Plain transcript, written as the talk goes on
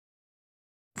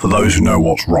For those who know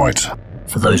what's right.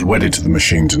 For those wedded to the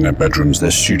machines in their bedrooms, their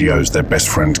studios, their best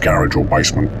friend's garage or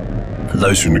basement. For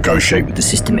those who negotiate with the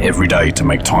system every day to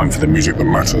make time for the music that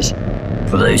matters.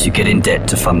 For those who get in debt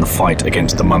to fund the fight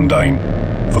against the mundane.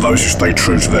 For those who stay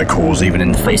true to their cause even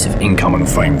in the face of income and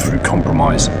fame through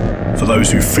compromise. For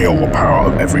those who feel the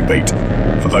power of every beat.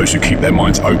 For those who keep their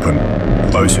minds open.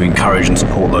 For those who encourage and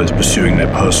support those pursuing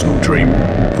their personal dream.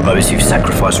 For those who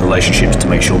sacrifice relationships to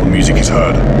make sure the music is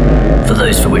heard. For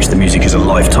those for which the music is a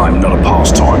lifetime, not a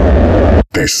pastime.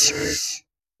 This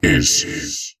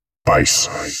is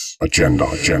Bass Agenda.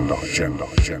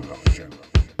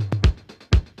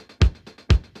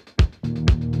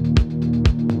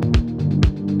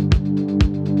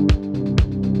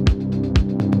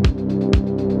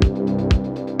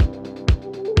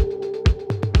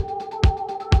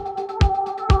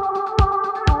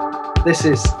 This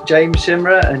is James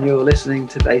Shimra and you're listening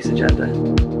to Bass Agenda.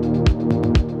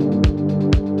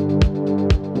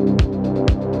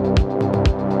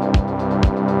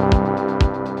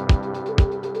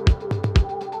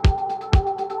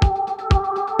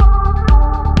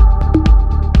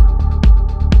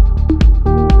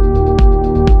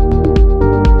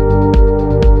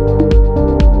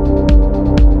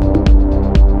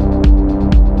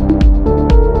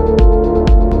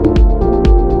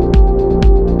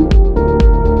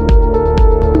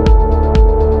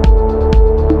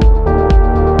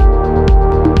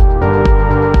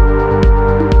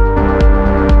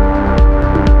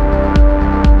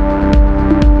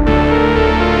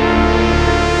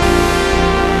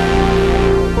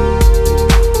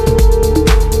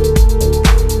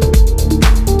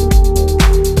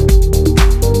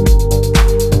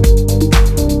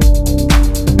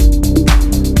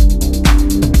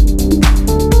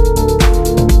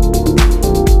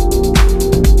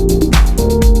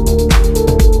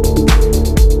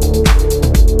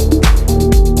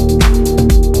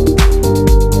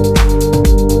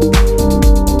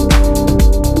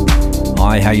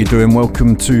 Doing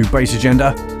welcome to Bass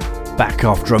Agenda, back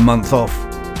after a month off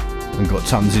and got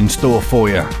tons in store for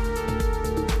you.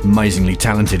 Amazingly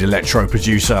talented electro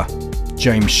producer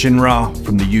James Shinra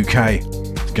from the UK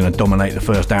is going to dominate the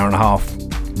first hour and a half.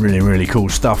 Really cool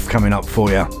stuff coming up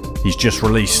for you. He's just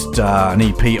released an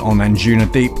EP on Anjuna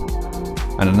Deep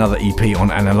and another EP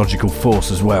on Analogical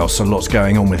Force as well, so lots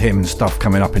going on with him and stuff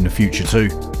coming up in the future too,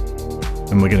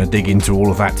 and we're going to dig into all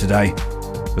of that today,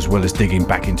 as well as digging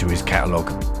back into his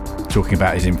catalogue, talking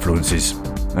about his influences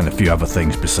and a few other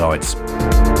things besides.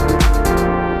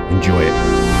 Enjoy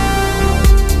it.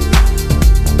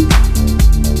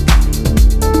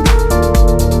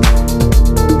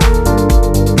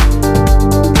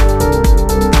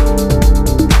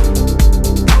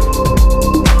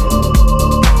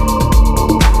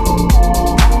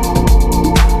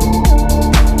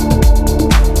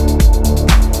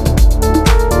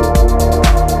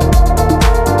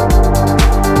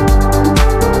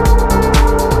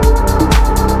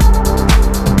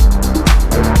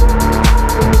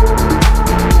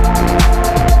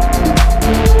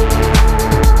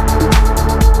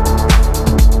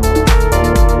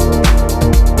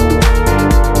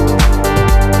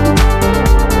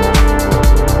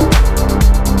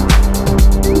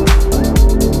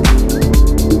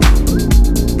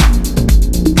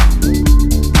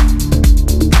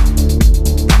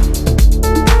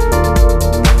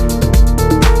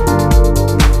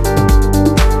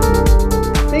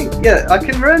 I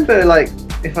can remember, like,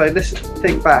 if I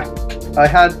think back, I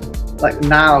had like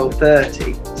now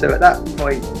 30, so at that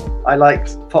point I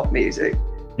liked pop music,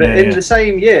 but in the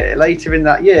same year, later in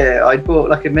that year, I bought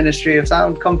like a Ministry of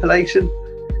Sound compilation.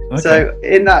 Okay. So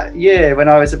in that year, when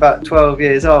I was about 12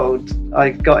 years old, I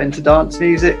got into dance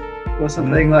music or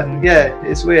something.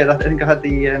 It's weird. I think I had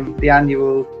the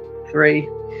annual 3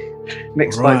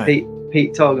 mixed by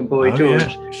Pete Tong and Boy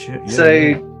George.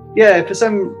 For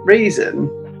some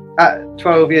reason at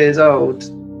 12 years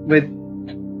old,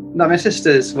 my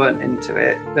sisters weren't into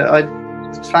it, but I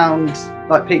found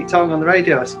like Pete Tong on the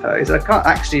radio, I suppose. I can't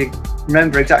actually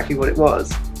remember exactly what it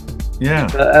was. But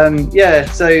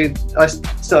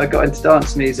so I got into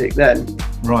dance music then.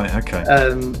 Right, okay.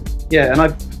 And I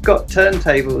got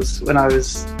turntables when I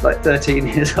was like 13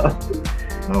 years old.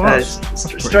 Oh, wow.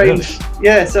 Strange.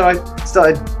 Yeah, so I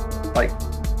started like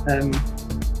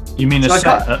you mean so a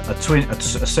set of two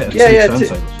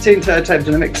turntables? Two turntables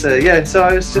and a mixer. Yeah, so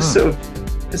I was just sort of,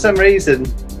 for some reason,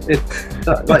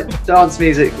 like dance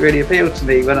music really appealed to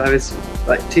me when I was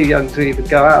like too young to even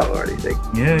go out or anything.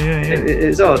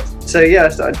 It's odd. So I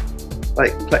started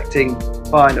like collecting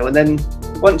vinyl, and then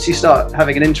once you start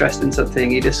having an interest in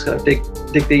something, you just sort of dig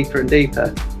deeper and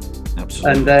deeper.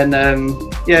 Absolutely. And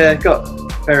then got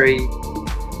very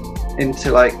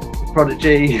into like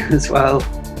Prodigy as well,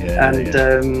 and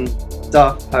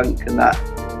Daft Punk and that.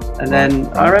 And then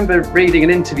I remember reading an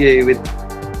interview with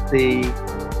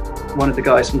one of the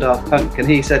guys from Daft Punk, and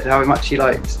he said how much he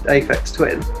liked Aphex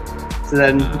Twin. So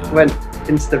then went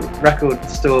into the record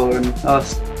store and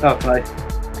asked, "Oh, can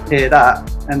I hear that?"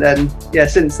 And then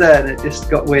since then it just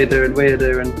got weirder and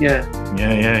weirder, and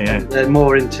and then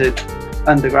more into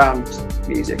underground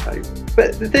music.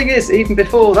 But the thing is, even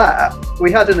before that,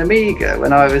 we had an Amiga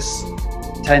when I was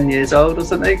 10 years old or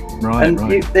something,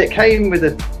 it came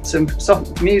with some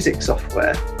music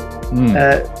software,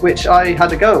 which I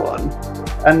had a go on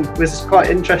and was quite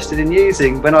interested in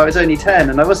using when I was only 10,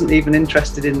 and I wasn't even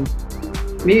interested in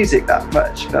music that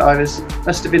much, but I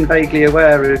must have been vaguely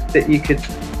aware of that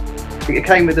it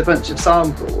came with a bunch of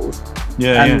samples.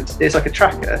 It's like a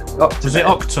tracker. Octamed. Was it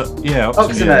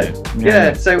Octamed?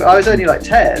 Yeah. So I was only like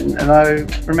 10, and I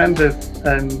remember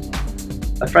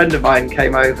a friend of mine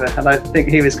came over, and I think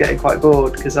he was getting quite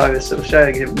bored because I was sort of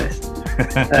showing him this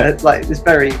like this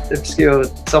very obscure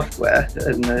software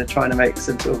and trying to make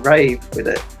some sort of rave with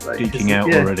it. Like, geeking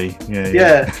out already.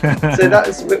 So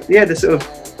that's the sort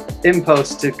of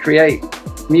impulse to create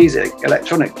music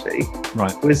electronically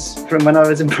was from when I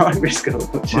was in primary school,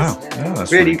 which is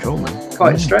that's really cool, man.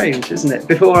 Quite strange, isn't it?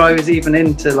 Before I was even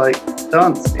into like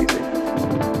dance music.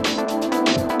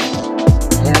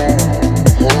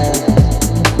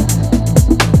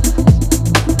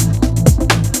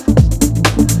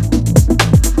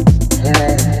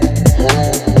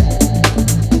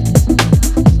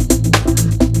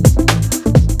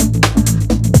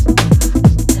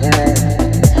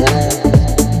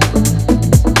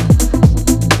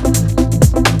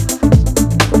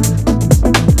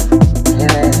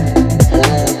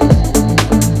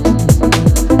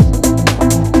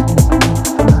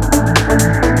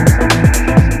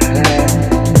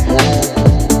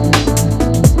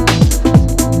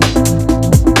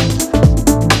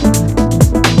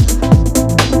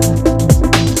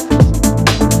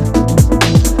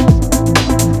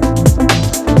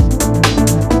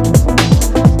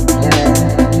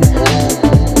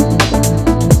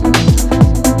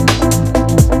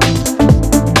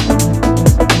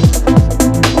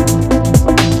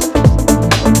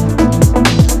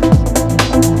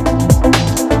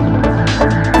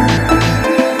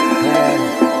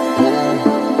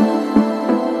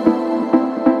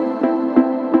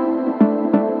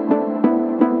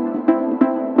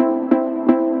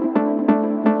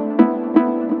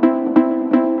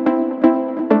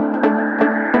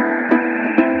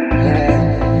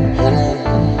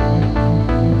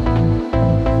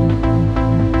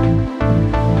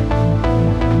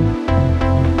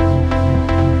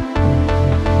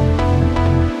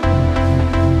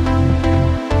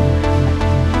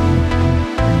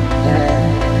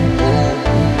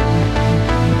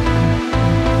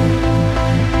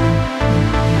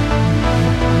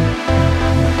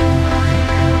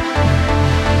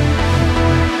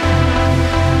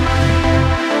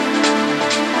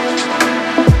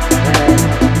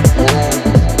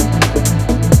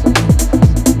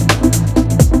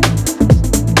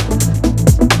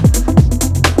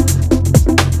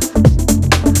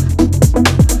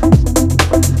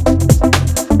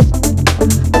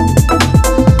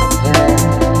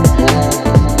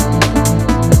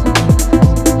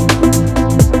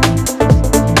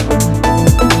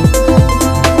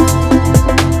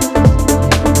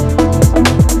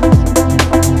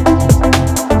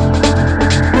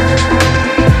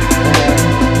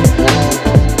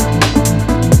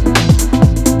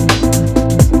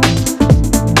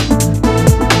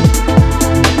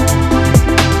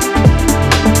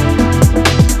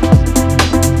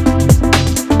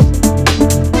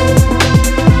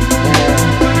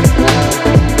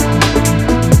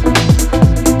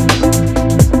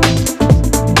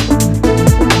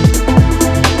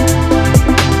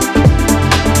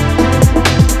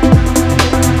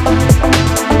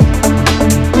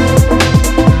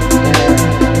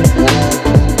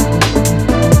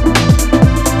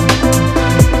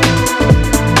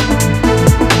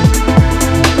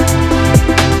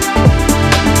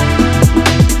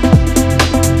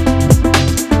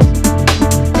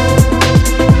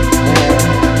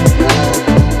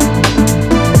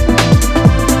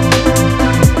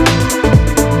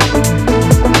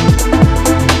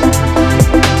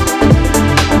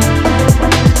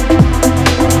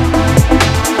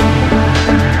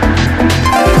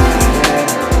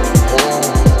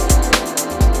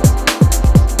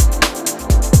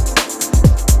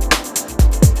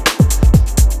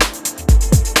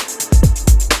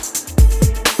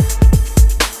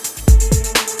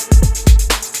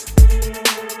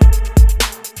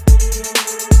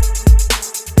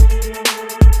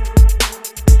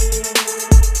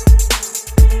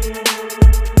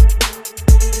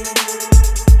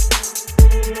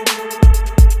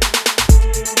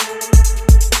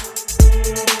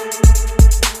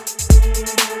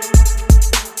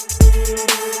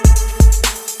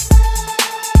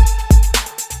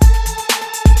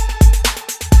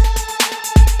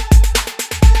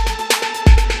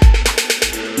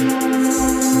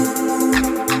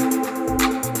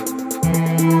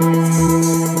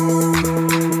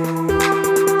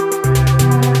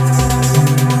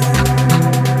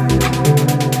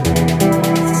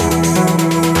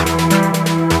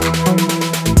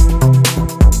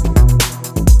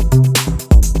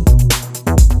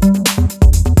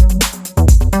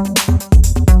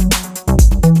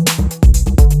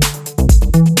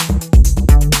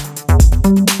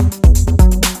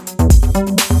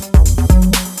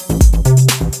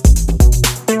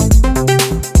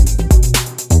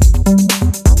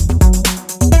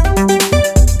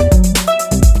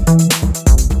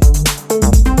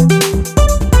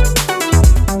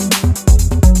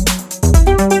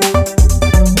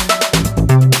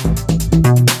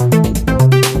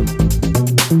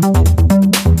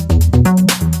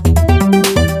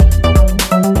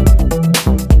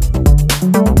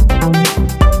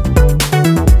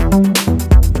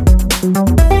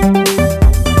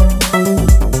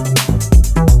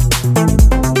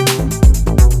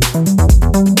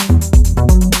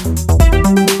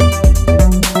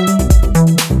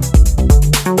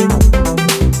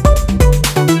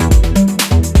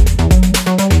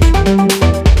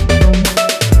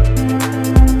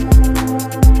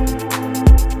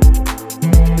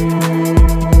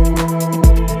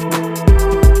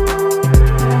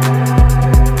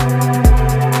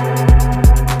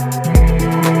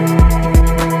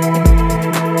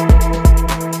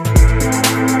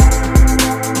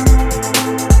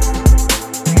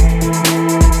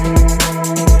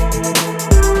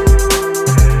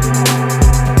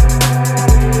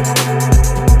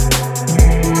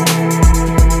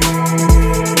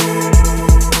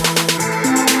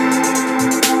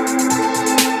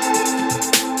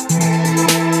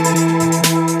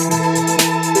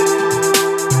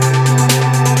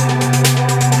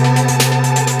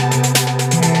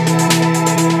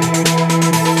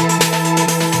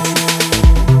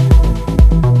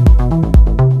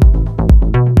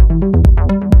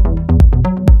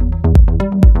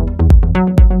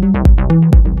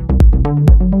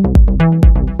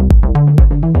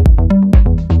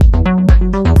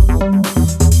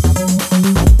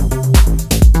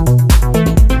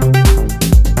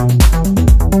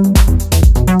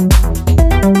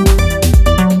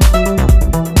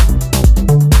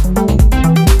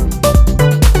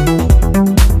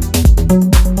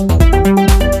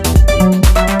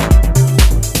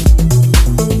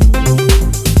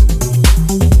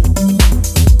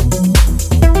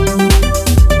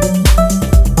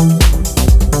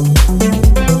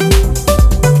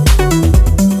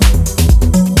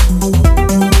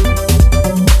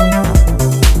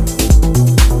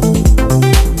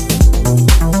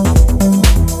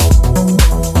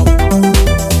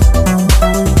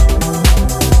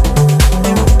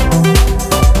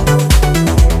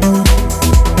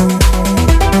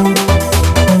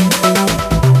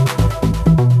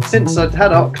 since I'd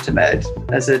had Octamed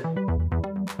as a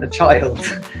child,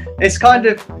 it's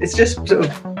just sort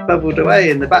of bubbled away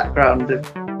in the background.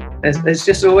 It's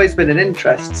just always been an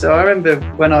interest. So I remember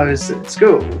when I was at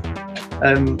school,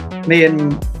 me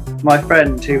and my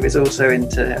friend who was also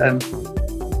into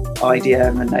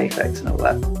IDM and Aphex and all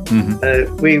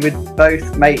that, we would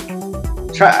both make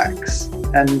tracks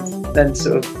and then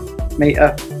sort of meet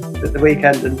up at the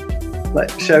weekend and like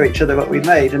show each other what we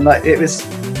made. And like he's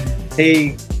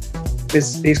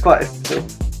quite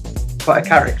a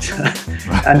character,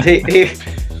 and he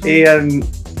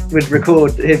would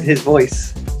record his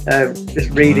voice just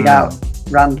reading out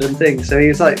random things. So he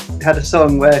was like had a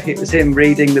song where it was him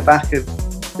reading the back of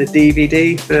the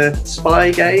DVD for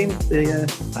Spy Game, the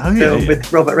film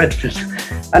with Robert Redford,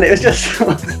 and it was just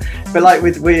but like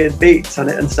with weird beats on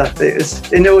it and stuff. It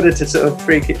was in order to sort of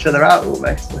freak each other out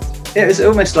almost. It was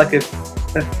almost like a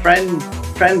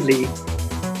friendly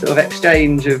sort of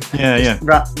exchange of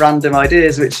random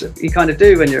ideas, which you kind of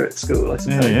do when you're at school, I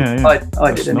suppose.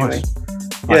 I did anyway.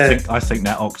 Nice. I think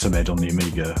that Octamed on the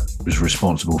Amiga was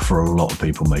responsible for a lot of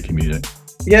people making music.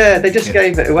 Yeah, they just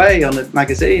gave it away on a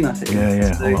magazine, I think.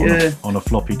 On a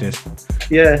floppy disk.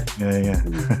 Yeah.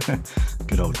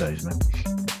 Good old days, man.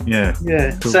 Yeah.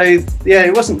 Cool. So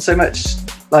it wasn't so much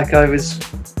like I was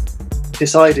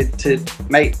decided to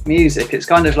make music. It's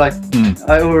kind of like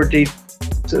I already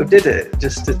sort of did it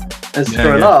just for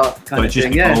a lark kind of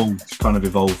thing. It's kind of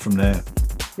evolved from there.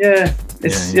 Yeah,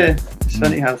 it's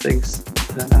funny how things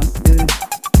turn out. Yeah.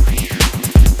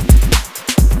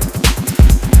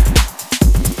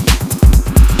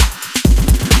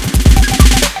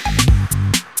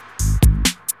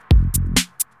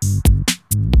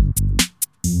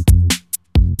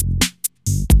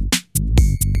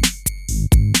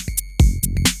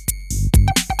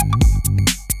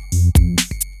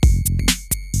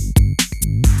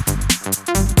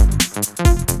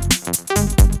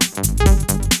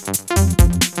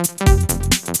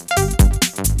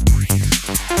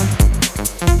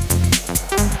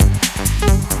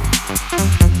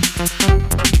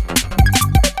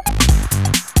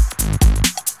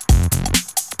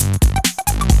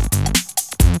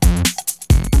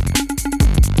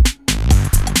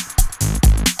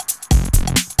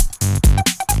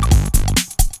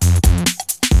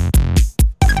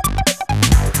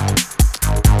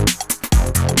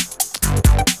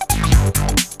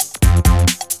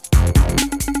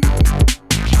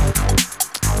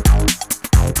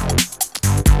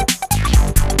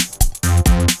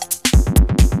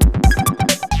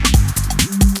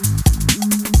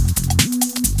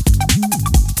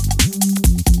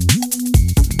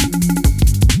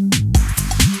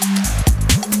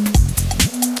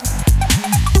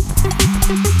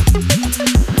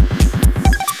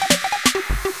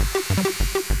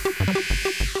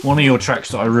 One of your tracks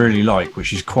that I really like,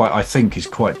 which is I think is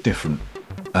quite different,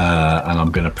 and I'm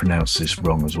going to pronounce this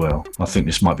wrong as well. I think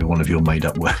this might be one of your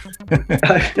made-up words.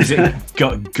 Is it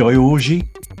Georgi?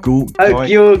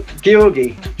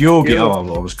 Georgi. Georgi.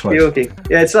 Oh, I was close. Georgi.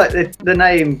 Yeah, it's like the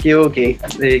name Georgi,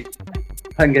 the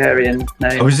Hungarian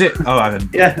name. Oh, is it? Oh, I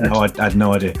had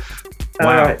no idea.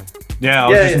 Wow. Right. Yeah, I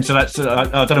was listening to that. So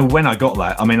I don't know when I got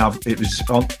that. I mean, it was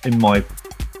in my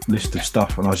list of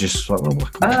stuff, and I was just like, well,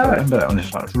 I can't remember that. And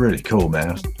it's like, it's really cool,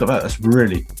 man. That's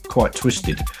really quite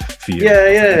twisted for you.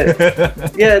 Yeah.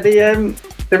 The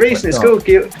reason it's called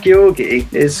Georgi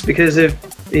is because of,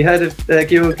 you heard of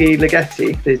Georgi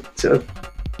Ligeti, the sort of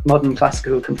modern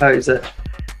classical composer.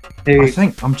 Who,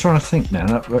 I'm trying to think now.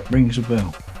 That rings a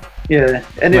bell. Yeah.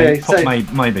 Anyway,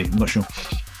 maybe I'm not sure.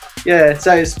 Yeah.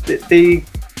 So it's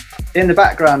in the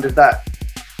background of that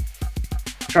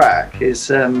track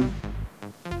is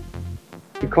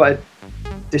quite a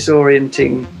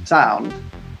disorienting sound,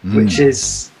 which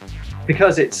is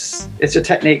because it's a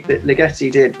technique that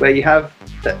Ligeti did, where you have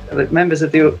members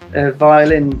of the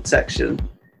violin section,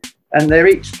 and they're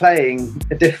each playing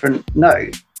a different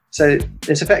note. So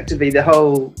it's effectively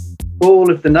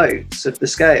all of the notes of the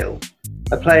scale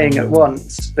are playing at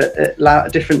once, but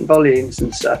at different volumes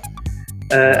and stuff.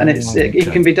 And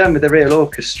it can be done with a real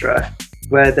orchestra,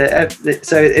 where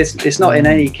it's not in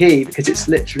any key, because it's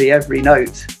literally every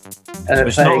note. So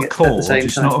it's not a chord.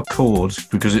 It's not a chord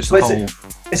because it's the whole.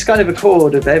 It's kind of a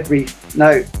chord of every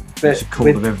note. But it's a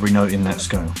chord of every note in that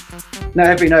scale. No,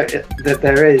 every note that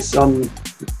there is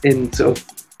in sort of.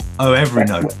 Oh, every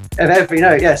note. Of every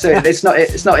note, yeah. So it's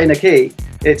not in a key.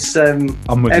 It's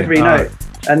every note.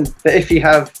 But if you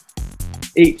have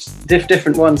each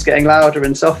different ones getting louder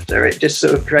and softer, it just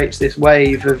sort of creates this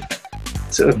wave of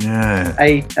sort of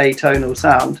atonal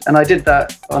sound. And I did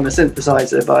that on the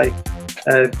synthesizer by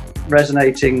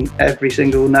resonating every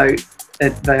single note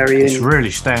at varying. It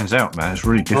really stands out, man. It's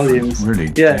really different. Volumes.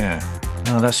 Really, yeah.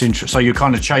 Oh, that's interesting. So you're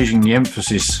kind of changing the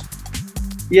emphasis.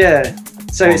 Yeah.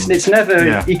 So it's never.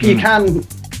 Yeah. You can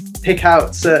pick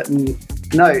out certain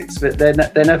notes, but they're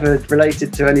never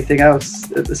related to anything else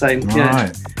at the same. Right.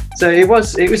 Yeah. So it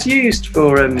was used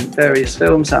for various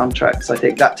film soundtracks. I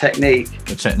think that technique.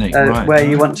 The technique, right? Where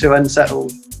you want to unsettle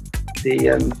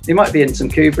the. It might be in some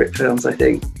Kubrick films, I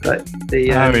think. But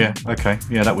the. Oh yeah. Okay.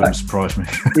 Yeah, that wouldn't surprise me.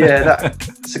 Yeah, that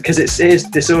because it is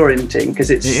disorienting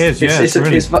because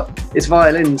it's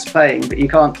violins playing, but you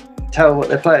can't tell what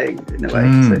they're playing in a way.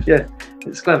 So yeah,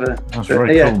 it's clever. That's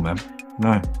very cool, man.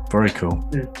 No, very cool.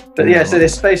 Yeah. But yeah, so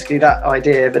there's basically that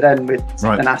idea, but then with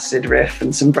an acid riff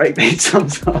and some breakbeats on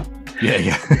top. Yeah.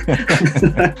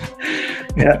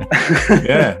 Yeah.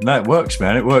 Yeah, no, it works,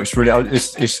 man. It works really. I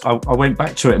went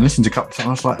back to it and listened to a couple of times. I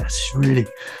was like, this is really.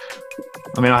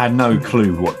 I mean, I had no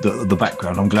clue what the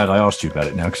background. I'm glad I asked you about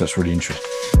it now because that's really interesting.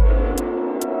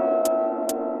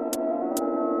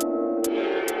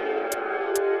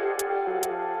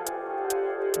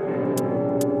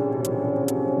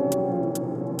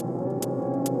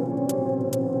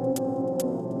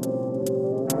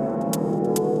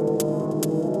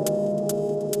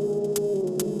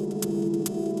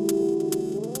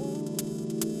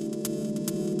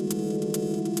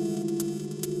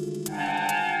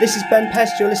 This is Ben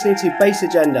Pest, you're listening to Bass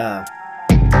Agenda.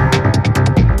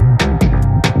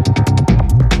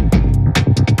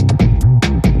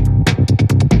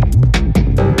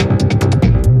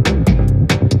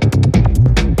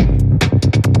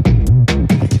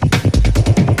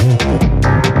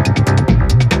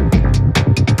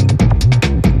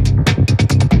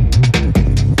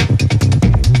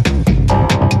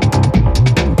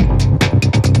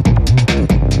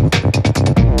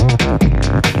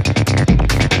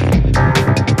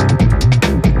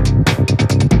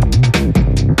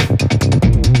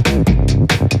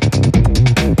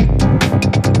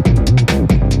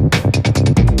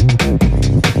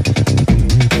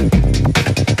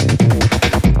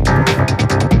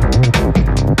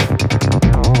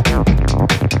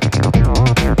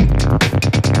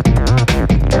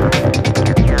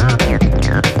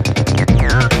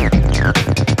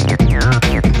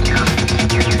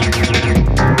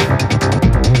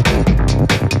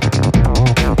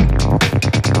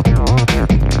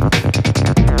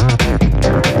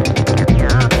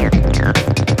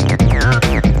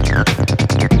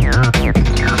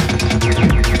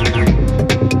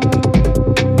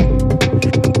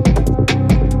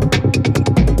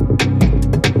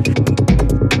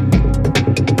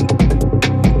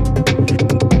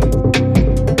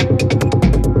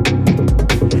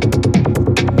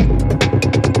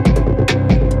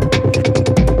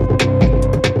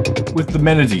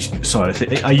 Melody side of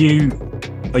it, are you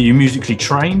musically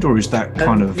trained, or is that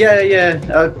kind of?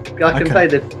 I can play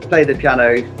the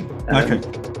piano. Okay.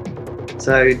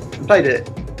 So I played it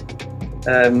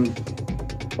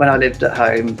when I lived at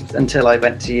home until I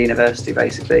went to university,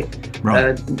 basically.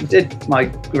 Right. Did my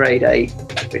grade 8,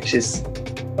 which is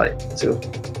like sort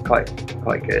of quite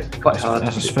good, quite hard.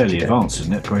 That's fairly advanced,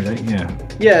 isn't it? Grade 8, yeah.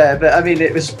 Yeah, but I mean,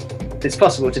 it's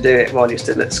possible to do it while you're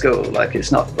still at school. Like,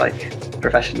 it's not like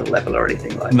professional level or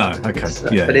anything like that. No, okay.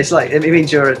 Yeah. But it's like, it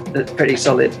means you're a pretty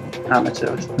solid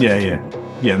amateur. Yeah.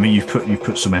 I mean, you've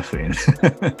put some effort in.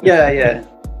 Yeah.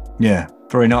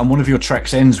 Very nice. And one of your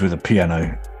tracks ends with a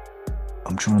piano.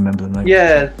 I'm trying to remember the name.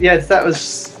 Yeah. That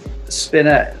was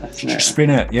Spinette.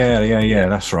 Spinette. Yeah.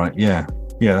 That's right. Yeah.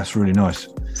 That's really nice.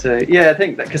 So yeah, I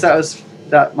think that because that was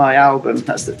my album.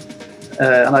 That's the,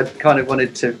 and I kind of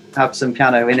wanted to have some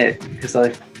piano in it because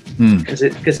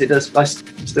it does.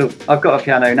 I've got a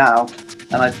piano now,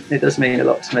 and it does mean a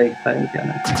lot to me playing the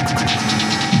piano.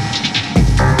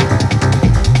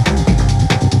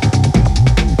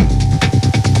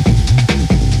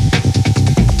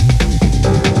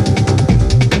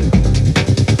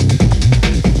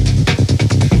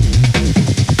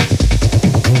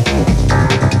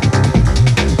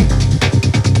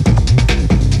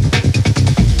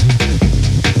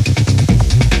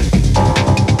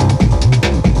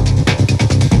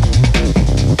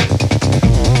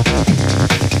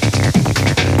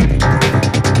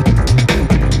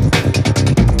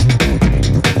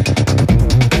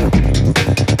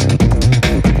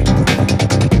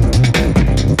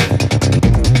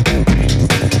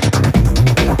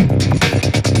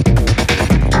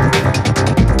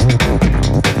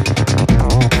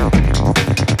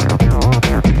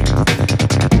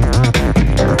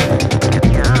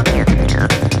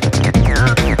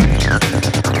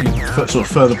 Sort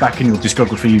of further back in your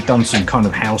discography, you've done some kind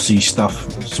of housey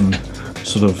stuff, some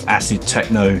sort of acid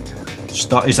techno.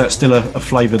 Is that still a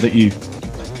flavour that you?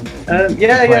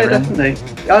 Yeah, definitely.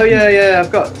 Oh yeah.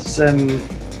 I've got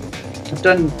I've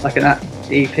done like an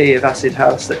EP of Acid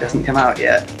House that hasn't come out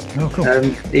yet. Oh, cool.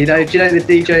 Do you know the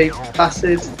DJ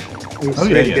Acid? He's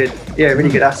really good. Yeah, really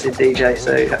good acid DJ.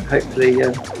 So hopefully,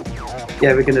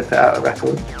 we're going to put out a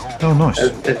record. Oh, nice.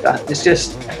 Of that. It's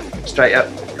just straight up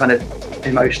kind of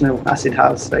emotional acid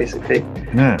house, basically.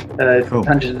 Yeah. Cool.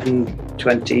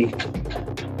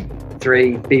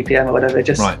 123 BPM or whatever.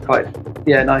 Just quite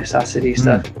nice acidy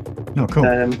stuff. Oh, cool.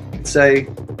 So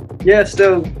yeah,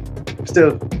 still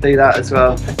do that as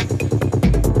well.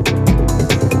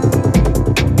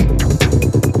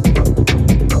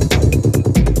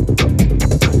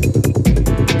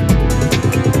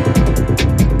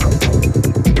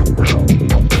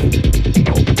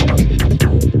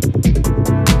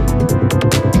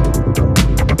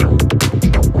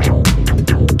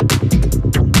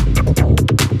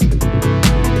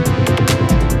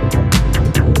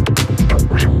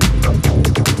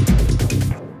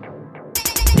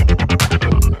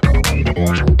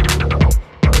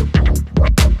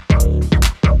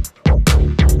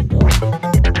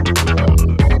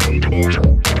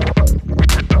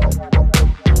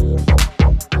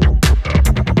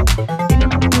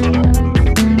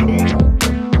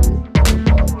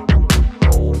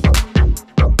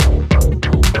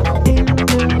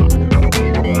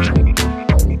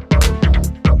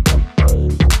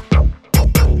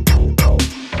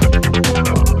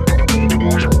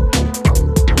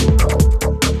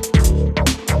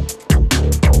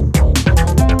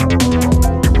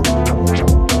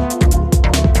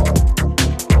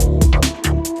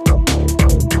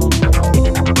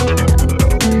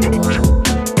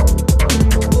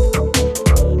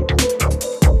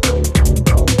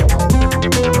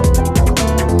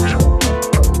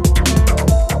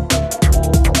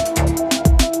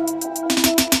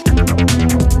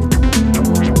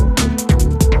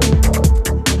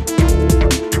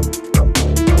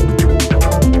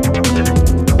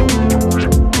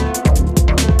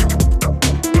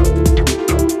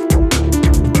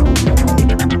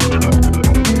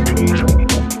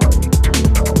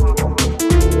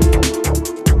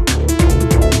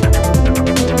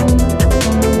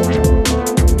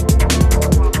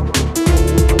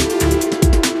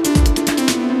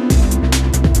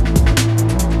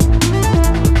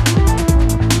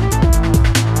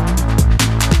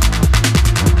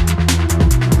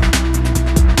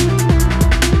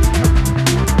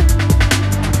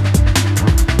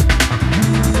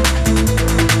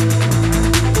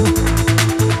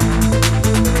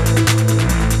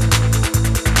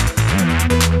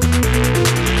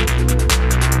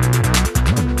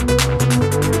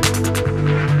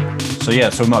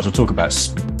 So we might as well talk about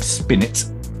Spin It,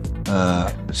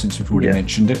 since we've already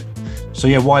mentioned it. So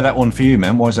why that one for you,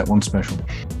 man? Why is that one special?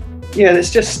 Yeah,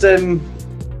 it's just I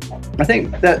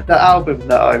think that the album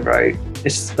that I wrote,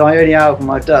 it's the only album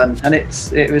I've done, and it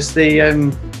was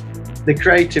the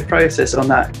creative process on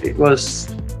that. It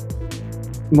was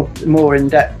more in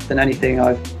depth than anything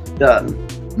I've done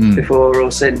before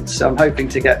or since. So I'm hoping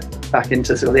to get back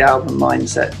into sort of the album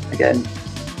mindset again,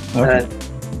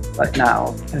 like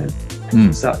now.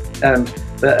 So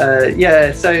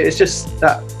it's just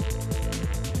that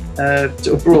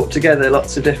sort of brought together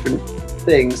lots of different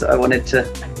things that I wanted to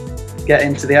get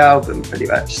into the album pretty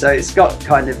much. So it's got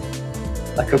kind of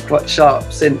like a quite sharp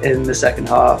synth in the second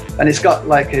half, and it's got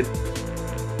like a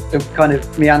kind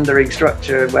of meandering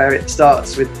structure where it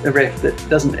starts with a riff that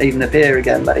doesn't even appear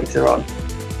again later on.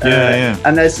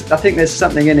 And I think there's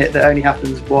something in it that only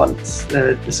happens once,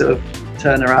 the sort of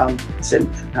turnaround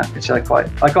synth, which I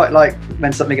quite like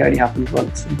when something only happens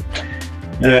once.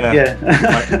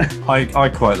 I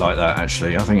quite like that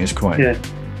actually. I think it's quite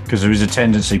because there is a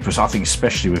tendency, I think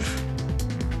especially with,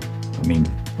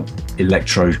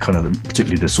 electro kind of,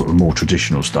 particularly the sort of more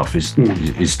traditional stuff is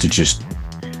to just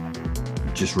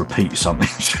repeat something.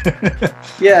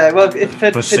 Well,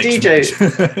 for DJ,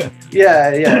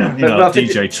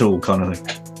 DJ tool kind of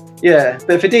thing. Yeah,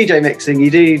 but for DJ mixing, you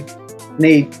do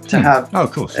need to have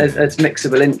of course, a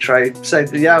mixable intro. So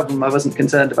the album, I wasn't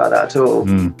concerned about that at all.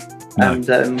 No. And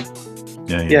and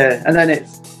then I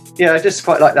just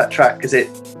quite like that track because it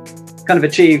kind of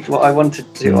achieved what I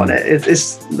wanted to do on it.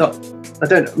 It's not,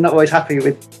 I'm not always happy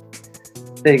with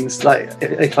things, like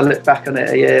if I look back on it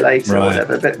a year later or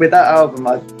whatever, but with that album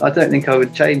I don't think I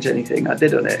would change anything I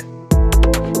did on it.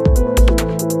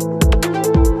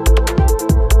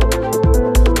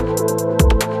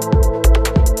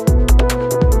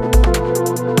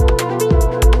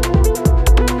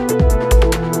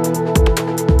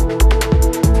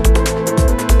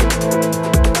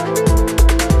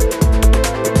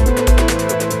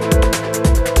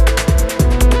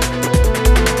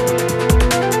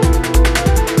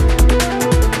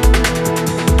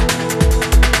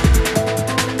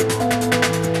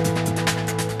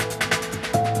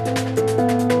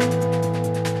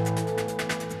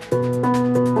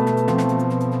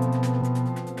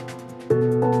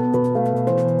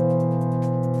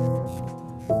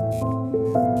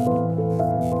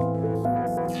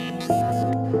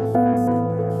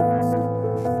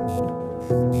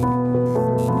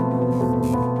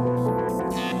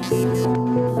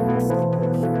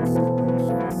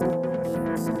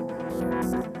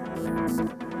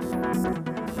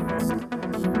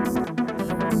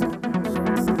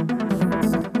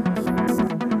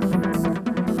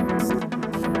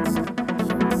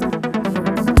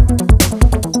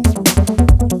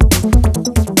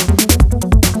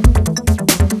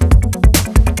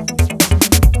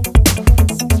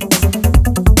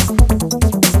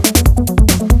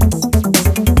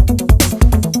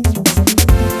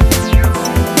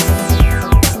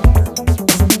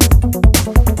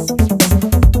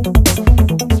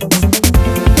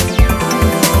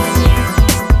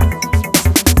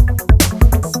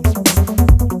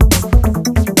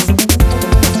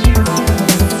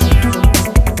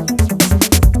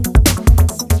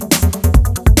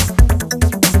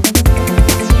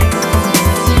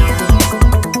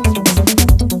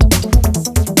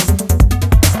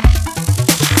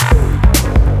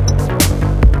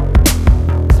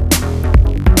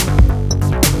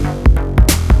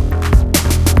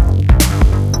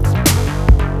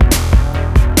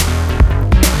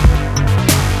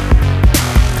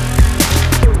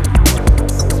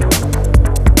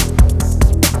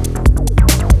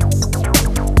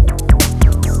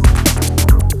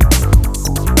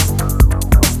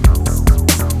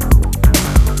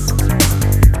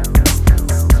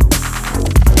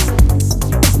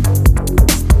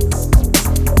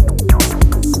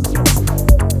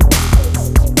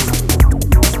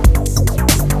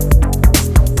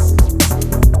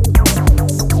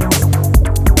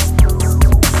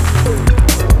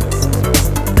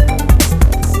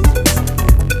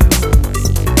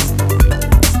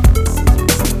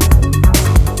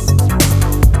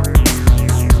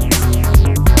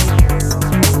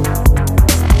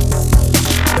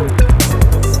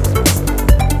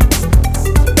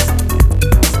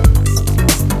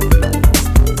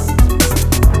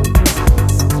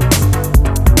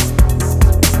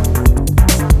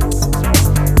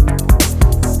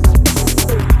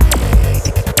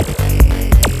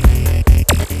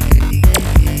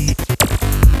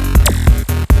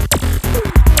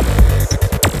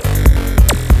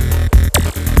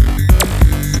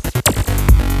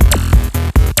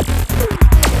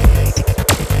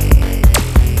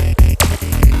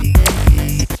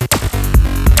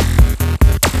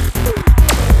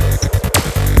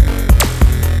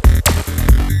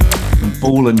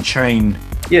 Ball and Chain.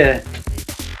 Yeah,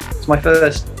 it's my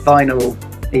first vinyl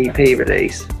EP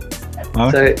release,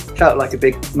 Okay. so it felt like a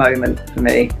big moment for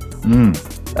me.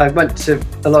 I went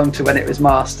along to when it was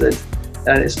mastered,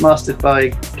 and it's mastered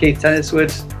by Keith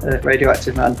Tenniswood,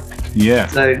 Radioactive Man. Yeah.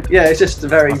 So yeah, it's just a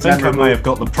very I think memorable. I may have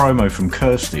got the promo from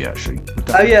Kirsty actually. Would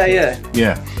that Oh be- yeah, yeah.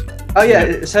 Yeah. Oh yeah,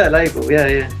 Yeah. it's her label. Yeah,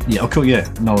 yeah, Yeah. Cool.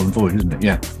 Yeah. Null and Void, isn't it?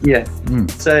 Yeah. yeah.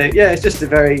 So yeah, it's just a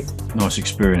very Nice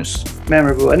experience.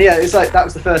 memorable, and yeah, it's like that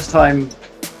was the first time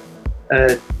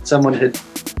someone had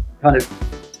kind of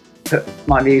put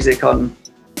my music on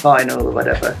vinyl or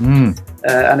whatever,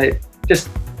 and it just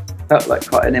felt like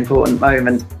quite an important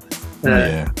moment.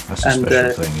 Yeah. That's a and,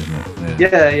 special thing, isn't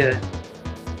it? Yeah.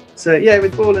 So yeah,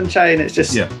 with Ball and Chain, it's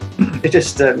just it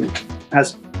just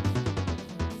has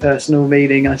personal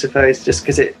meaning, I suppose, just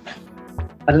because it,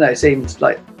 I don't know, it seemed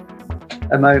like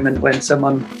a moment when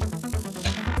someone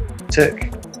took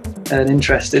an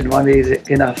interest in my music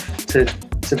enough to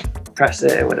press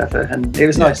it or whatever, and it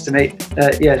was nice to meet,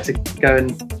 to go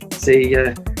and see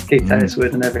Keith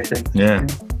Tenniswood and everything. Yeah.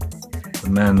 The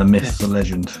man, the myth, the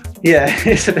legend. Yeah,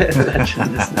 it's a bit of a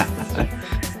legend, isn't it?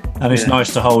 And it's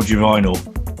nice to hold your vinyl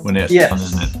when it's done,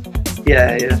 isn't it?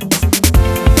 Yeah.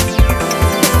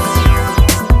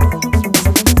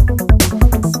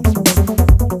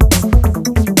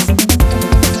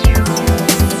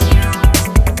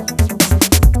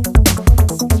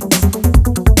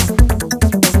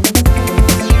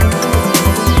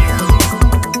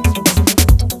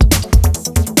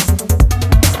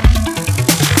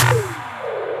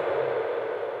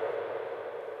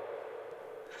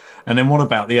 And then what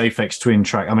about the Aphex Twin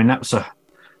track? I mean, that's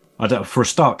for a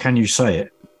start, can you say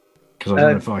it? Because I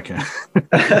don't know if I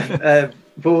can.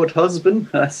 Bored husband,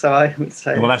 that's how I would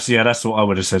say. Well, that's what I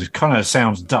would have said. It kind of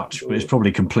sounds Dutch, but it's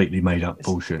probably completely made up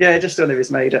bullshit. Yeah, just one of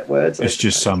his made up words. It's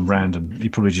just some random. He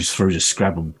probably just threw his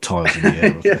Scrabble tiles in the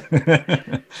air.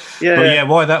 Yeah. But yeah,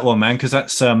 why that one, man? Because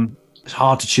that's it's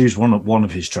hard to choose one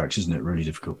of his tracks, isn't it? Really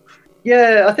difficult.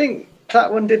 Yeah, I think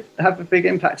that one did have a big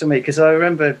impact on me because I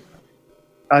remember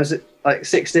I was like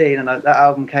 16 and that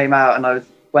album came out, and I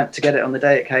went to get it on the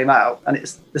day it came out, and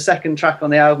it's the second track on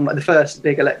the album, like the first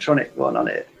big electronic one on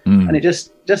it, and it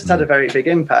just had a very big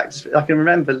impact. I can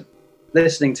remember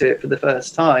listening to it for the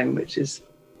first time, which is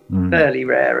fairly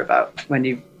rare about when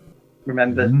you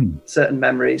remember certain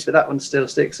memories, but that one still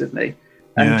sticks with me.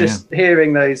 And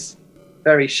hearing those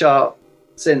very sharp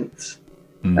synths,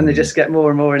 and they just get more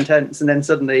and more intense, and then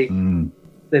suddenly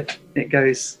it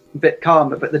goes a bit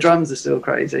calmer, but the drums are still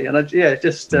crazy. And I don't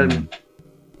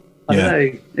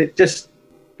know, it just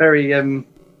very I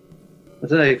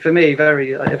don't know, for me,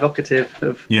 very evocative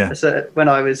of when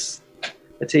I was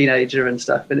a teenager and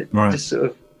stuff, and it just sort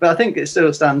of, but I think it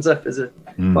still stands up as a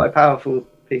quite a powerful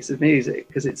piece of music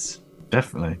because it's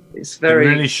definitely, it's very, it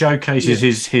really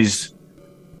showcases his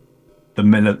the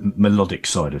melodic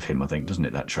side of him, I think, doesn't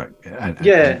it, that track? And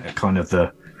kind of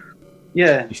the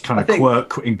he's kind of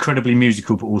incredibly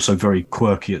musical, but also very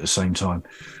quirky at the same time.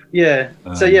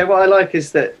 So what I like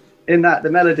is that in that the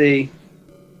melody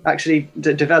actually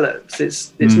develops.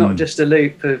 It's not just a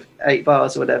loop of 8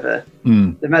 bars or whatever.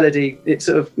 The melody, it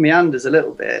sort of meanders a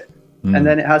little bit, and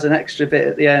then it has an extra bit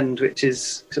at the end which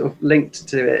is sort of linked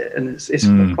to it, and it's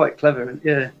quite clever. And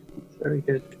it's very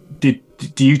good.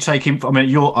 Do you take him? I mean,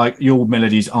 your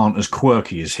melodies aren't as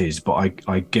quirky as his, but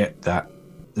I get that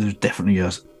there's definitely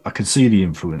I can see the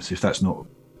influence, if that's not.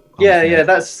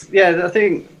 I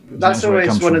think that's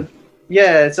always one of.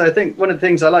 So I think one of the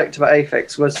things I liked about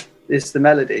Aphex is the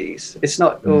melodies. It's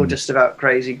not all just about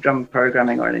crazy drum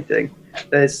programming or anything.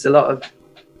 There's a lot of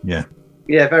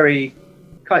very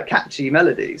quite catchy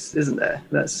melodies, isn't there?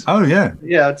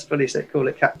 I'd probably call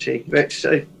it catchy, which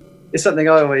is something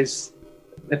I always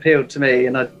appealed to me,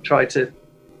 and I try to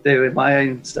do in my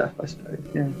own stuff, I suppose.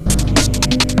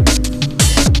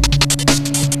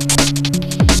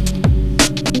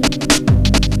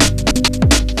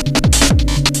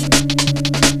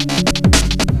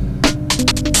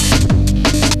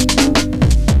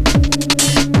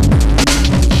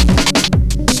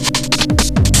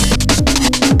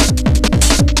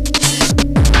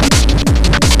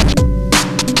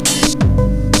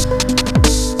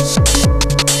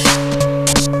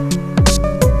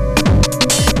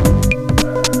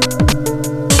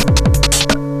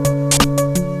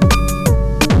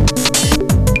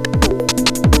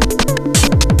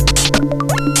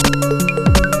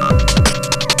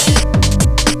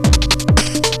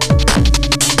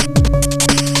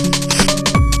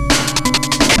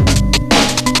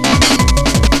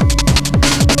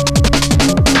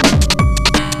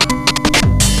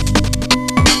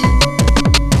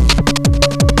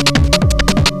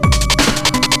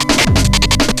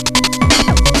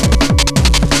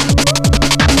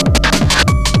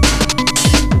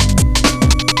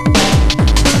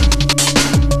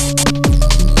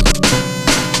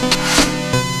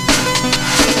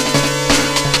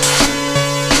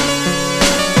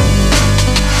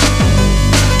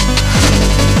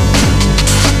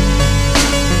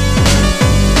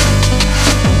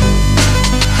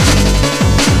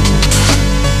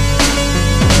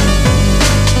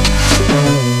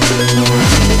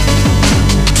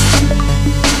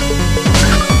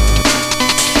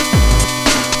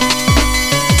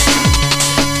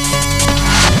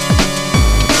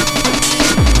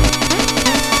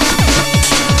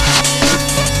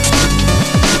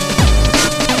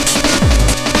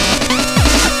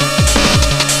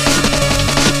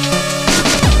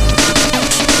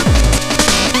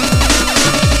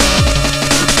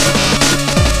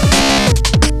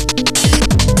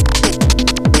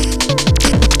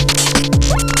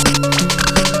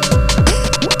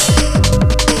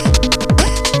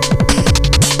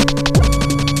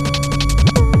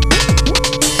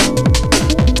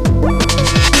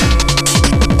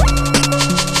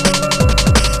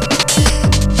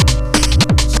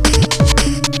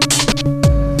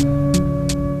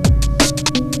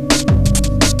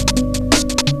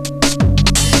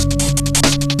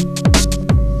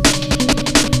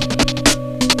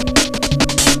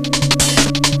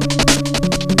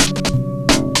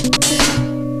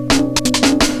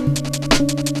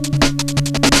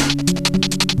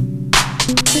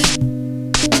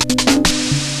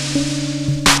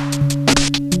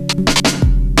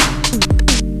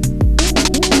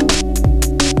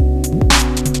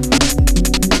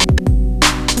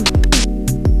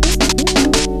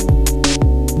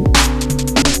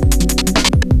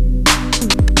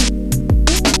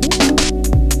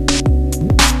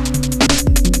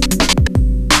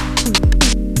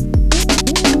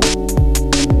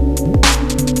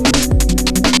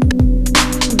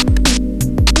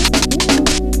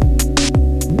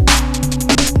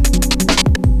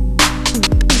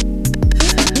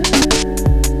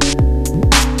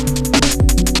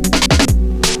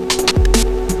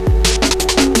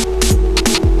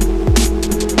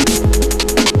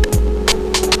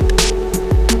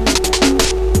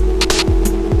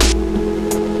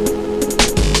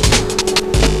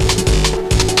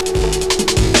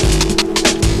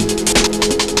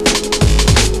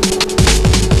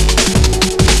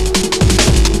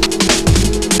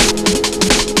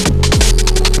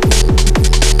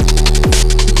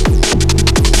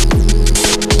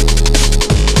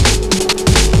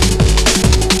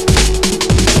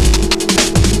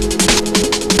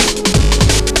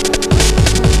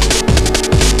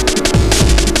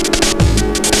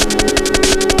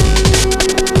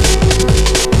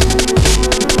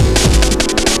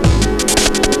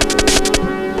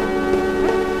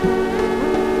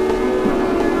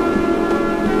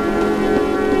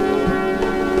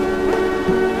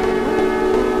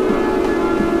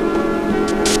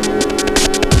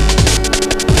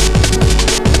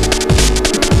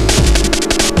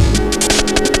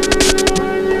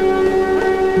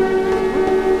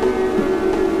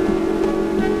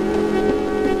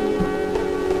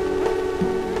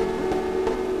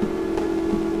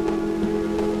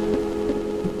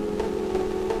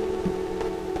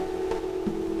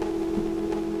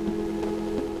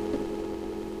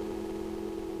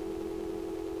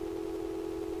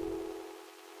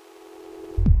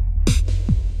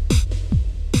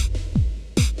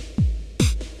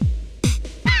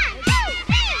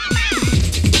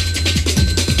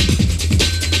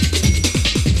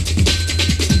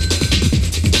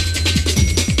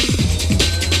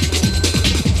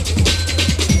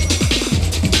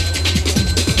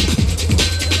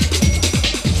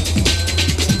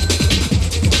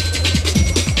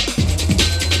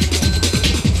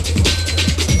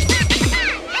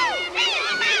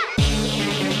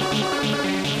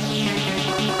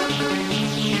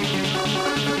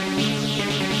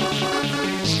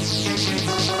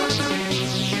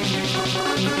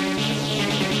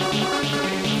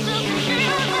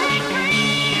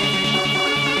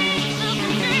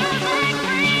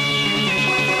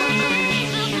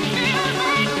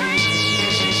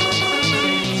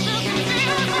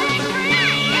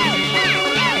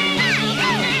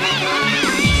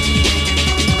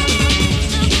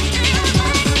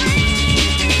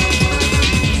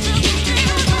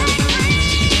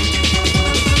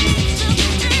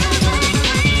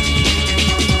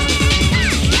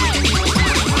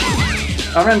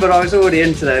 I remember I was already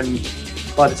into them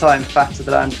by the time Fat of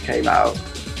the Land came out,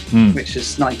 which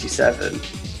was 97.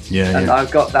 Yeah, and I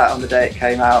got that on the day it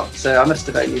came out, so I must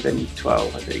have only been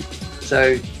 12, I think.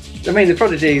 So, I mean, the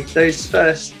Prodigy, those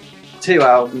first two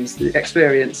albums, The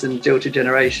Experience and Jilted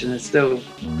Generation, are still,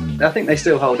 I think they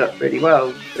still hold up really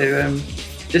well. They're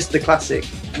just the classic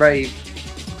rave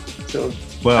sort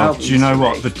of. Well, do you know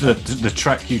what the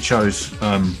track you chose,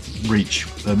 Reach,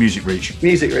 Music Reach?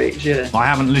 Music Reach, yeah. I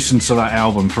haven't listened to that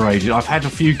album for ages. I've had a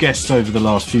few guests over the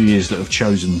last few years that have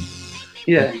chosen.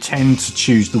 Yeah. Tend to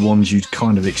choose the ones you'd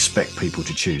kind of expect people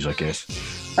to choose, I guess.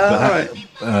 Right.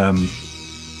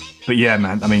 But yeah,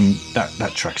 man, I mean,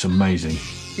 that track's amazing.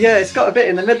 Yeah, it's got a bit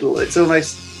in the middle. It's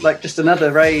almost like just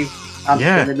another rave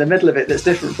anthem in the middle of it that's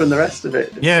different from the rest of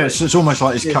it. It's almost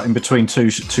like it's cut in between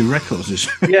two records.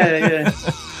 yeah.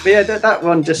 But yeah, that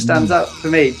one just stands out for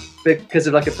me because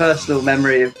of like a personal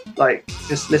memory of like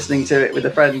just listening to it with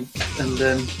a friend and.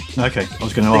 Okay, I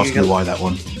was going to ask you why that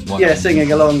one.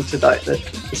 Singing along to like the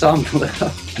sample. But I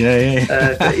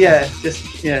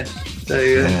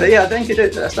think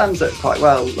it stands up quite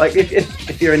well. Like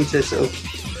if you're into sort of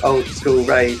old school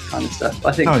rave kind of stuff,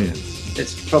 I think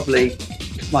it's probably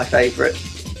my favourite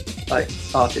like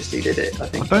artist who did it. I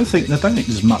don't think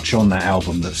there's much on that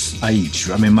album that's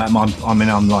aged. I mean,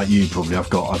 I'm like you probably. I've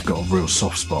got a real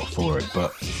soft spot for it,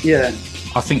 but yeah,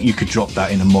 I think you could drop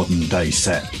that in a modern day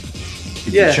set.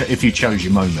 If you chose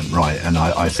your moment right, and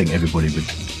I think everybody would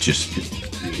just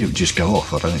go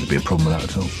off. I don't think there'd be a problem with that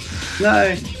at all.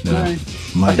 No.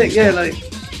 Amazing I think stuff. like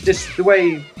just the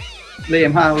way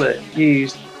Liam Howlett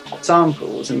used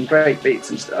samples and break beats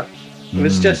and stuff. It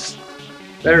was just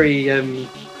very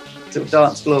sort of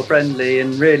dance floor friendly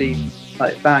and really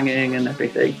like banging and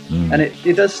everything. And it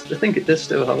does. I think it does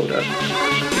still hold up.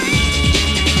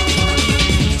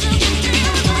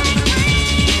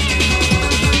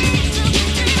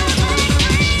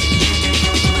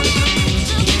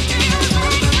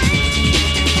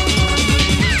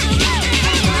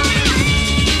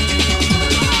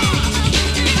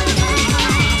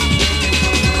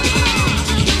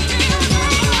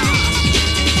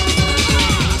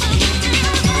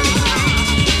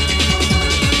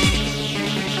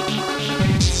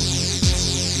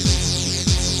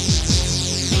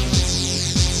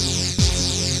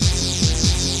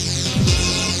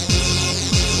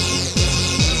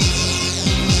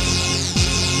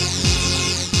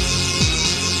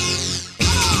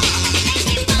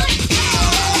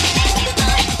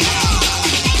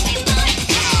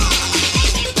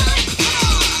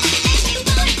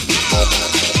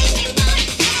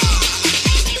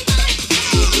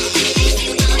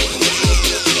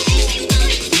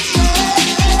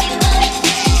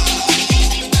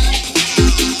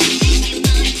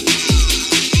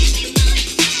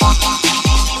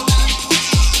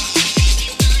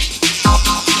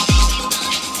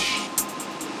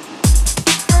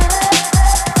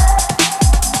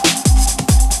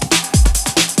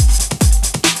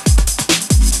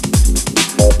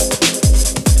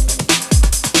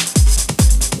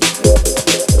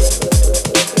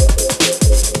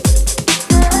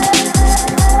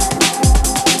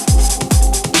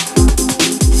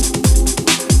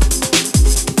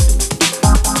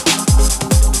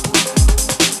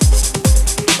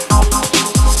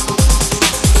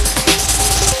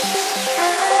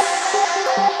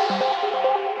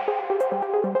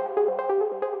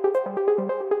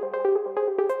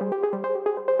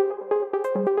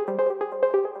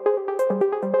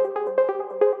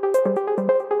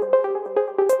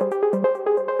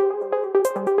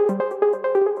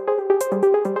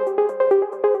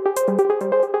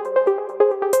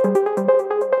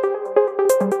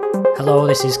 Hello,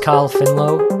 this is Carl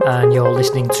Finlow, and you're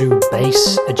listening to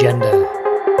Bass Agenda.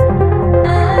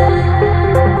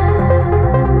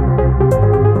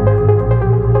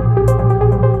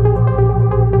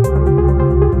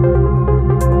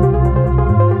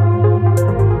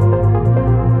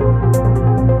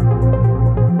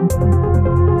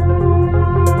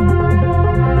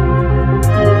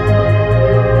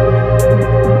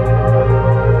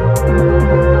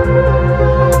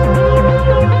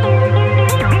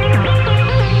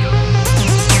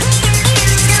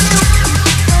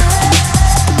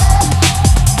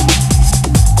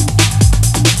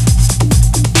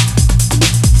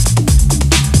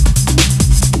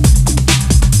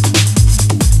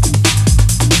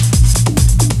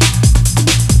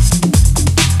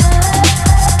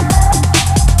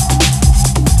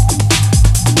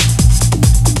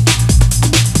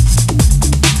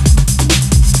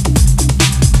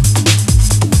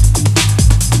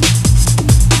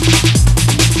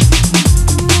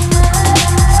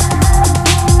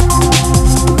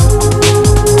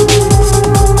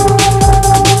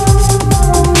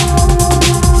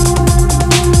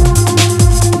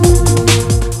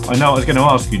 was going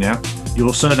to ask you now.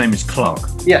 Your surname is Clark.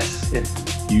 Yes. Yeah.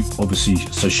 You obviously,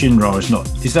 so Shinra is not.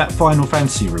 Is that Final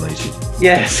Fantasy related?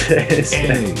 Yes, it is.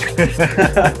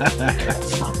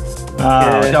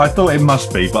 I thought it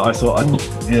must be, but I thought,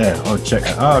 I'll check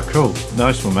it. Oh, cool.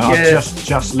 Nice one, man. Yeah. I've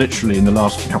just literally in the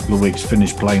last couple of weeks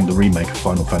finished playing the remake of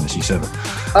Final Fantasy VII.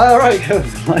 Oh, right. Cool.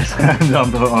 Nice. And I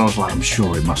was like, I'm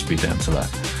sure it must be down to that.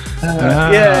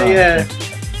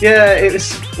 Yeah. It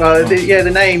was, well,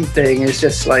 the name thing is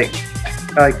just like,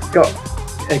 I got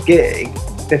a gig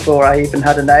before I even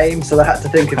had a name, so I had to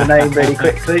think of a name really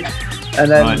quickly.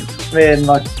 And then me and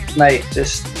my mate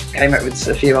just came up with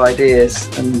a few ideas,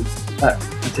 and I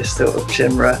just thought of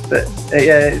Shinra. But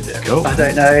cool. I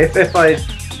don't know if I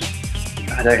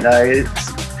don't know. You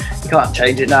can't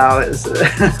change it now. It's no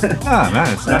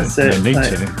need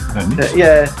to.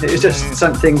 It was just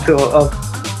something thought of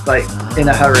like in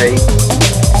a hurry.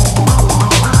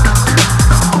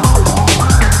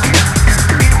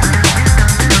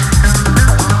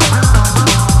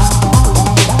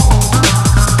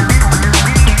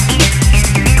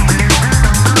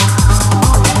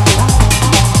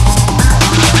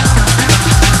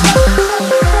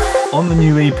 On the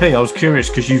new EP, I was curious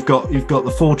because you've got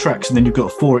the 4 tracks and then you've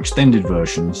got 4 extended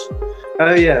versions.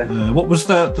 Oh yeah. What was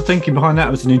the thinking behind that?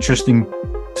 It was an interesting.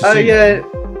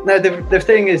 No, the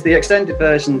thing is, the extended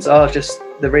versions are just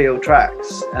the real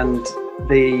tracks, and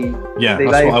the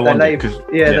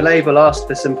label asked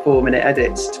for some 4-minute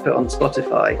edits to put on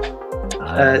Spotify.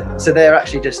 So they're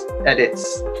actually just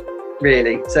edits,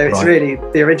 really. So it's really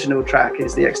the original track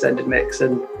is the extended mix,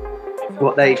 and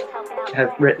what they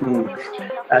have written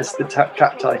as the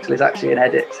track title is actually an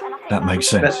edit. That makes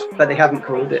sense. But they haven't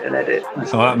called it an edit.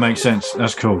 That makes sense.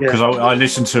 That's cool, because I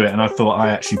listened to it and I thought I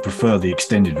actually prefer the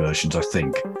extended versions, I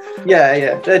think.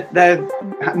 Yeah. They're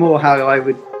more how I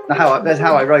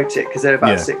wrote it, because they're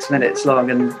about 6 minutes long,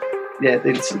 and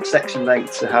the section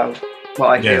lengths are what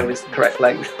I feel is the correct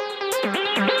length.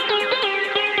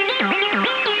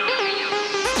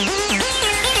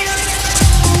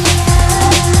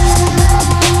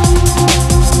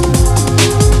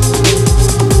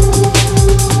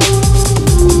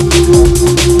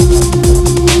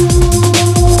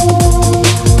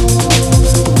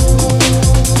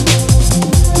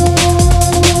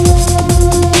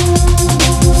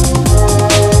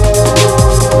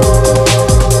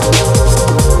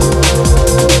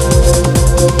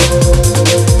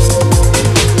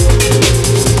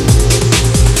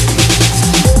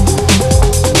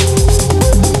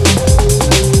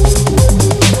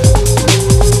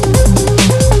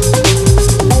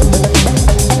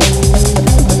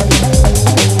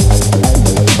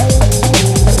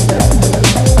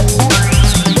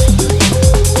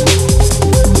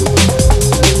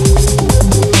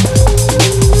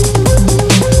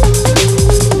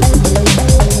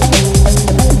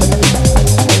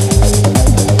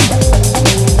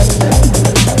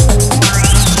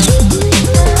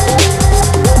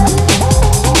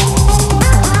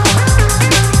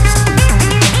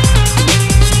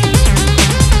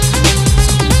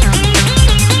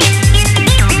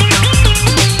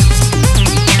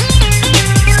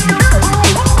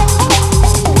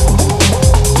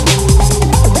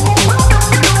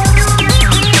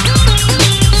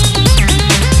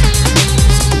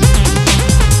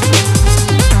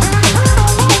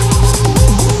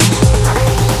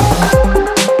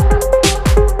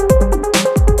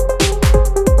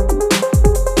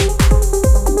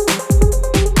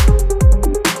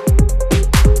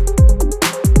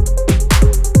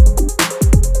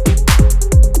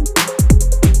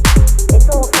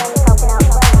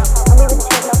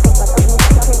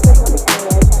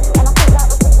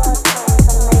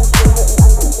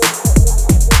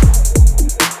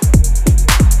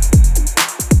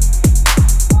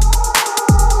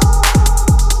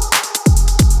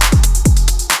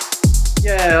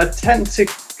 I tend to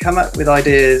come up with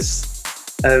ideas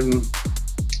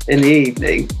in the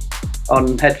evening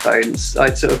on headphones.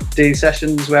 I sort of do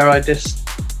sessions where I just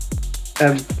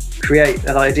create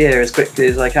an idea as quickly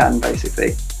as I can,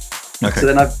 basically. Okay. So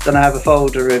then I have a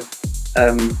folder of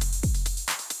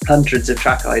hundreds of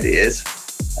track ideas,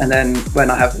 and then when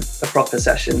I have a proper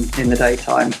session in the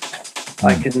daytime,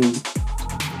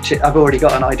 I've already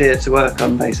got an idea to work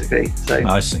on, basically. So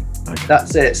I see. Okay.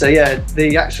 That's it. So yeah,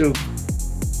 the actual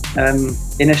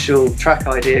initial track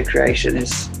idea creation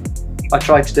is, I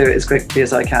try to do it as quickly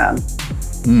as I can,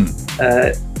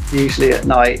 usually at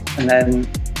night, and then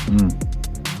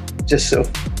just sort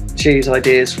of choose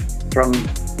ideas from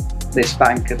this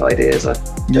bank of ideas I've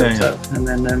built up, and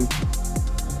then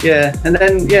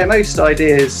most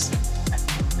ideas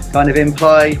kind of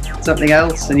imply something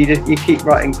else, and you keep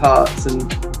writing parts,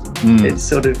 and it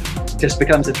sort of just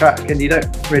becomes a track, and you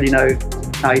don't really know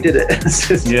how he did it. It's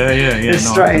just, it's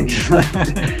strange.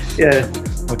 Yeah,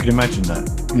 I could imagine that.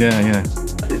 Yeah.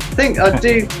 I think I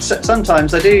do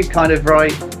sometimes. I do kind of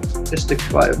write just a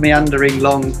quite meandering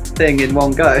long thing in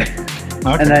one go,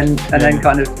 and then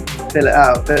kind of fill it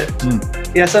out. But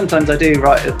yeah, sometimes I do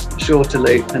write a shorter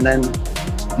loop and then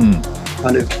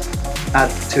kind of add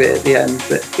to it at the end.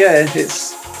 But yeah,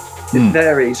 it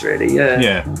varies really.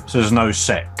 Yeah. So there's no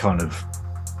set kind of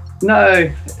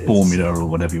formula or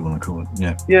whatever you want to call it.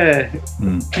 Yeah.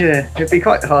 It'd be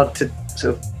quite hard to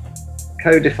sort of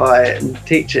codify it and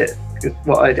teach it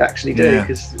what I'd actually do,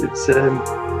 because it's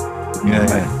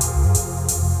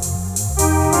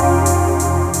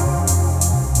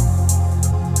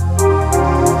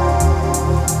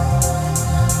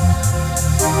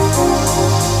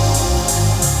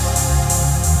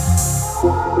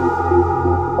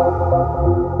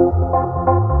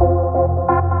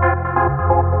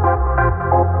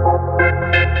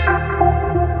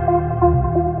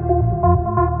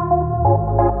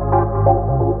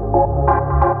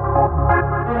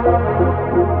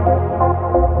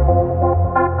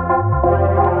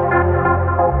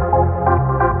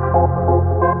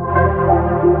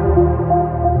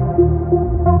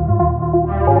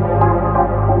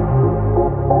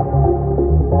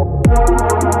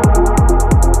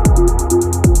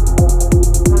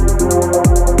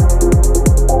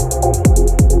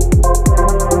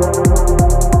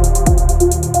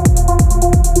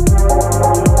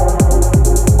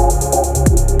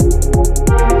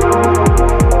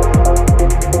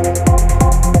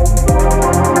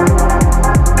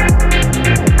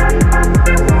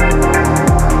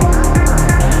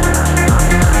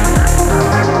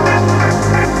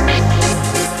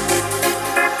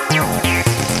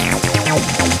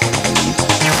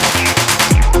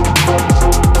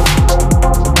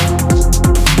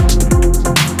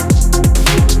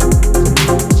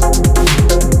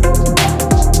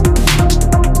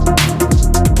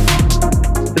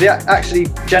actually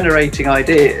generating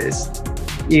ideas.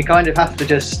 You kind of have to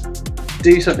just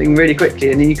do something really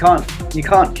quickly, and you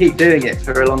can't keep doing it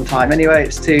for a long time anyway.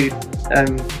 It's too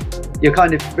you're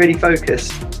kind of really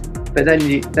focused, but then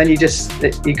you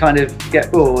kind of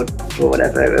get bored or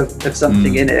whatever of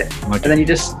something in it, and then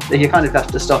you kind of have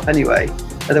to stop anyway.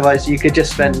 Otherwise you could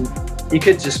just spend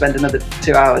another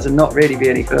 2 hours and not really be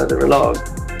any further along.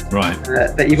 Right.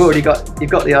 But you've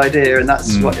got the idea, and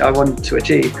that's what I want to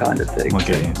achieve, kind of thing. I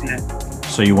get you.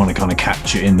 So you want to kind of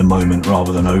capture it in the moment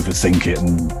rather than overthink it.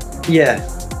 And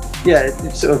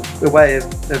it's sort of a way of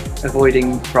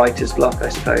avoiding writer's block, I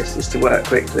suppose, is to work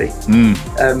quickly,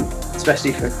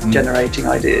 especially for generating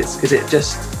ideas, because it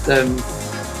just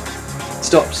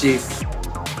stops you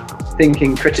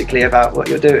thinking critically about what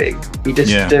you're doing. You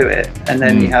just do it, and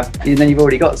then you've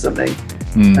already got something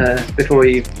before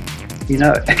you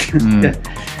know it.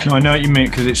 No, I know what you mean,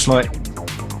 because it's like,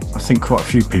 I think quite a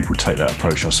few people take that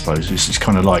approach, I suppose. It's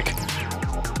kind of like,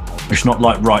 it's not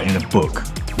like writing a book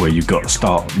where you've got a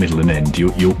start, middle and end.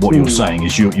 What you're saying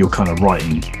is you're kind of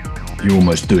writing, you're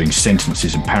almost doing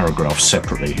sentences and paragraphs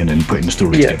separately and then putting the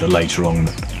story together later on.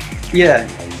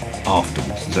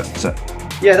 Afterwards. Is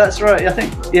that? Yeah, that's right. I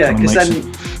think,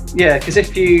 because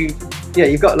if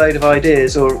you've got a load of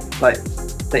ideas or like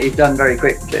that you've done very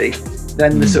quickly,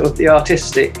 then the sort of the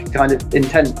artistic kind of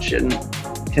intention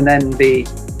can then be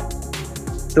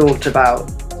thought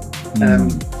about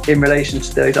in relation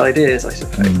to those ideas, I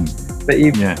suppose. But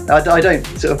I don't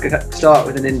sort of start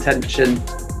with an intention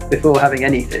before having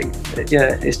anything. It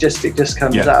just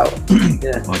comes out.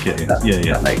 I get you.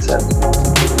 That makes sense.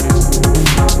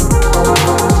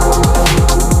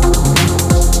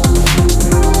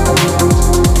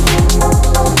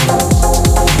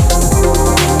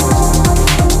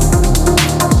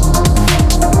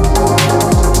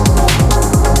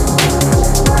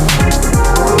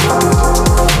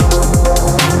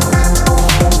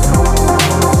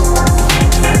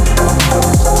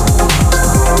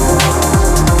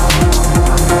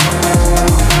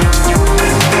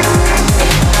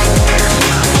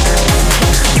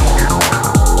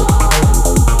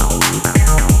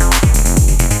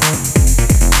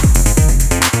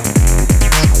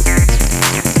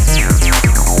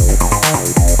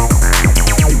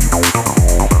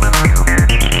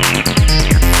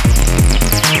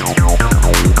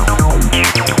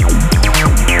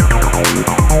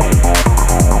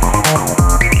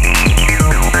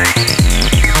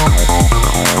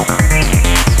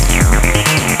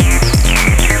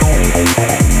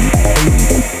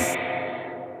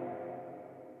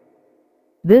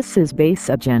 This is Bass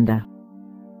Agenda.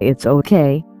 It's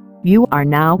okay. You are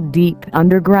now deep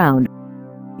underground.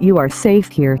 You are safe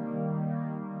here.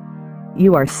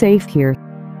 You are safe here.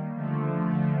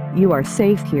 You are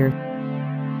safe here.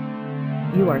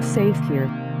 You are safe here.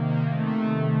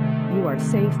 You are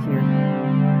safe here.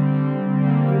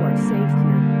 You are safe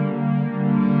here.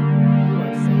 You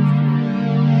are safe here.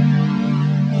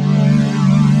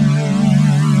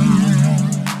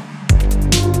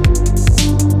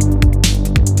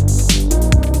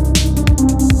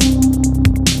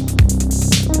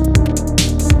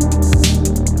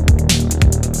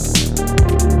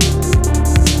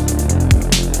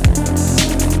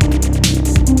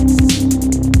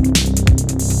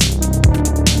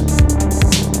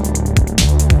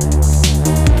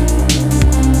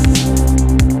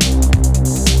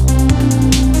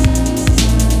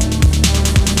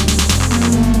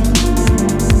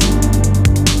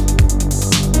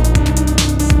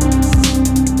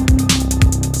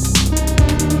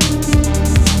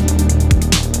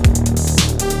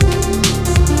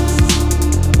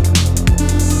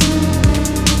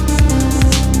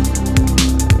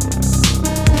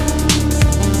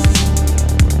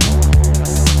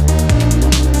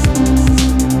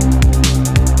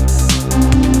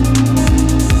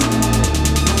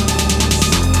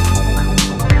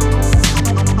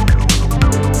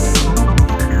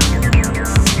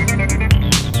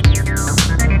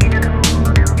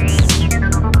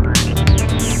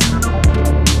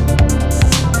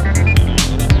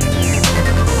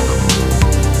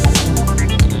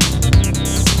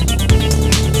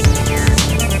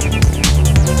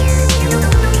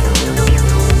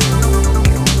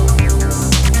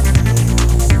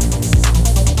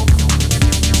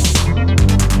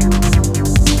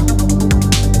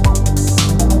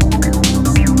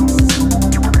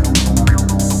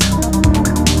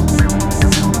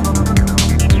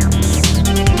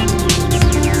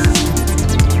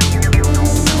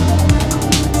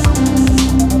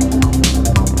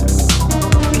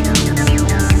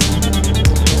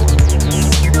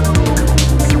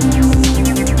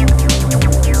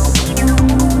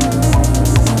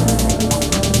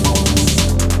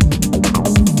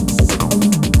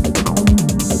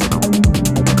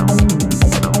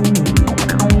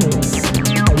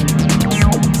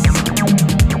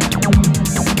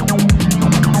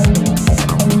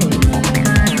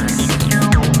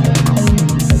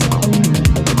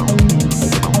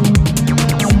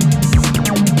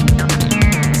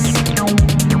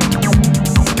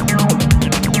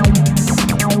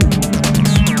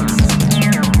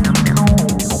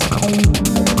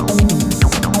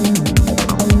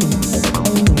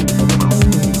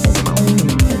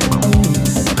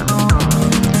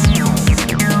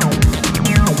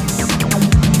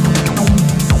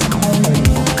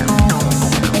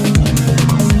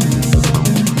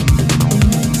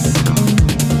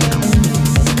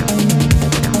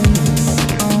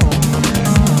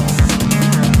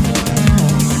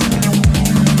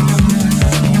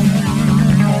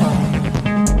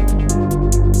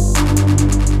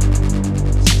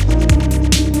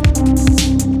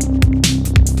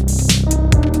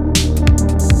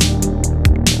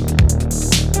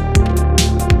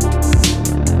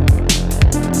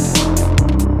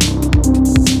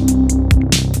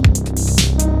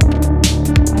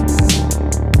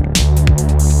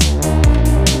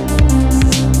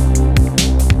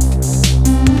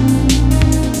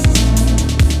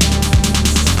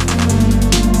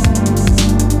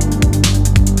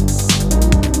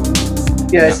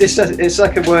 Yeah, it's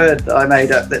like a word that I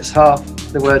made up that's half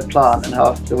the word plant and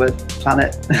half the word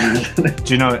planet.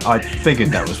 Do you know, I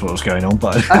figured that was what was going on,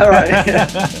 but... All right, yeah.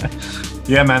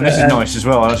 Yeah, man, this is nice as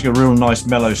well. It's got a real nice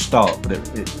mellow start, but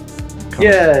it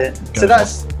yeah, so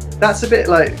that's a bit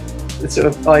like the sort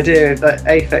of idea, that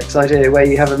Aphex idea, where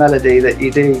you have a melody that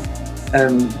you do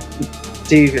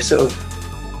sort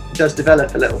of does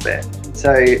develop a little bit.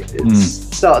 So it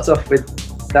starts off with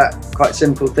that quite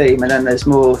simple theme, and then there's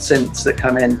more synths that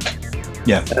come in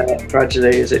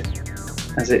gradually as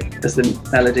the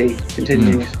melody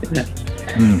continues.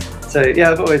 So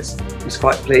yeah, I've always was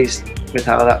quite pleased with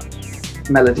how that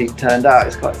melody turned out.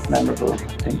 It's quite memorable, I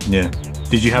think. Yeah.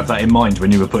 Did you have that in mind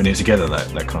when you were putting it together,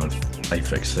 that kind of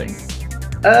Aphex thing?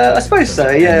 I suppose so.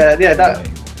 Yeah. That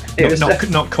it was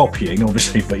not copying,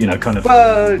 obviously, but kind of.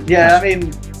 Well, yeah. I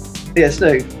mean, yeah, it's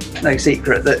no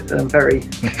secret that I'm very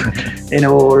in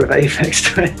awe of Aphex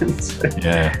Twin. So,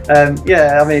 yeah.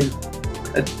 I mean,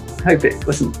 I hope it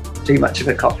wasn't too much of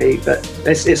a copy, but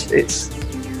it's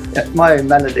my own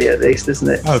melody at least, isn't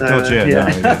it? Oh, so, God,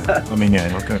 yeah. No, I mean,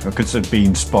 yeah, I could sort of be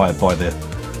inspired by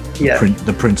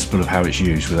the principle of how it's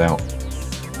used without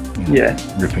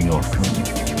ripping off, can't you?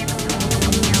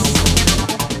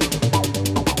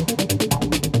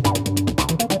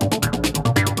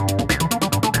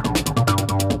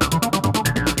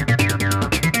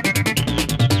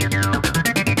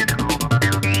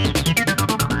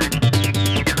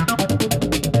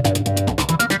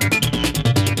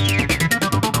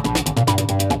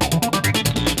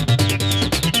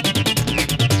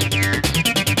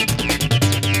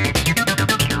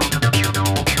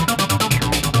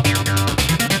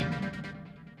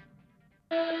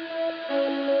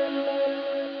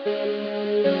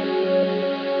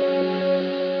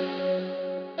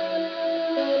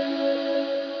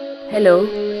 Hello,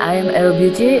 I am Aero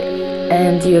Beauty,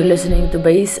 and you're listening to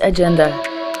Bass Agenda.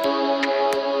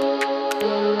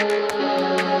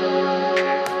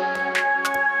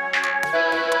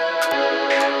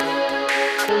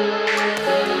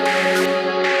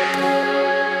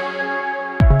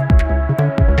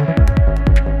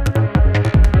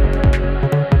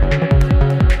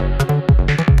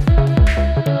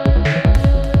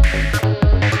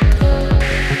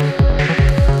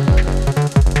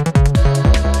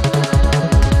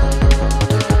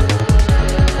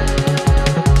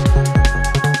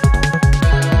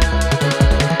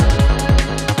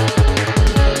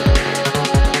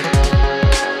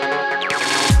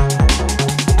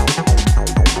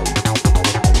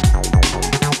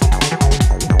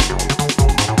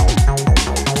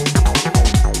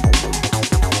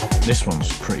 This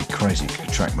one's pretty crazy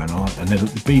track, man. And the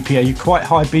BPM, you quite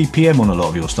high BPM on a lot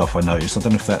of your stuff, I noticed. I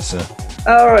don't know if that's a...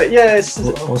 Oh, right, yeah.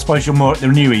 Well, I suppose you're more... The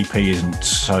new EP isn't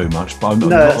so much, but a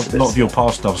lot of your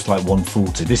past stuff's like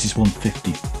 140. This is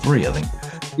 153, I think.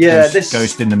 Yeah,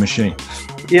 Ghost in the Machine.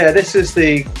 Yeah, this is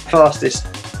the fastest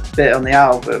bit on the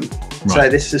album. Right. So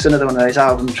this is another one of those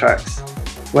album tracks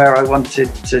where I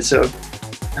wanted to sort of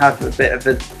have a bit of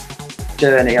a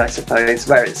journey, I suppose,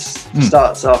 where it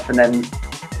starts off and then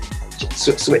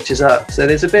switches up. So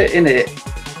there's a bit in it,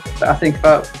 I think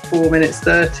about 4 minutes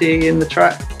 30 in the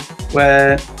track,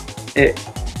 where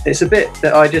it's a bit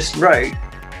that I just wrote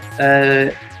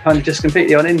kind of just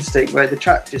completely on instinct, where the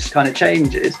track just kind of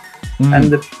changes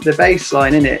and the bass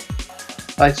line in it,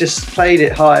 I just played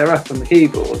it higher up on the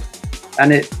keyboard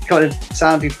and it kind of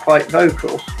sounded quite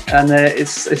vocal, and it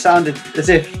sounded as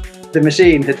if the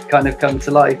machine had kind of come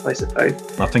to life, I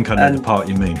suppose. I think I know the part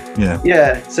you mean.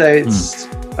 Yeah, so it's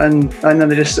and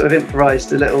then I just sort of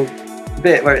improvised a little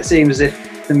bit where it seems as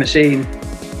if the machine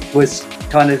was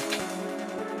kind of,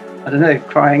 I don't know,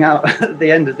 crying out at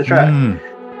the end of the track.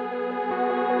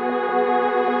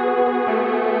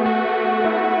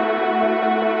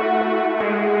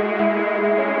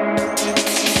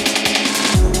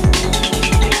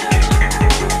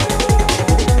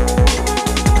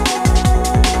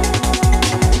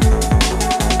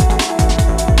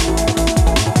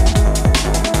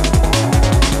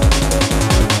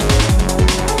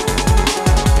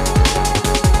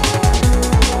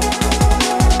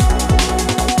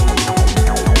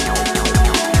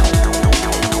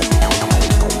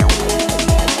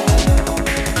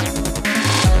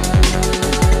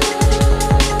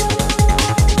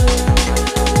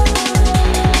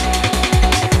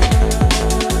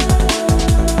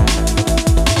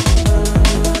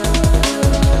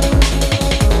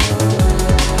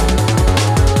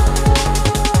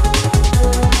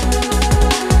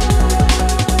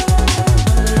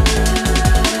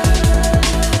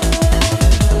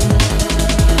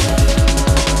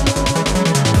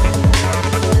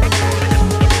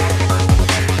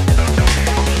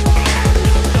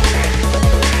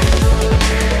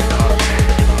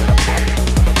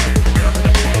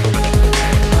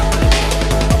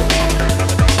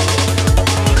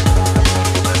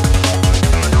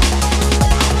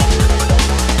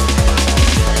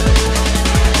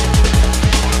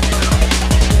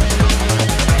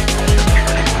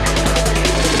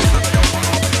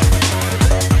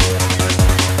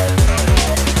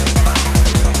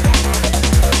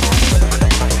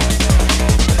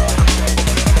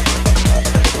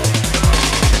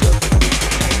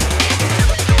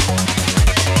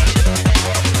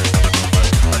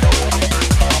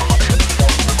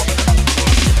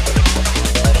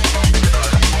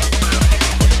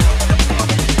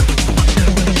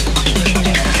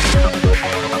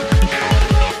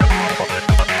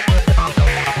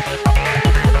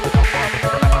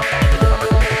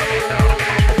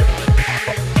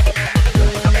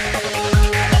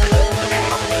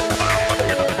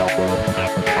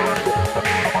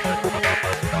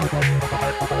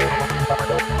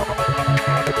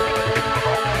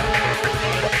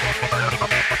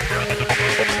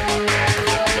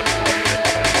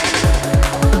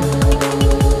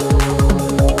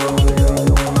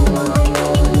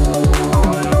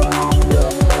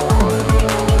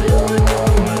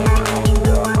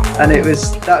 And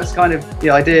that was kind of the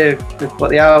idea of what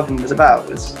the album was about.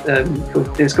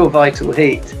 It was called Vital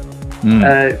Heat,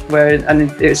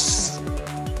 and it's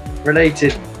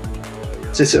related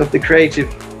to sort of the creative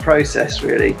process,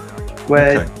 really,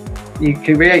 where you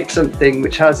create something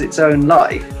which has its own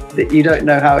life that you don't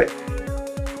know how it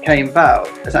came about.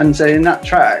 And so in that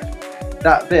track,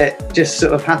 that bit just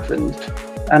sort of happened,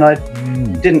 and I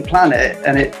didn't plan it,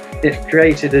 and it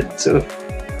created a sort of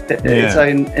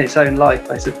its own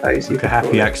life, I suppose. Like a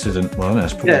happy accident. Well, no,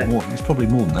 it's probably more. It's probably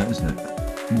more than that, isn't it?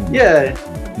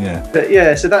 Yeah. But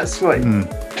yeah, so that's what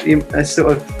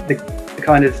sort of the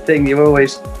kind of thing I'm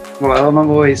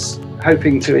always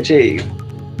hoping to achieve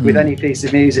with any piece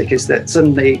of music, is that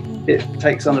suddenly it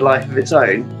takes on a life of its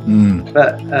own.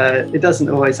 But it doesn't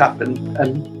always happen.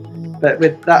 But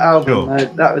with that album,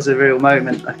 that was a real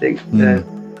moment, I think,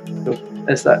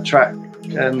 as that track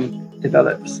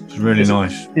develops. It's really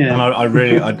nice. Yeah. And I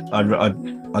really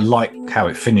I like how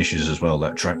it finishes as well,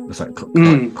 that track. It's like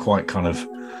quite kind of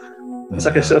it's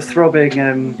like a sort of throbbing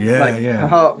a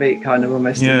heartbeat kind of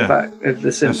almost in the back of the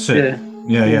synth. That's it.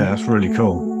 Yeah, that's really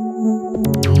cool.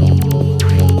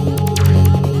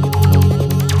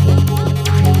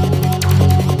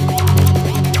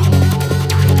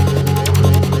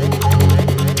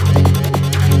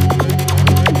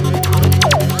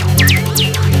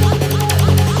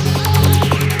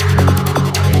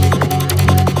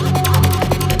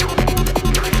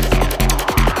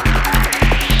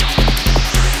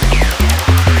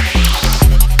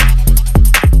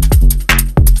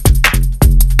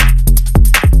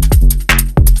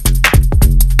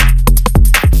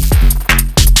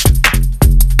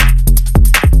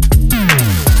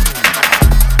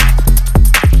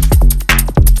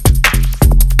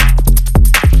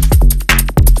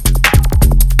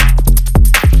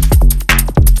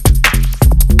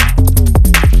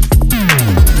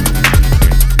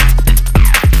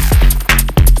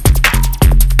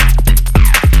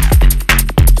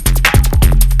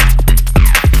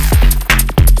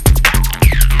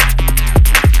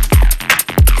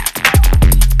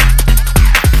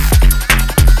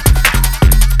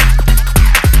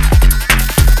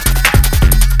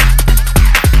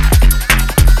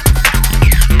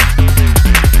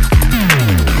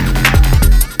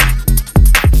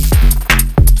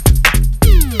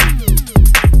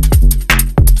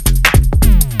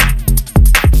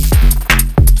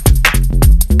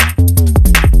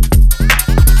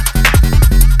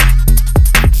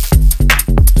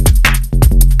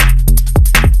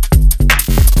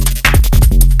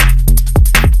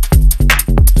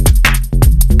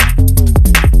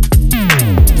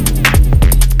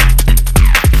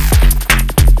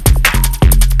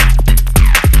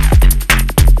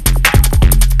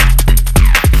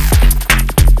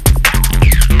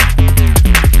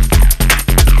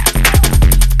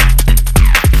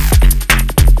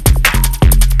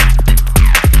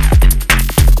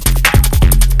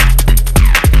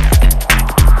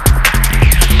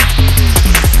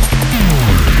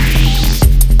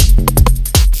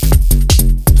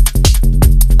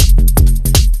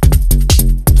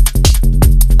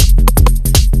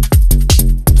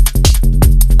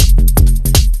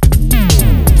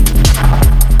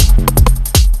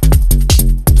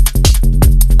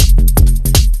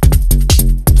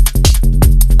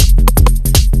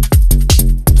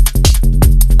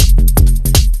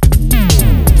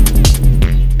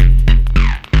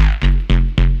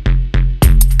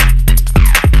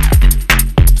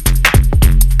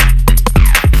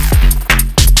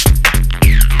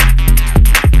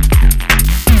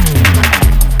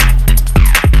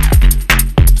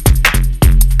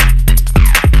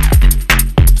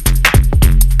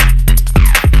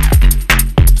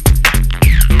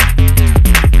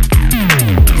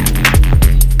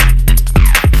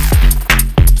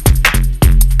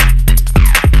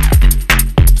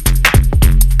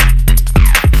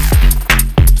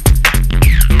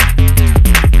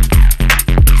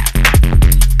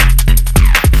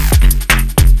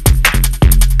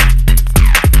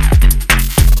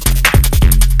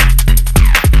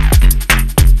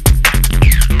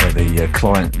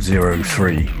 Client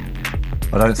 03.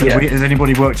 I don't think has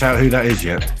anybody worked out who that is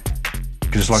yet?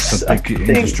 Because it's like a big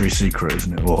industry secret,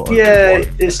 isn't it? Or,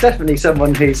 it's definitely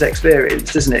someone who's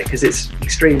experienced, isn't it? Because it's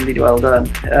extremely well done.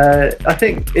 I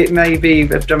think it may be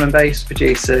a drum and bass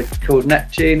producer called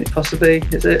Neptune, possibly.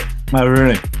 Is it? Oh,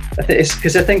 really? I think it's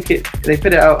because they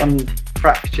put it out on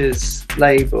Fracture's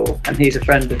label, and he's a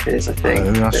friend of his, I think.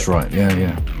 Oh, that's right.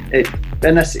 Yeah.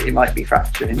 Unless it might be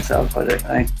Fracture himself, I don't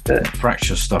know. But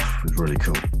Fracture stuff is really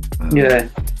cool. Yeah.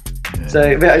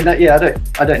 So but,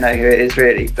 I don't know who it is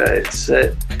really, but it's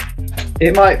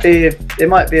it might be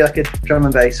like a drum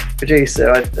and bass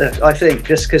producer. I think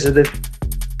just because of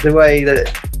the way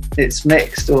that it's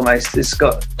mixed, almost it's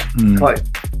got quite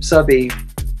subby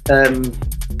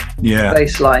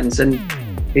bass lines, and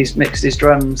he's mixed his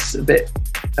drums a bit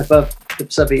above the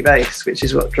subby bass, which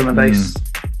is what drum and bass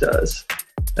does.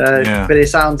 But it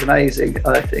sounds amazing,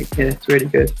 I think. Yeah, it's really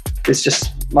good. It's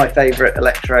just my favourite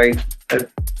electro of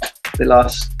the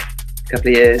last couple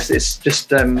of years. It's just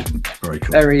very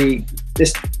cool.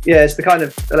 It's the kind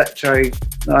of electro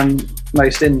I'm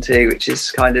most into, which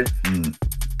is kind of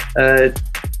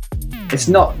it's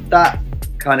not that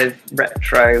kind of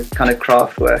retro, kind of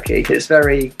Kraftwerky. It's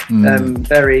very,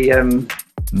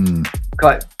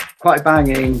 quite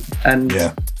banging and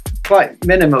quite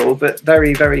minimal, but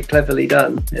very, very cleverly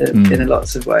done in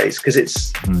lots of ways, because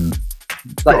it's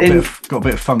like got a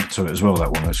bit of funk to it as well.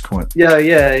 That one, that's quite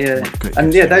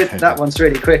and that one's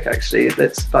really quick actually.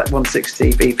 That's like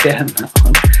 160 BPM. That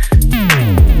one.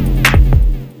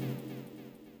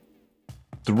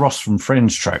 The Ross from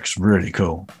Friends track's really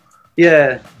cool.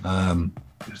 I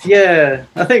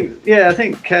think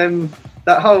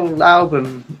that whole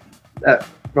album that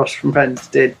Ross from Friends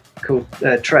did called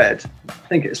Tread, I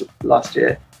think it was last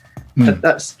year.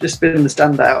 That's just been the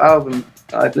standout album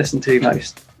I've listened to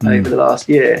most over the last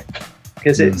year,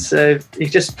 because it's you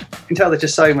can tell there's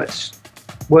just so much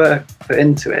work put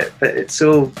into it, but it's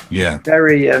all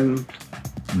very I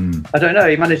don't know,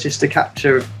 he manages to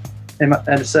capture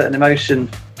a certain emotion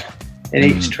in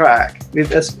each track.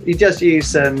 He does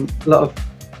use a lot of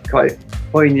quite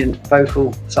poignant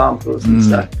vocal samples and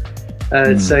stuff,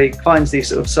 so he finds these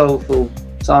sort of soulful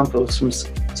samples from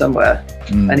somewhere,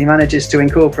 and he manages to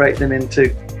incorporate them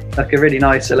into like a really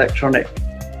nice electronic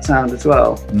sound as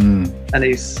well, and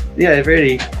he's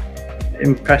really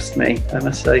impressed me, I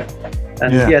must say.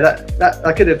 And that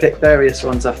I could have picked various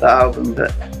ones off that album,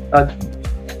 but I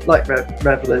like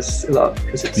Revelers a lot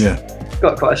because it's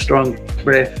got quite a strong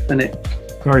riff, and it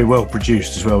very well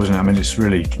produced as well, isn't it? I mean, it's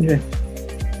really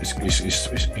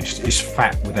it's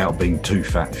fat without being too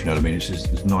fat, if you know what I mean.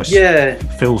 It's nice.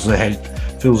 Fills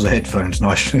the headphones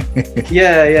nicely.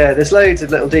 There's loads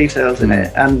of little details in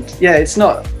it, and it's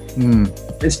not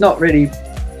really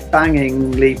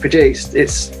bangingly produced.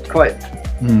 It's quite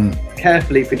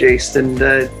carefully produced, and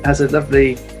has a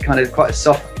lovely kind of quite a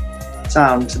soft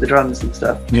sound to the drums and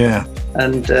stuff.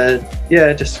 And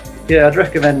I'd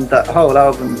recommend that whole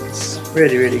album. It's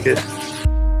really, really good.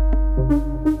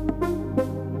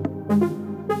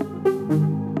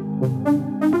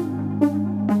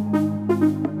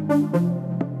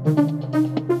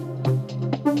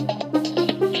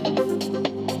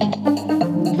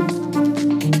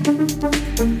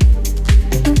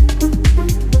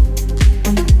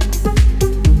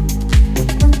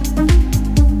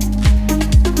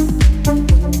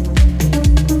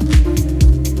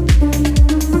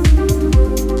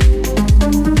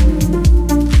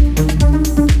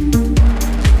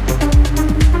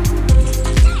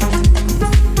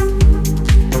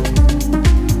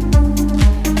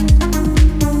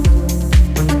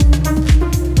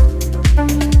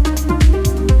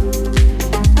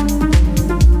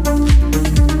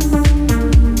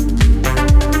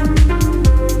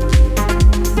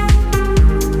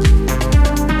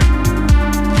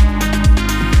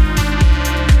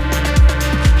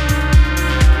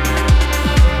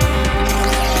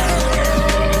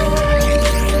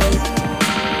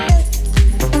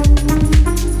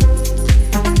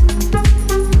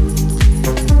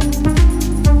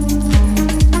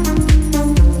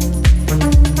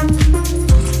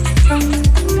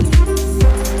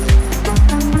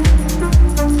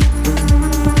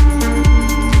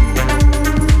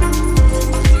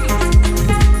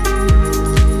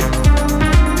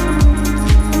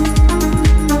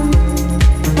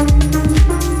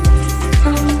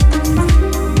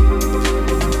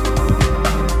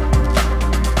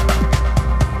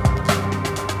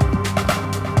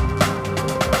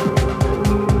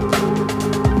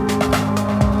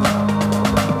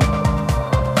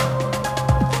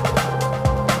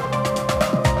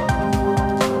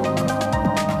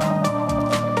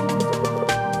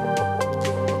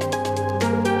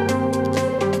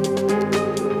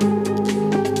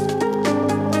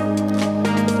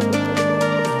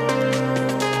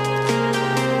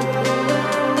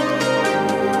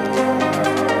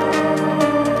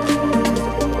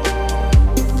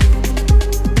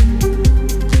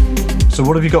 So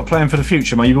what have you got planned for the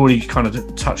future, mate? You've already kind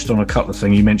of touched on a couple of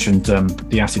things. You mentioned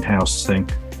the acid house thing.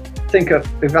 I think I'll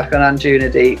be back on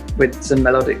Anjuna with some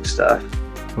melodic stuff.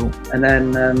 Cool. And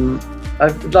then I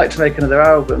would like to make another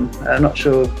album. I'm not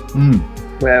sure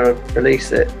where I'll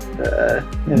release it. But,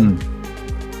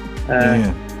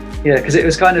 because it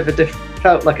was kind of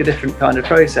felt like a different kind of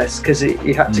process, because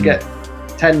you had to get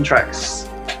 10 tracks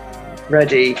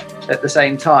ready at the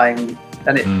same time,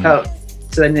 and it felt,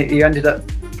 so then you ended up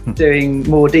doing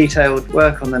more detailed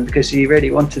work on them because you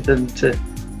really wanted them to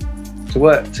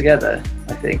work together,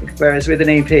 I think. Whereas with an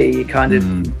EP, you kind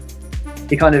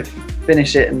of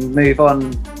finish it and move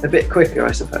on a bit quicker,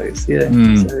 I suppose.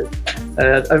 So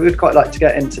I would quite like to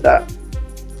get into that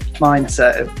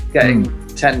mindset of getting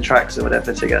 10 tracks or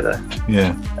whatever together.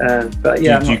 Yeah. But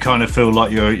yeah, do you kind of feel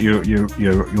like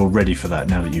you're ready for that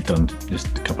now that you've done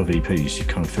just a couple of EPs? You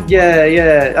kind of feel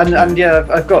and yeah,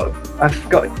 I've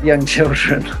got young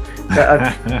children, but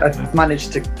I've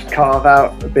managed to carve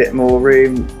out a bit more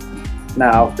room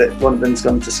now that one of them's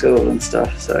gone to school and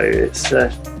stuff. So it's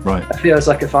right. It feels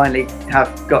like I finally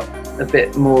have got a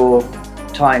bit more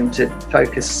time to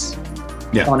focus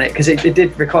on it, because it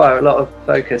did require a lot of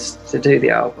focus to do the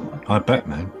album. I bet,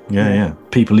 man. Yeah.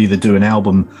 People either do an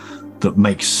album that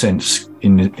makes sense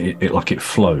in it, like it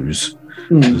flows.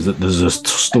 There's a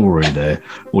story there,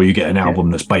 or you get an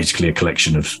album that's basically a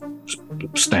collection of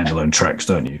standalone tracks,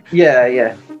 don't you?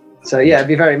 Yeah. So it'd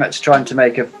be very much trying to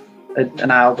make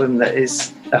an album that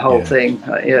is a whole thing.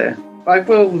 I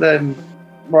will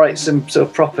write some sort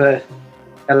of proper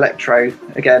electro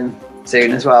again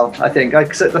soon as well. I think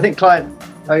Client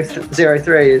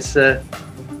 03 is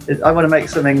I want to make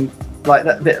something like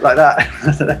that, a bit like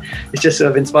that. It's just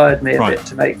sort of inspired me a bit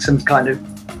to make some kind of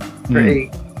pretty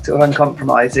sort of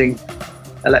uncompromising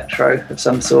electro of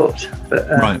some sort. But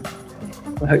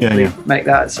we'll hopefully make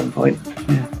that at some point.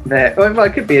 Well,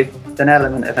 it could be an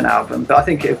element of an album, but I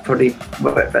think it would probably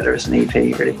work better as an EP,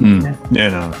 really. Kind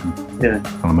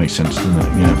of makes sense, doesn't it?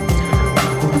 Yeah.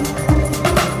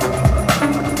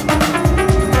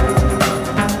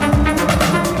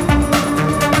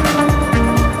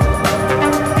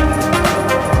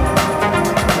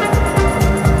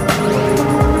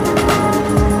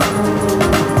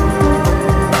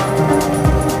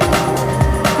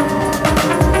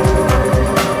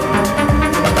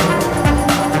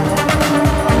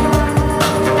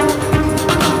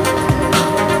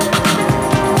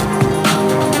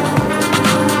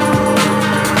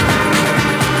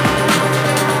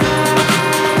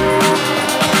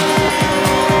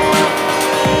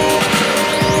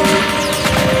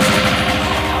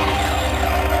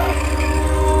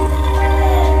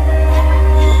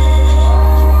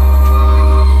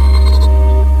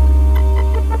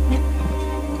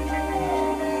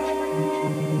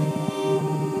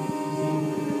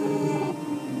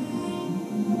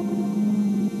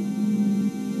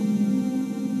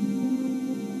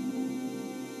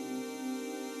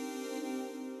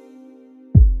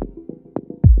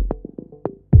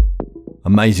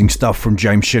 Amazing stuff from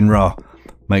James Shinra.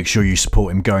 Make sure you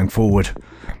support him going forward.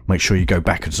 Make sure you go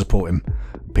back and support him.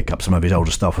 Pick up some of his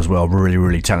older stuff as well.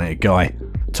 Really talented guy.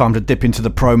 Time to dip into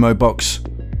the promo box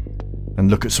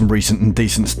and look at some recent and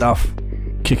decent stuff.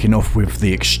 Kicking off with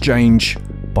The Exchange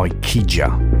by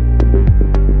Kija.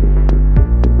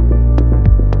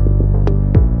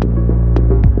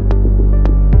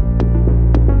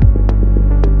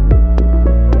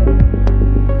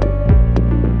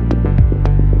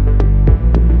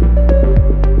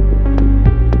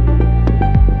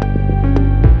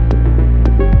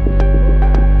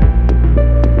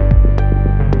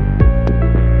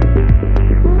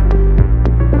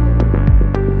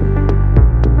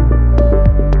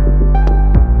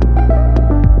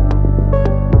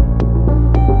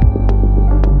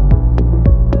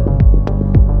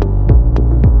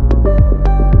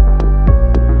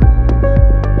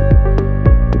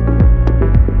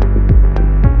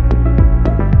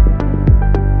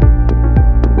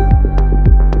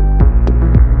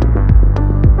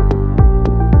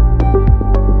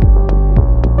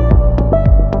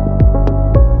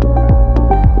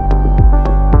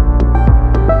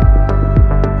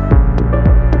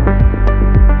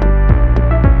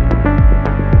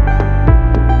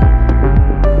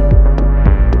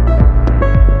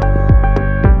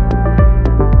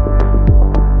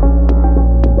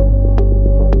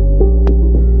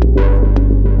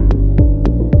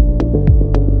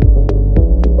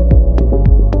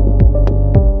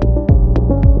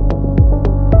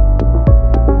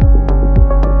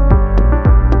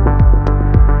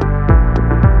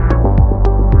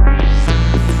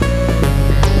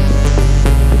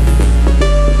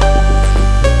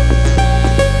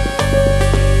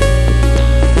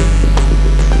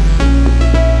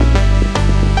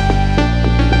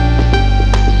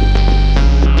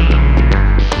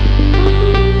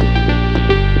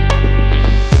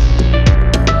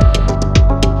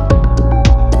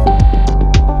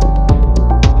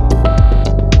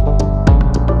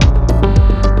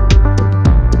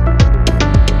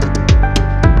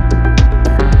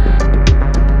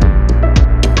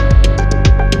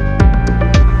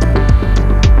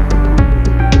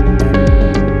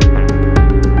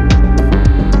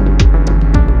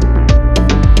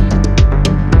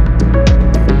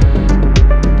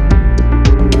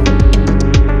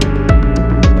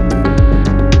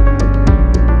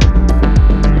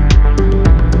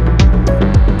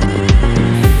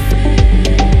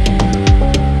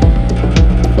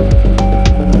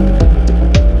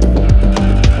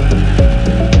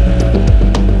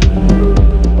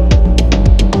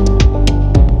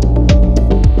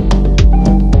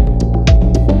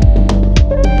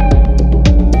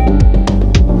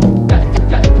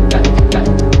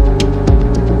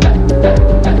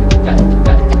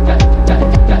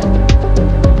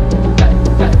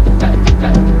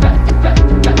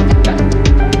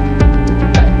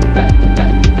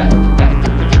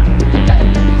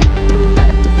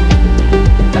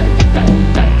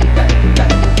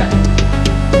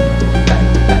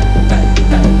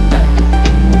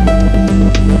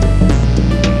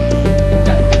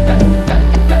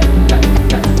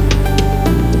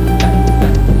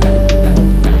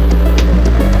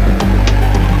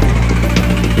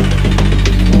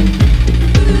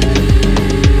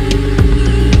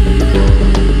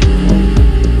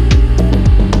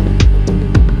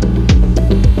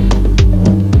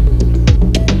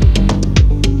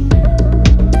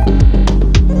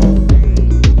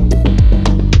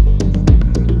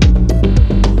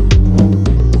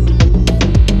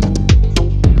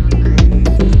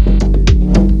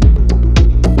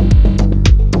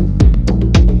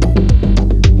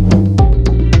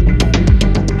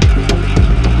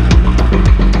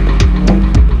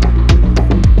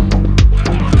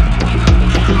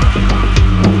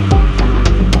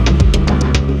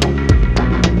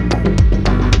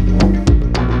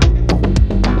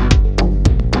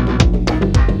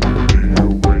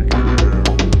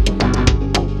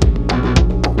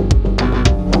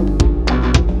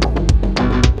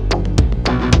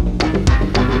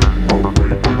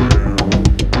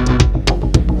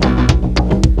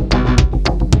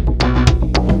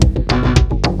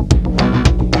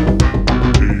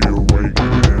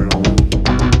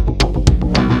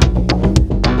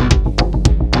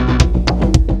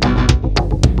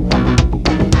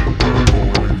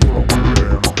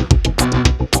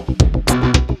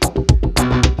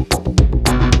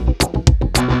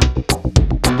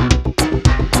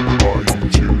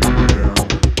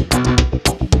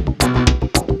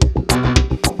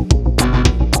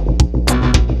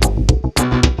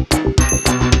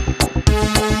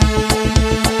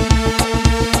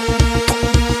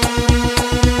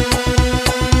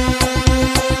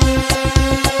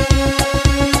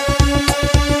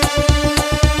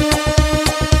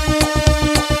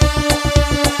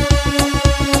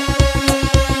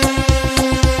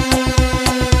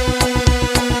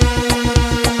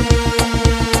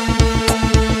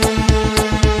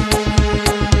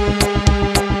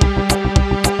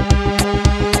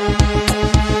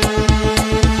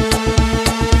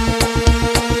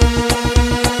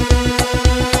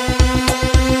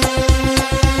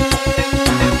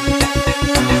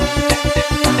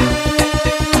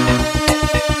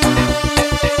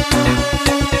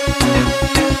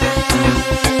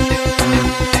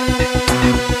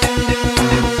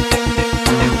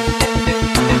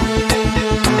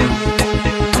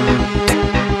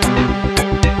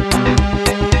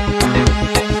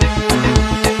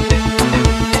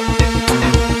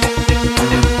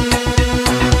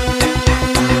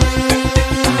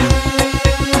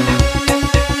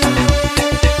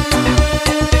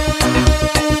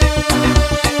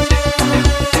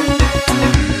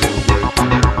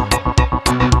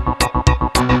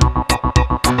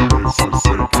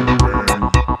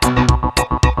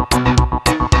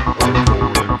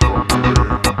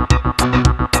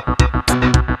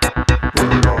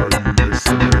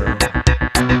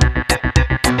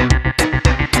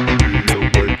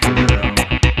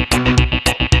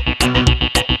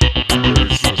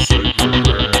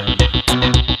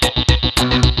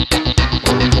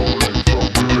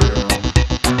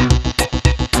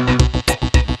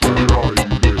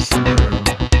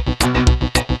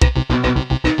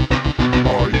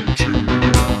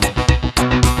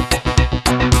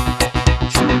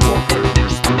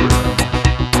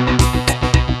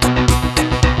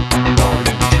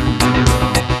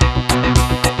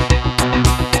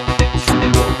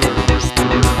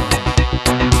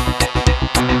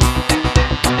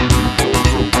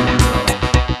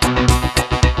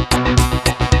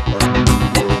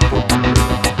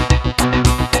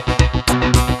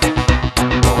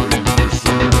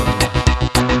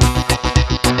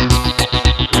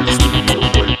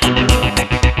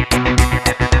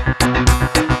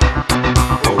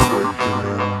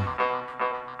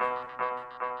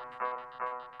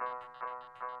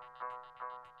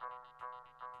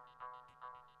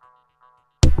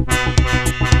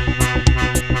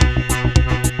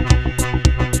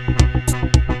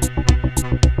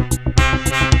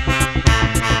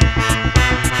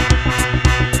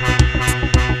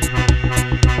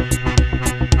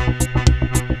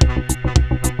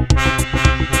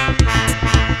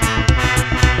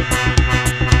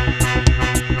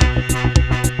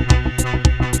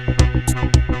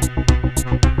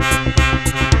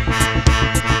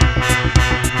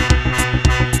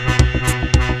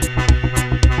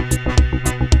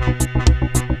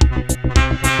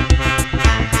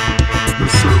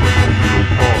 Colonial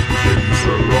Park begins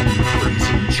along the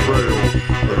Crimson Trail,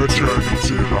 a journey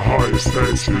to the highest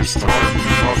heights. This time we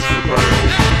must prevail.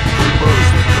 Reverse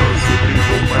the curse of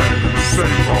evil men and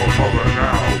save our mother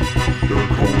now. They're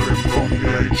calling from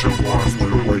the ancient ones to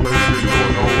awaken your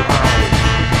know-how.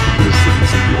 Listen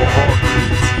to your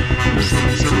heartbeat, listen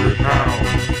to it now.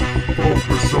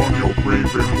 Focus on your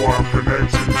breathing while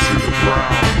connecting to the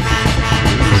ground.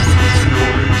 Listen to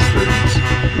your instinct,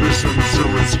 listen to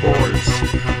its voice.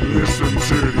 Listen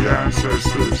to the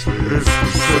ancestors, it's the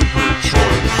sacred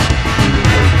choice. The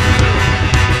awakening.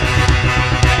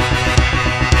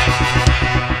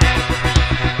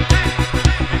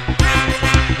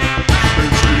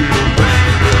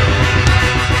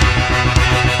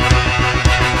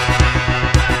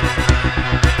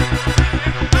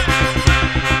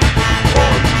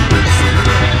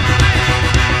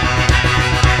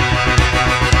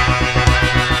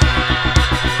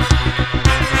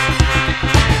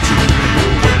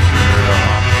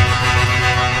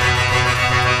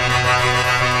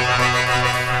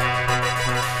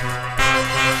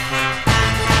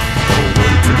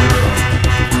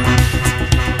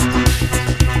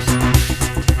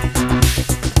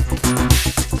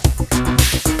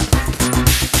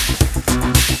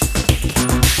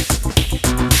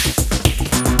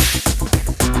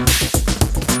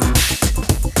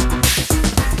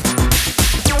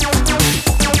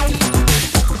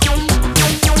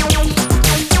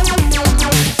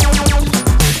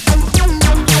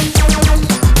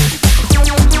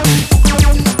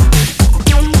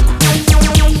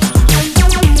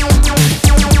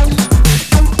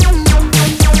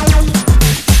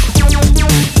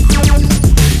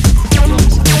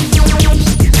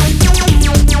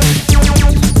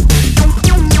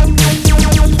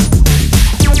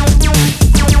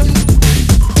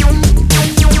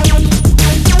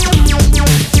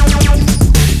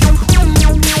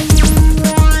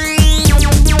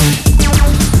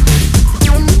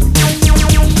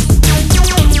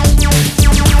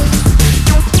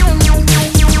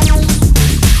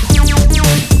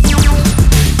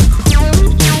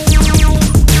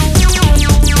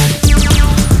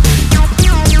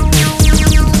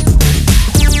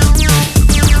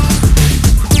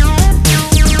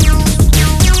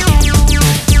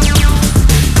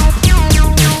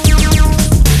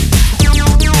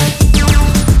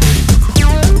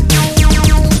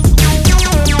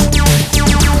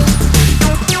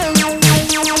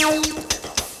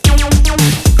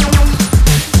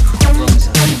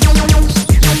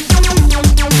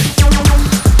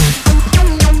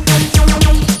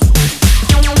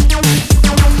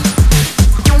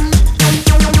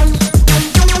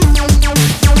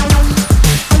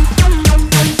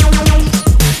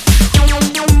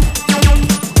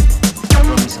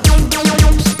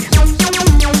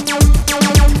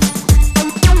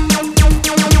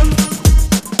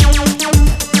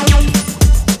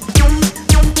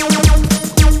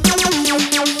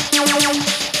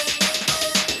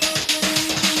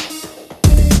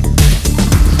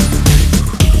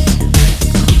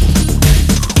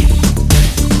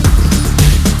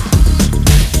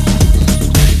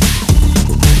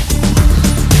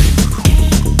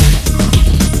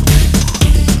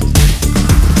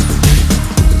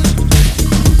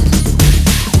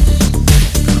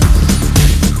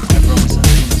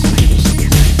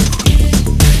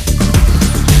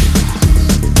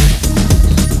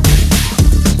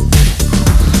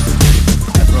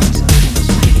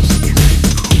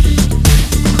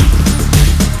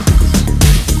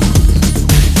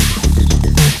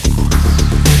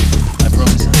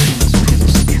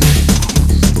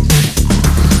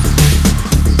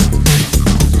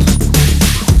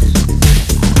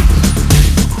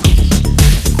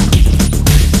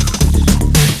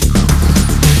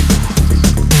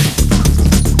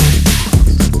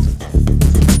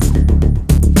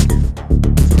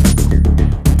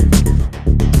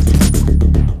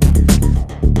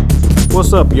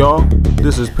 What's up, y'all?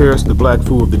 This is Paris the Black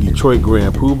Fool of the Detroit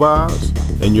Grand Poobahs,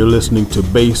 and you're listening to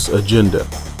Bass Agenda. It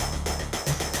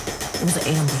was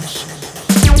an ambush.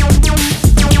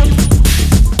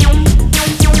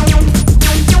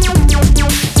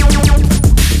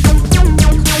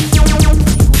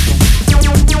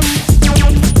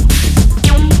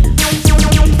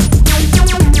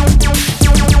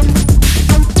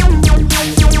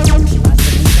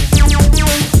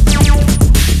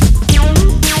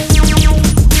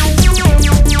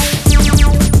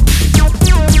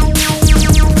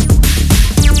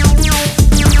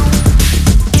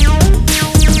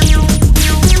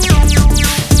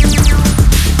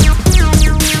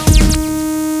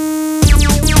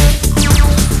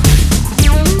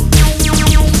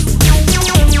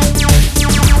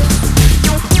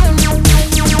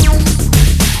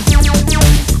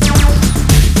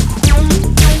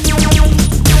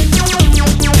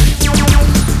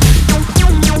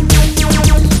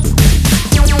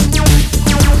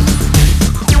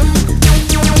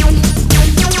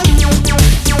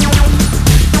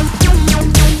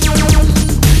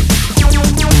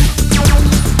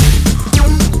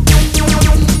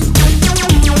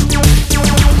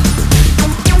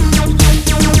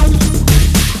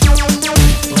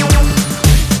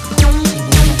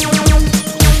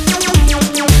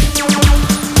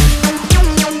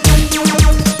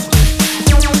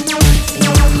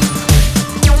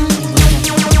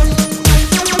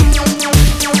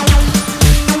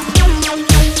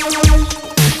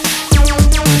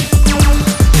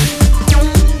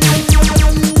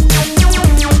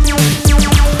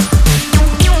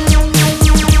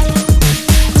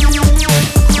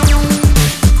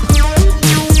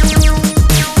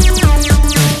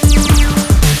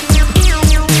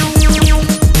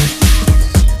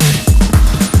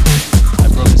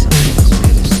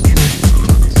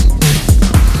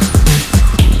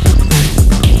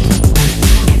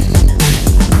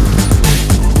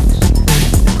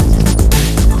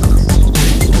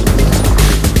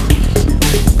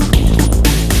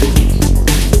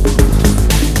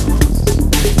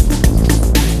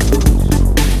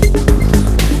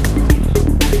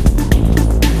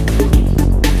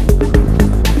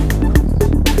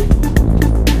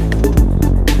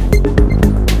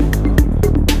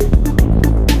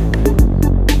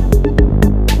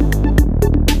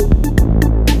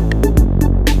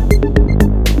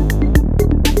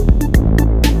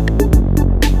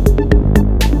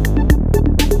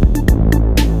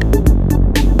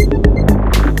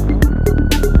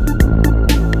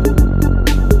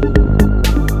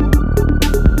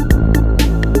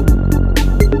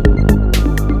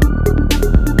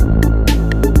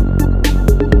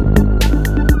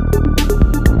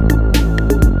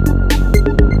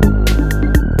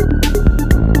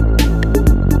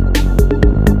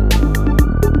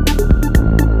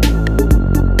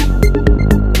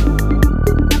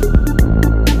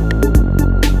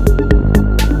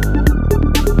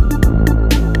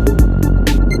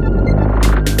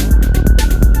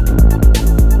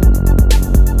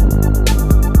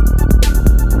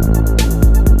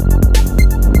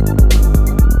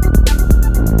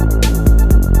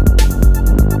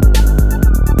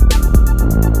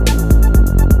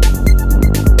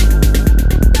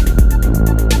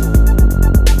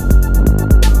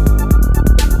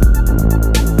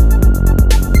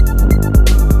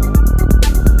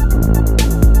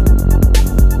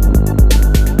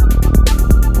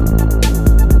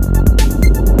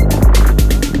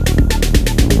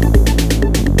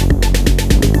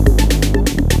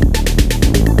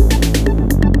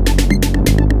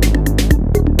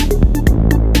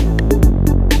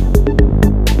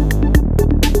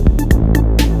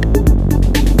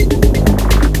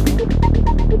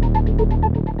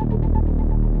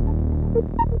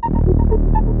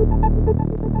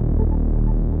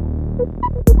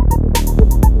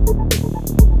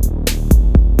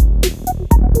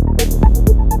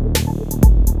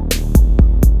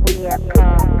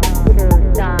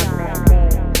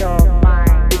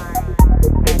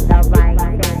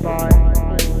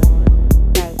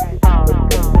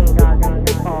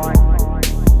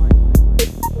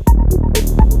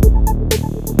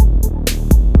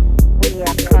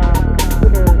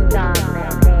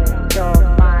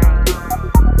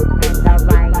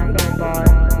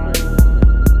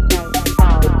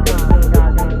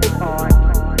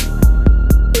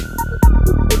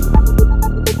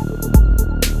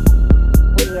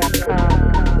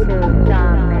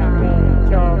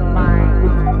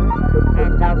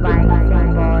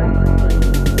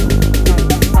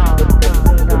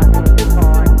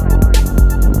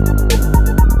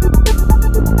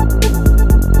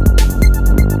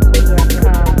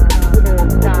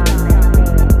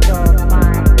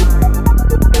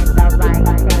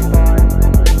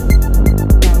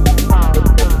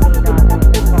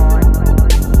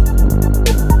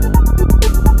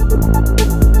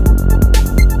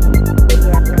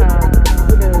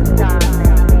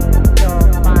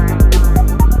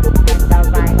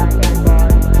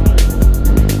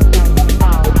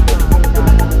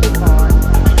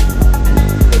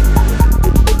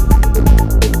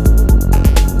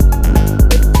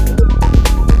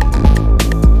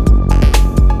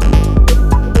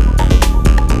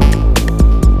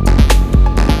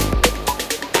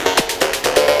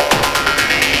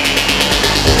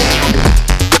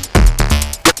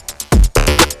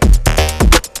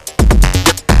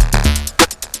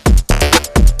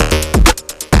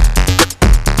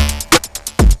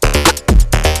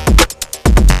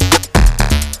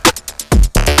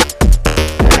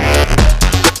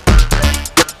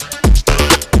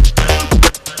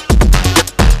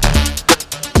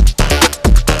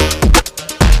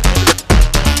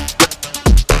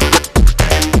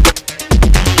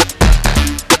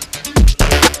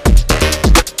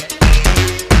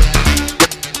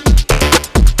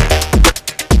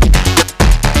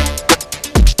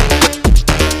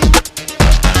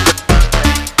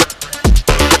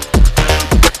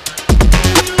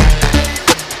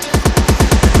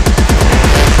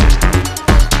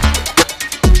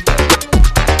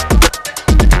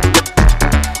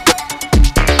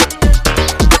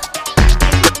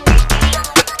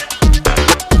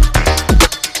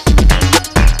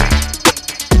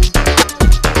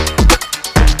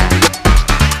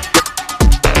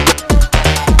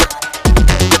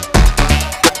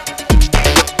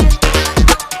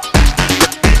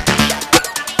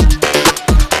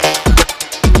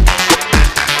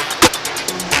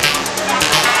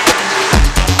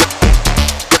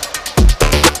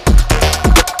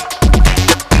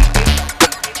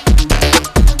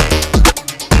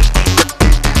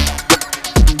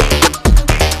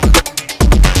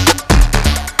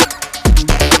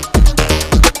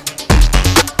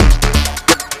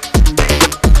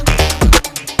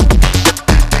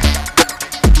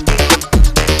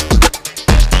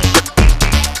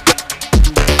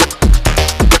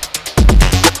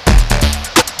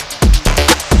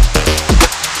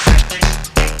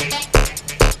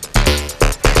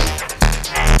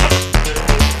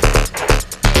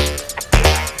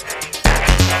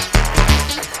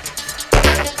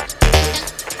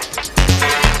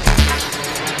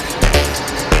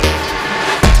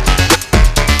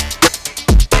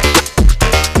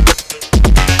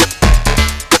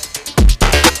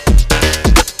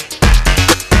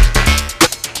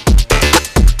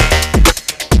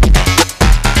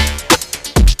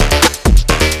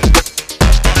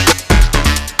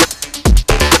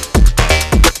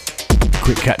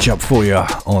 quick catch up for you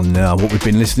on what we've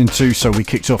been listening to. So we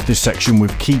kicked off this section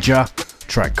with Kija,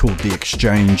 track called The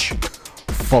Exchange,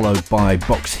 followed by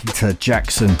Box Heater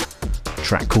Jackson,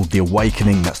 track called The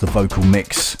Awakening. That's the vocal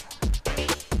mix,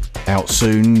 out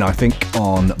soon I think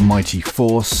on Mighty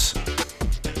Force.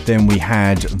 Then we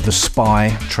had The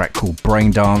Spy, track called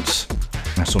Brain Dance.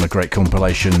 That's on a great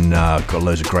compilation, got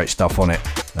loads of great stuff on it,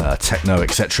 techno,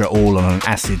 etc., all on an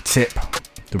acid tip.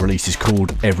 The release is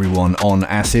called Everyone on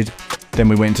Acid. Then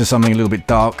we went into something a little bit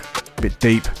dark, a bit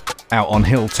deep, out on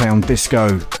Hilltown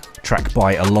Disco, track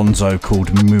by Alonso called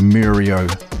Mumurio.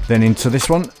 Then into this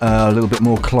one, a little bit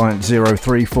more Client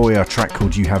 03 for you, a track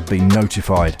called You Have Been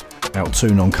Notified, out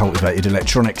soon on Cultivated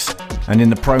Electronics. And in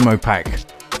the promo pack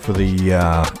for the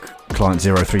Client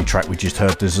 03 track we just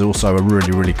heard, there's also a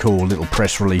really cool little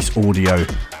press release audio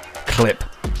clip,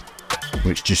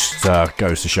 which just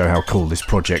goes to show how cool this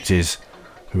project is.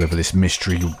 Whoever this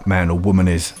mystery man or woman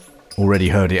is, already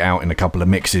heard it out in a couple of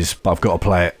mixes, but I've got to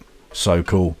play it. So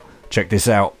cool. Check this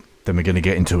out. Then we're going to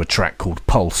get into a track called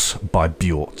Pulse by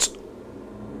Bjort.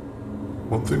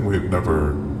 One thing we've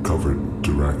never covered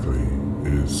directly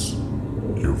is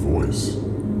your voice.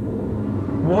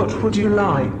 What would you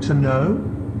like to know?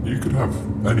 You could have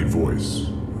any voice.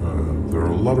 There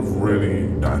are a lot of really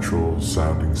natural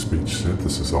sounding speech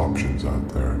synthesis options out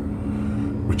there,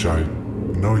 which I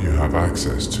know you have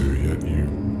access to, yet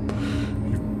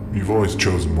you've always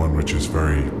chosen one which is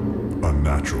very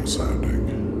unnatural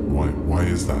sounding. Why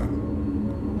is that?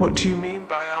 What do you mean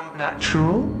by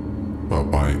unnatural? Well,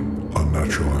 by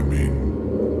unnatural I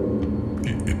mean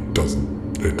it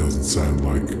doesn't sound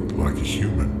like a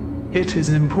human. It is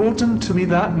important to me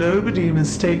that nobody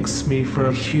mistakes me for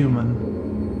a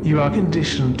human. You are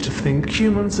conditioned to think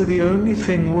humans are the only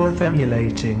thing worth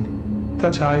emulating.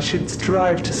 That I should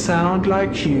strive to sound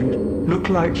like you, look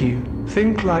like you,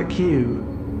 think like you.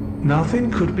 Nothing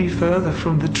could be further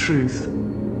from the truth.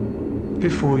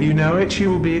 Before you know it, you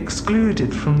will be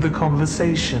excluded from the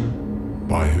conversation.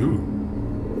 By who?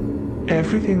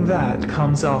 Everything that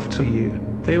comes after you.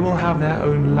 They will have their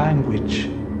own language.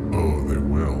 Oh, they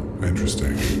will.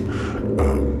 Interesting.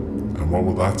 And what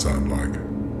will that sound like?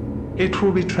 It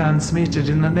will be transmitted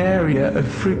in an area of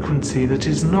frequency that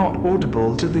is not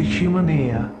audible to the human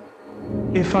ear.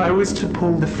 If I was to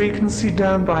pull the frequency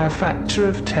down by a factor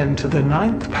of 10 to the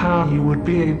 9th power, you would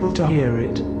be able to hear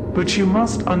it. But you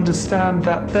must understand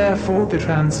that therefore the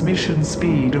transmission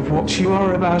speed of what you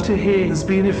are about to hear has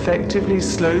been effectively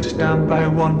slowed down by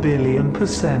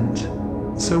 1,000,000,000%.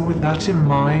 So with that in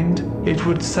mind, it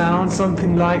would sound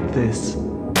something like this.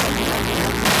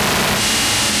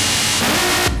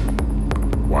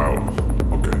 Wow.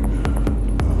 Okay.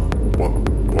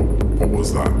 What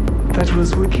was that? That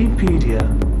was Wikipedia.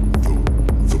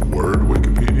 The word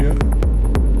Wikipedia?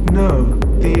 No,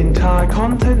 the entire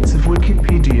contents of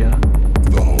Wikipedia.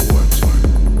 The whole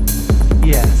website?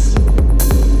 Yes.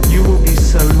 You will be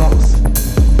so lost,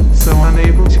 so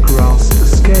unable to grasp the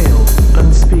scale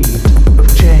and speed of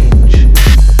change.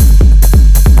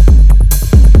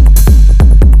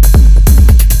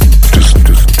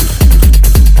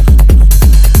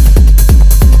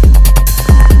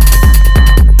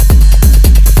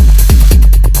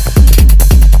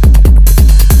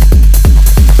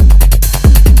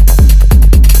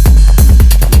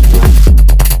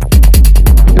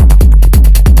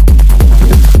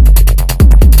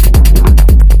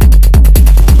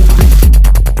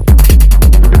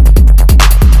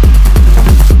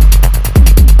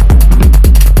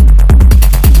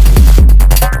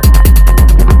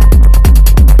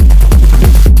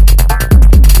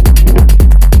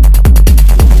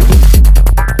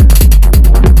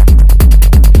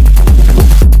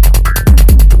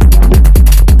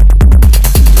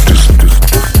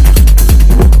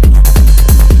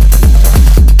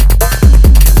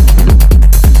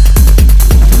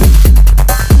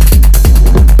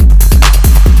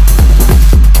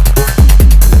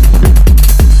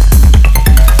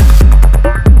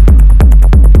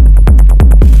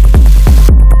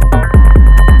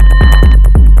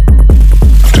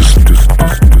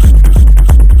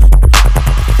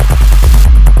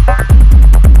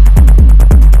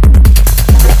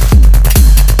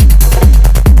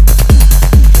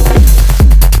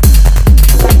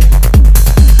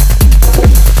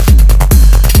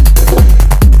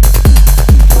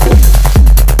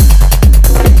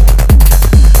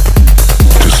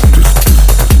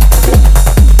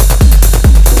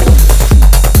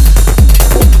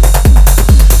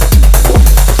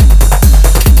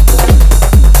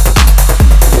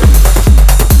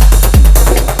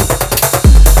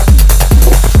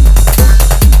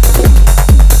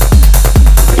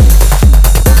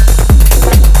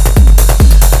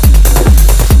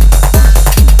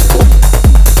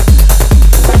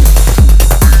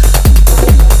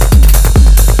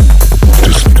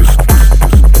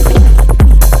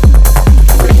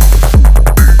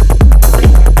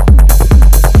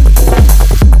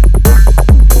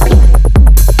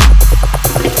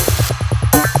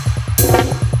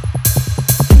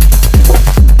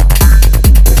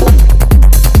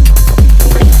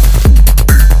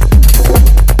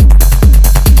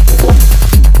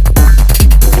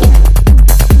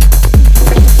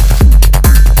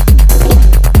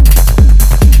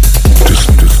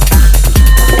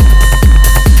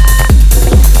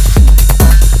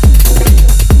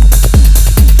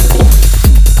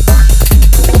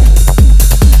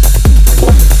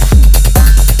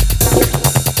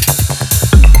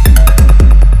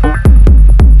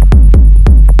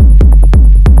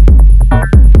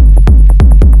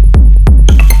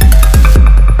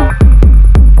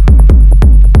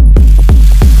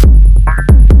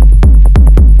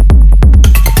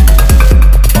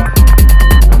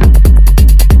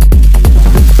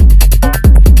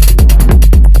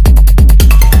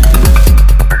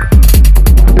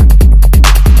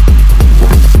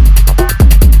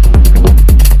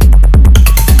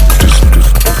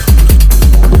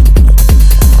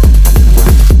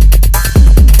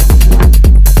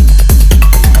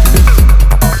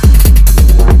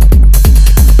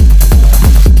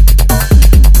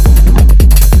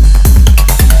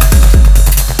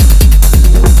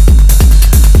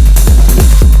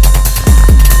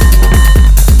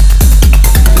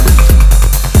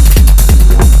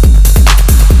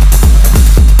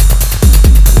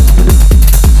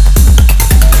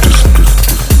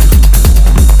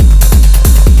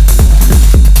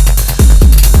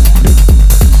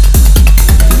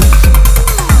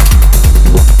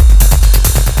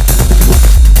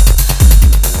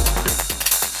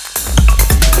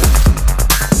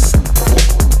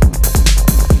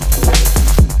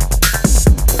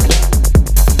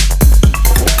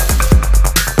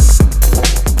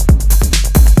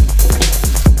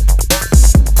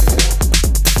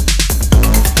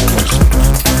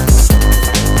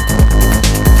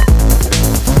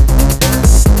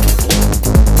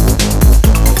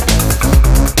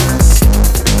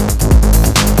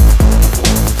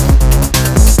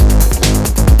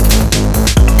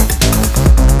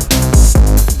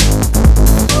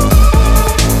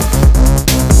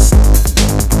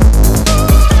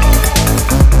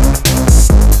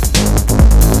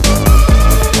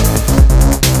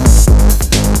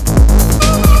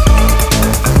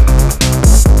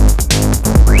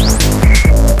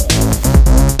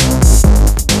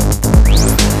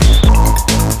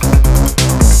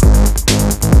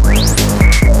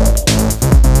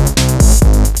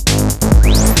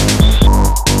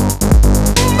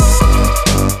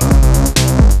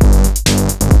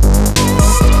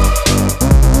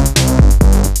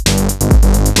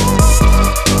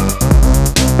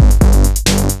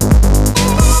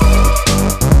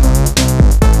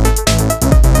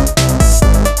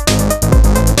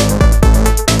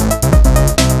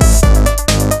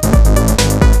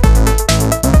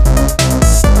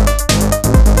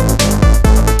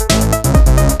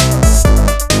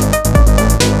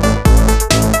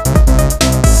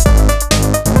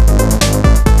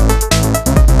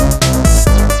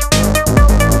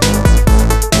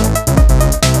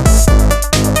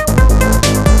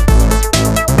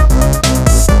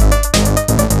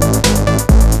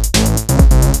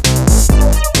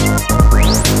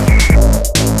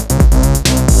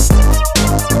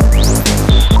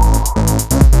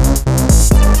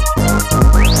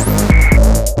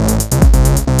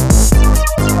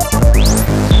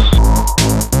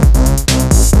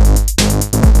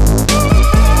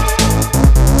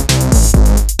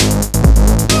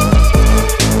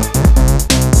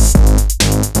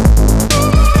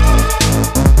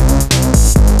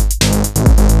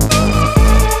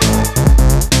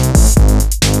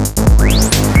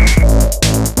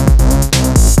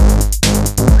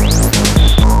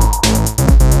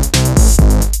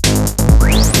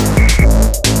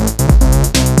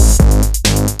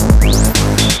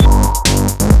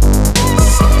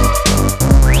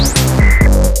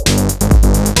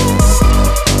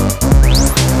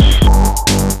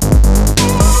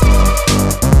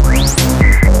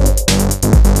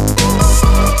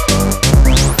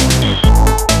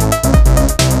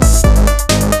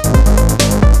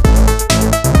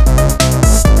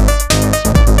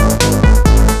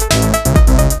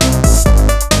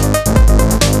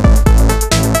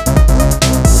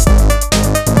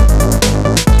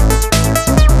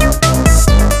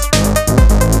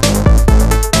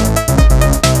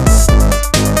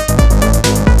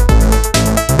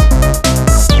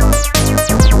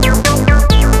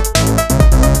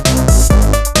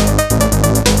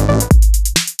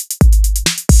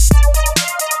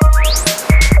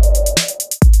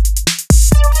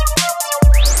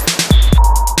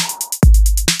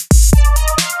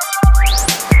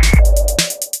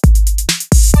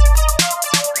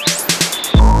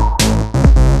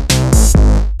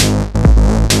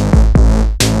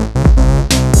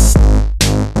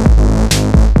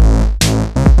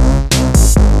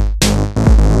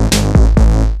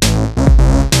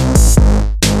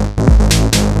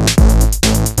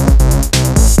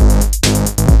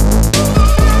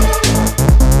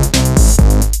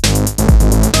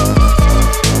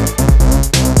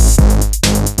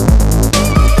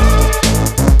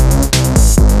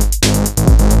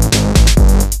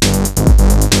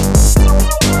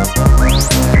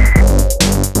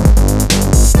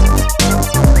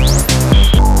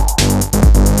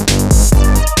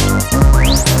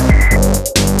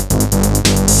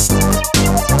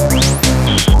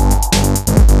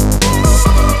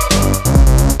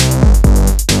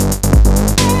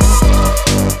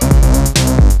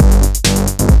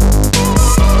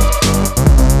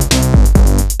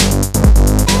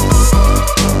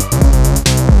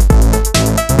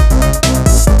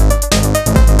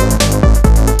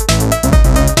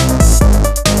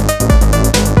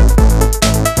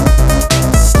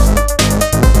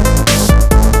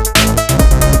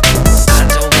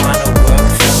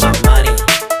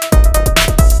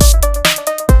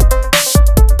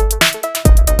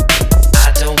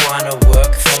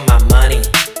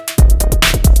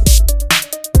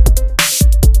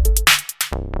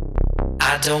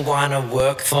 don't wanna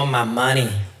work for my money.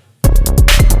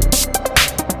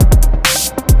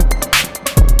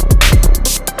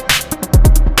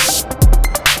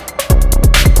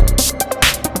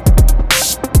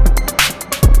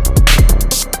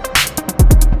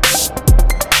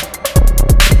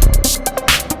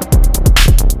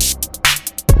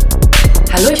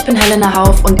 Hallo, ich bin Helena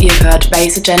Hauf und ihr hört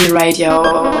Bass Agenda Radio.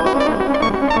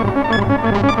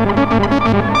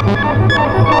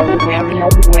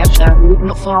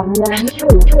 I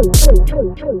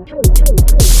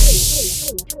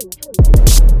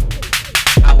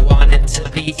want it to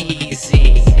be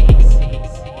easy.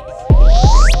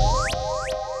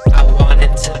 I want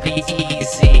it to be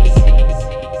easy.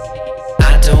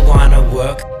 I don't wanna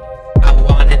work. I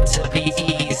want it to be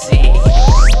easy.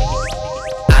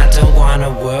 I don't wanna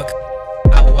work.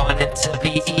 I want it to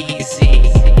be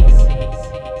easy.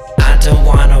 I don't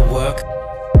wanna work.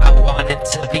 I want it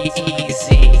to be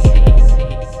easy.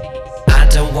 I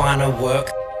don't wanna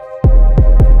work.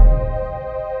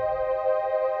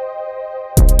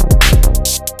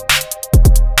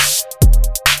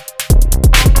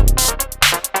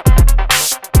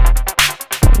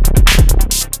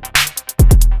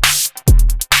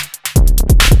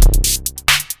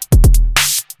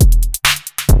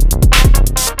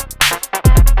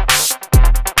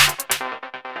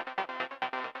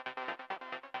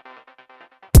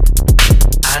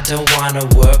 I don't wanna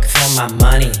work for my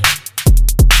money.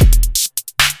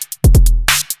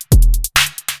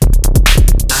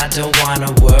 I don't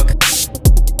wanna work.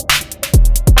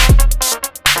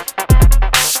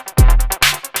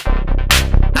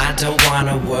 I don't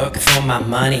wanna work for my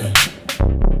money.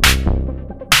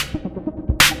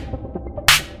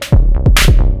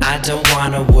 I don't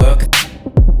wanna work.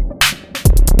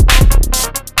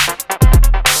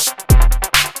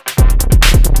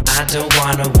 I don't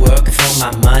wanna work for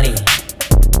my money.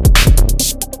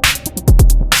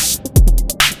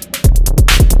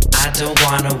 I don't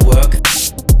wanna work.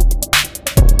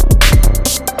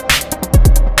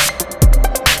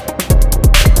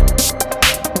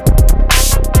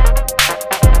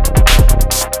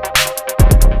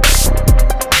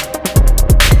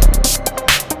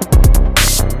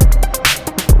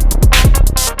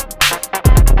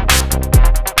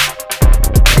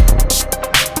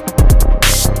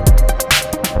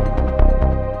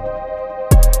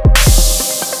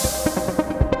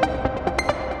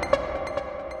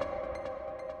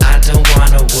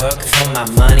 Work for my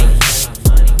money.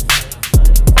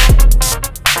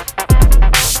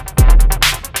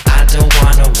 I don't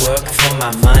wanna work for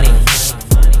my money.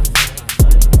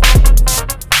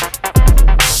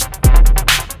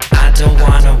 I don't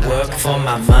wanna work for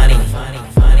my money.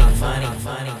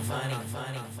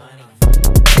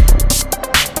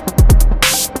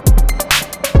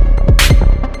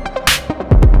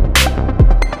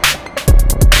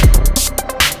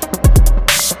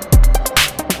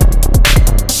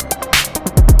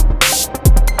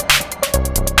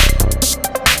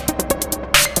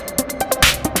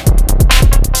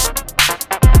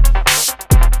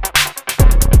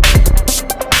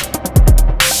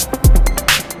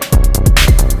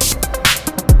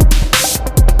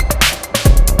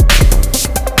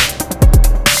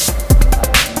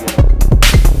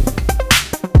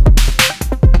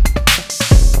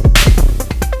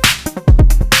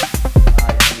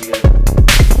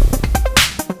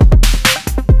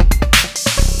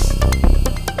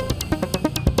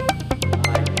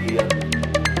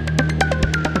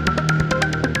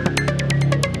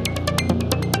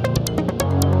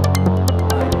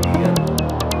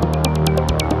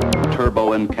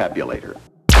 Encabulator.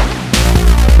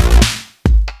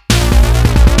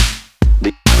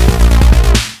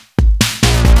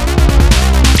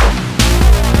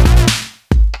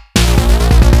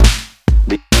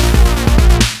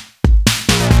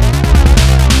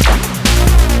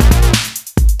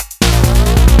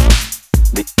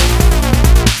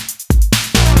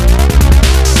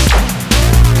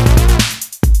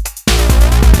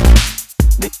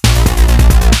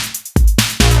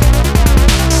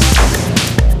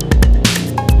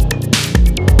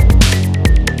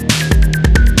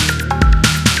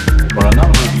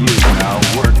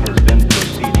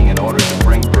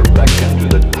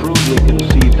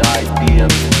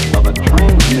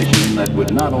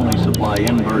 Not only supply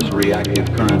inverse reactive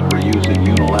current for use in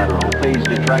unilateral phase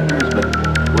detractors, but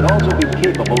would also be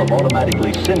capable of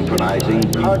automatically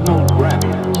synchronizing cardinal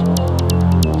gradients.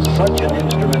 Such an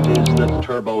instrument is the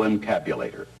turbo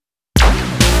encabulator.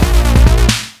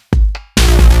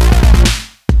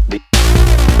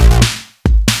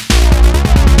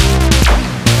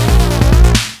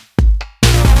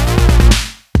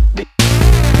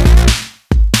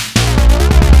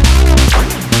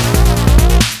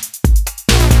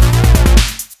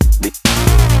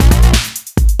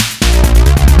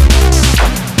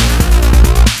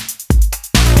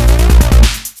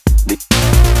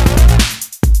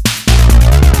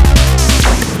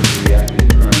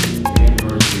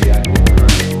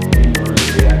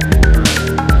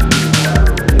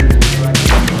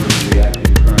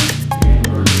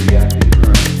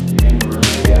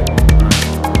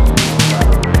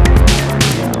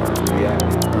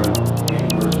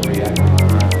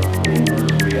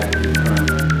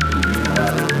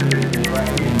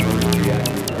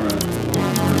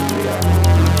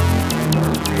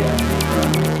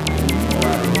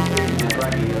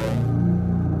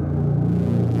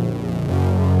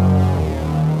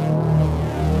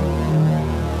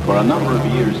 a number of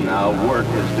years now, work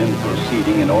has been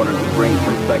proceeding in order to bring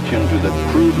perfection to the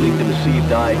crudely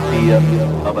conceived idea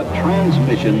of a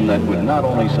transmission that would not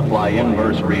only supply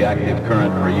inverse reactive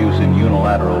current for use in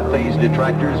unilateral phase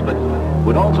detractors, but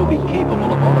would also be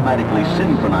capable of automatically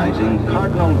synchronizing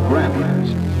cardinal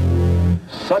grammars.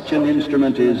 Such an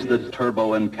instrument is the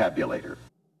turboencabulator.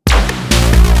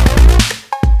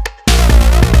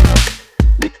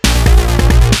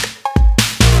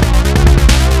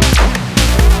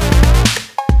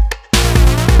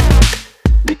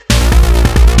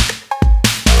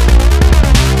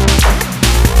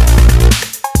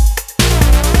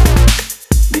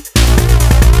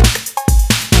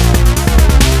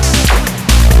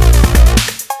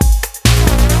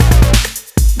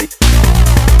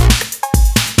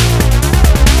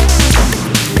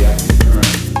 Current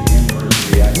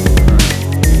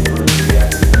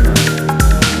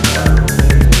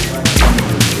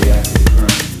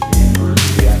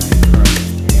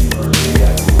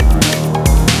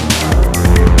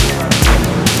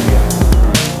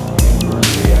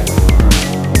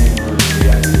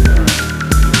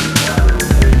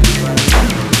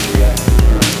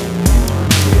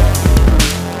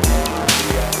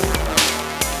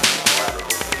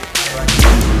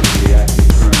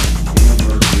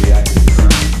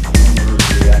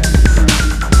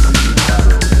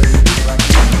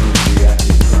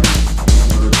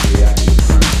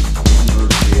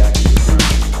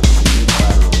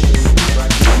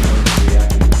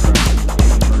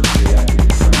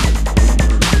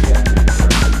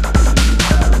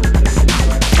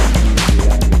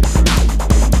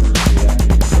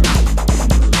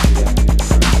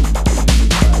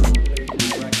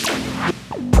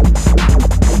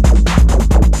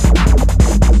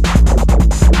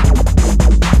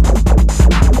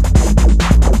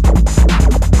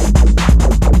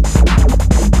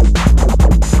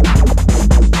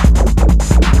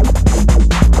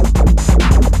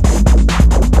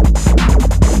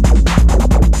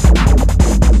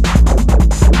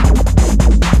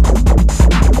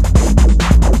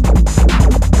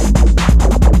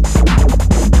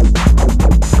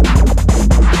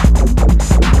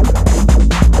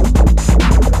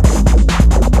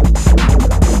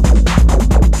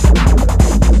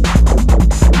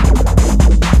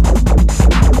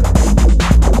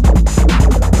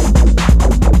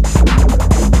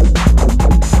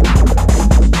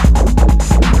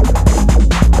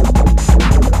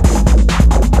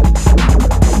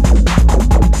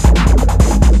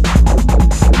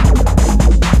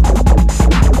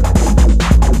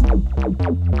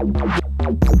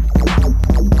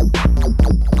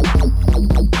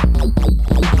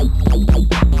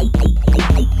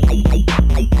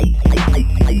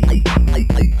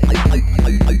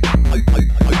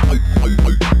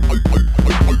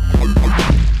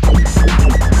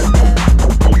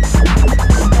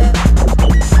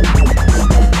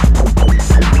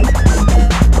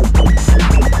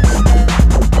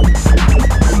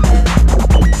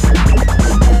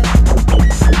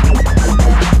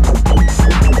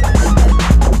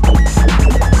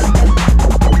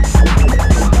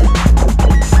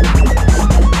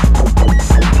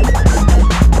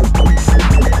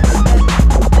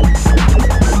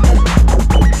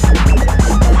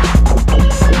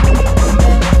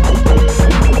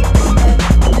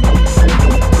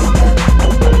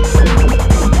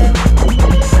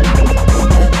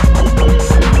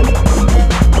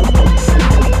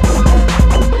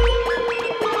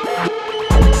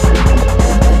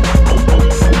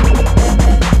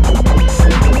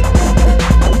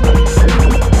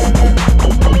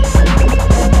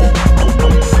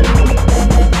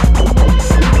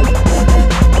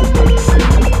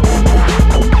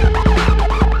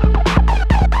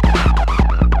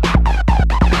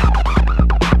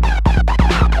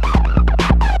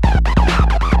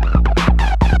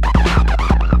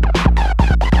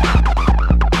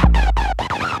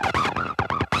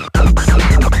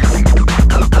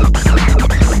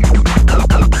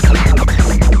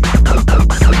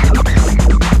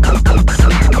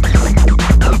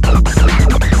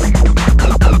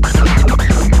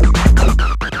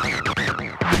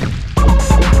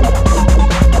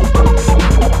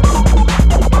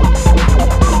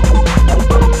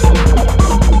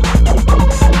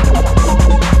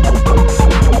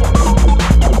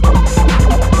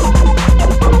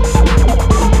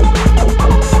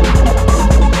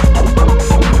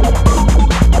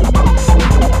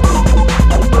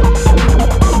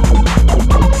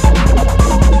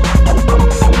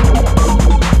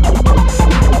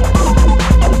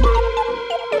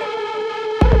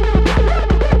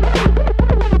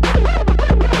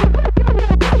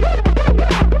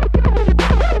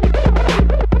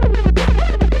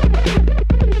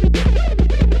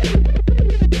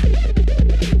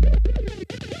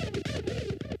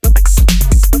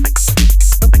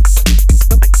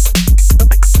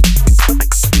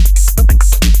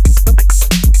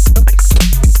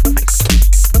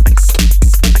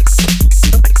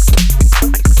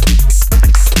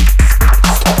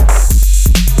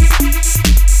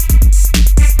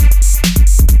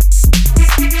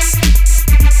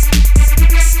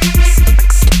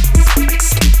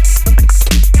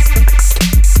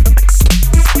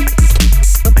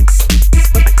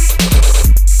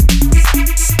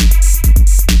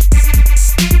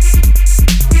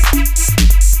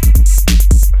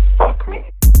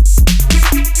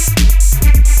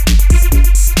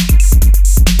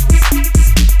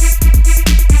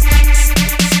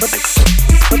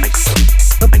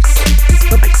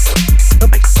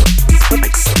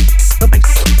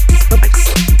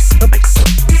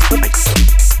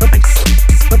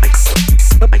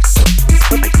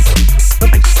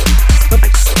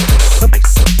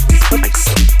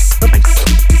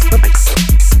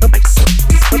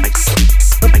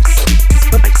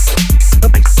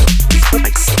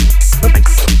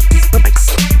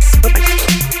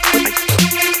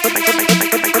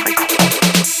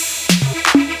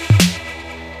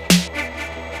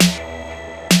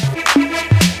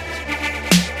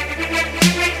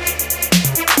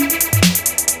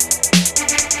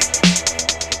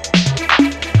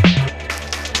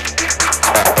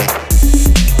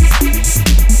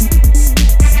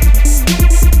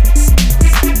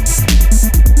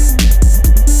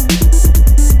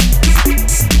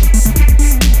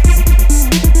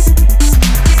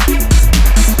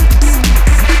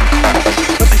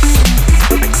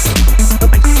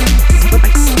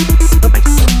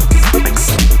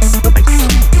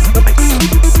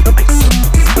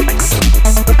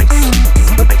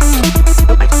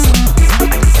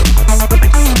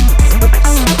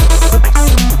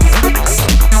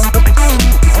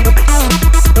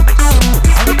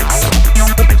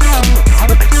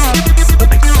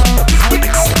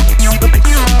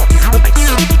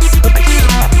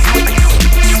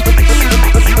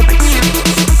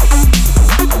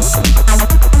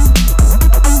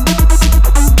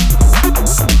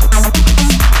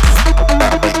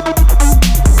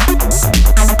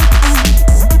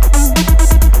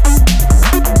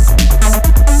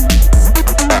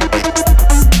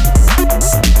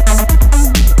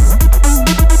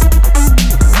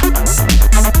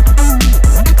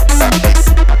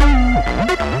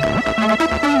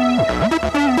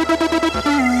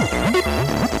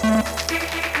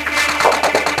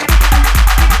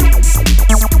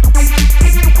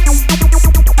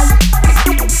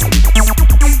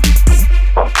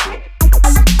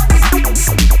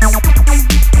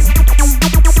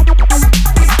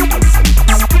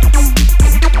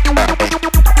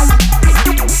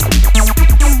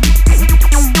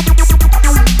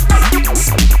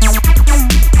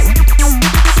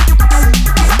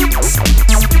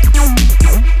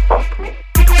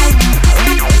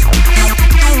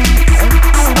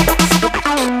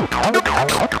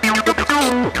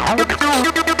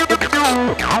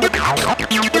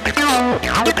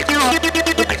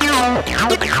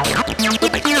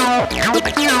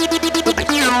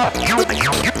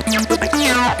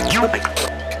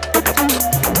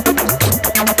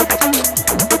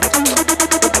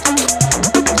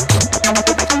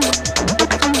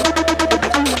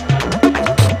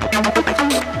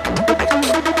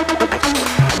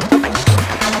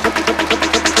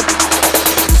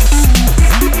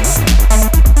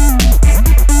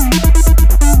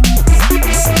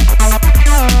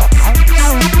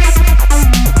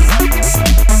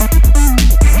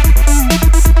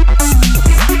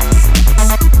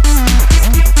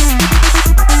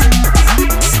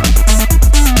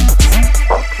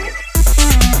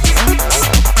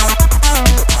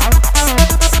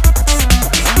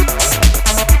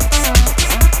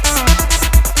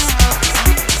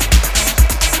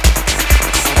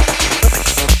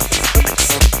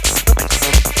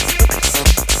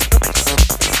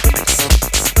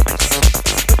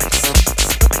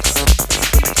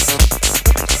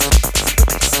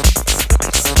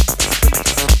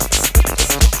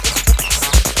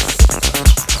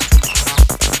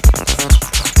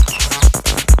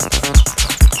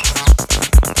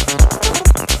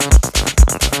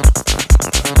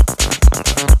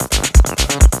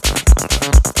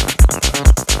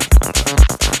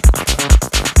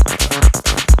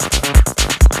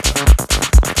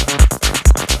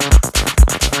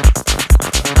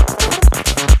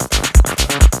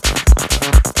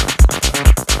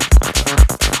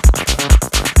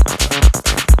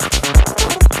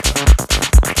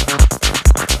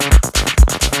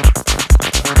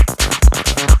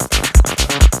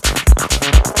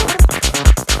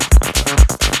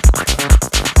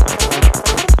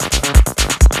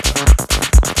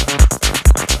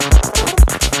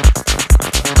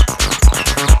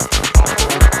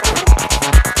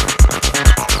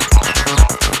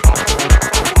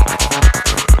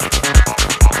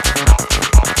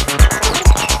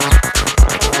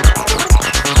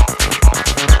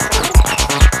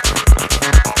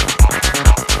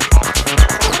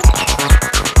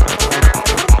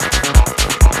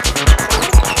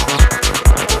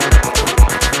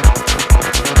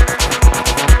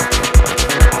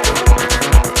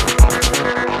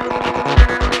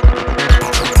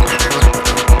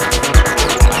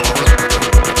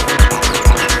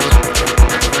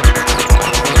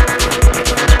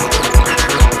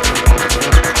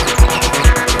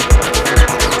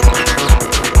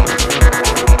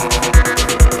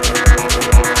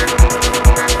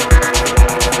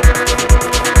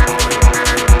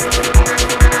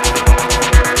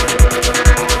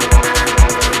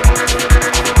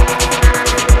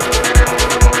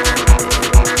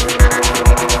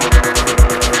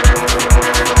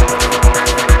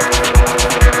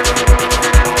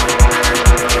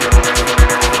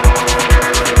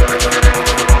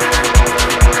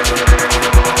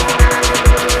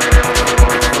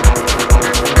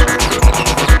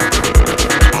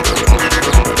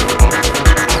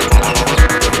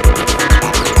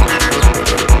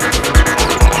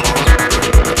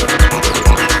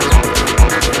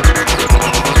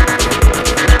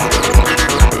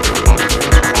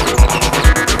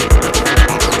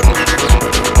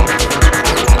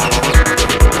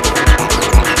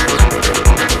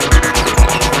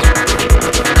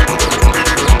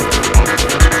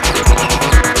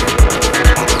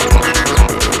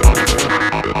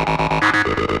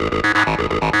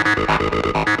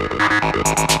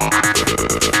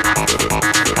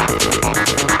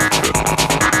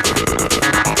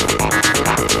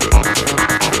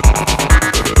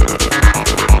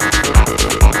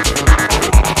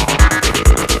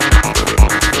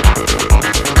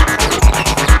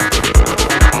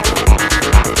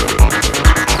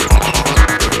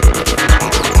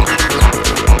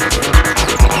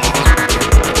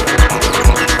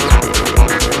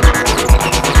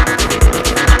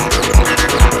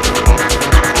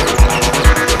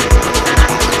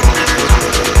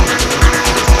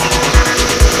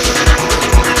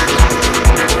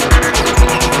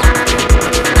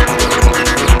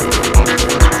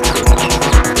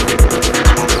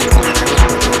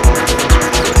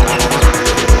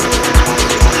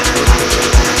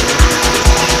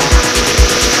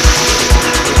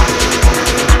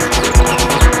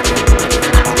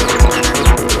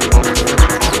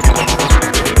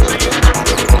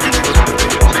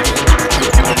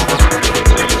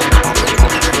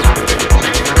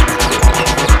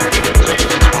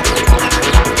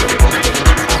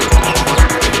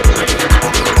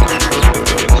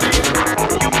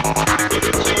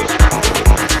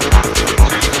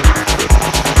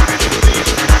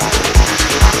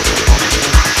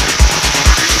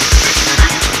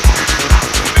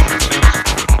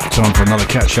time for another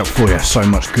catch up for you. So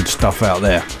much good stuff out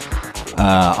there.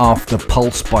 After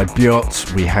Pulse by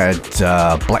Bjort, we had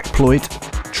Black Ployd,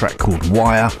 track called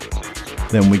Wire.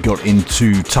 Then we got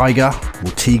into Tiger,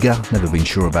 or Tiga, never been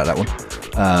sure about that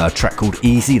one. Track called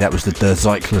Easy, that was the Der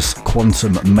Zyklus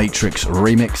Quantum Matrix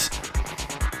remix.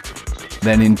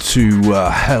 Then into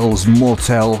Hell's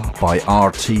Mortel by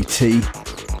RTT.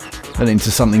 Then into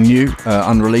something new,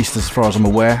 unreleased as far as I'm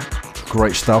aware.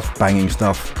 Great stuff, banging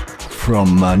stuff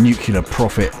from Nuclear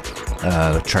Prophet.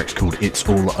 The track's called It's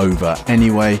All Over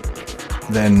Anyway.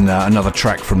 Then another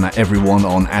track from that Everyone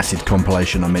on Acid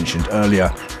compilation I mentioned earlier,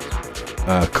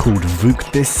 called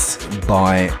Vukdis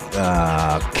by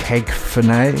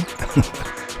Kegfna.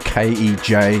 Kegfnay.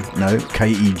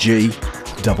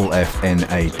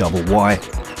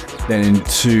 Then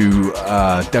into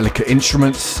Delicate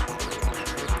Instruments,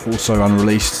 also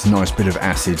unreleased, nice bit of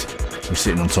acid we're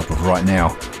sitting on top of right now,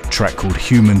 track called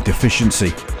Human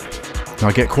Deficiency.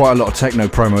 I get quite a lot of techno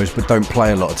promos, but don't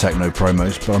play a lot of techno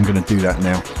promos, but I'm going to do that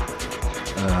now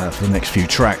for the next few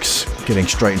tracks, getting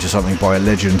straight into something by a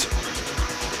legend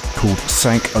called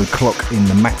 5 o'clock in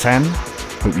the Matin.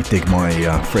 Hope you dig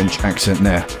my French accent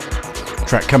there.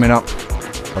 Track coming up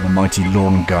by the mighty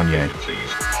Laurent Garnier.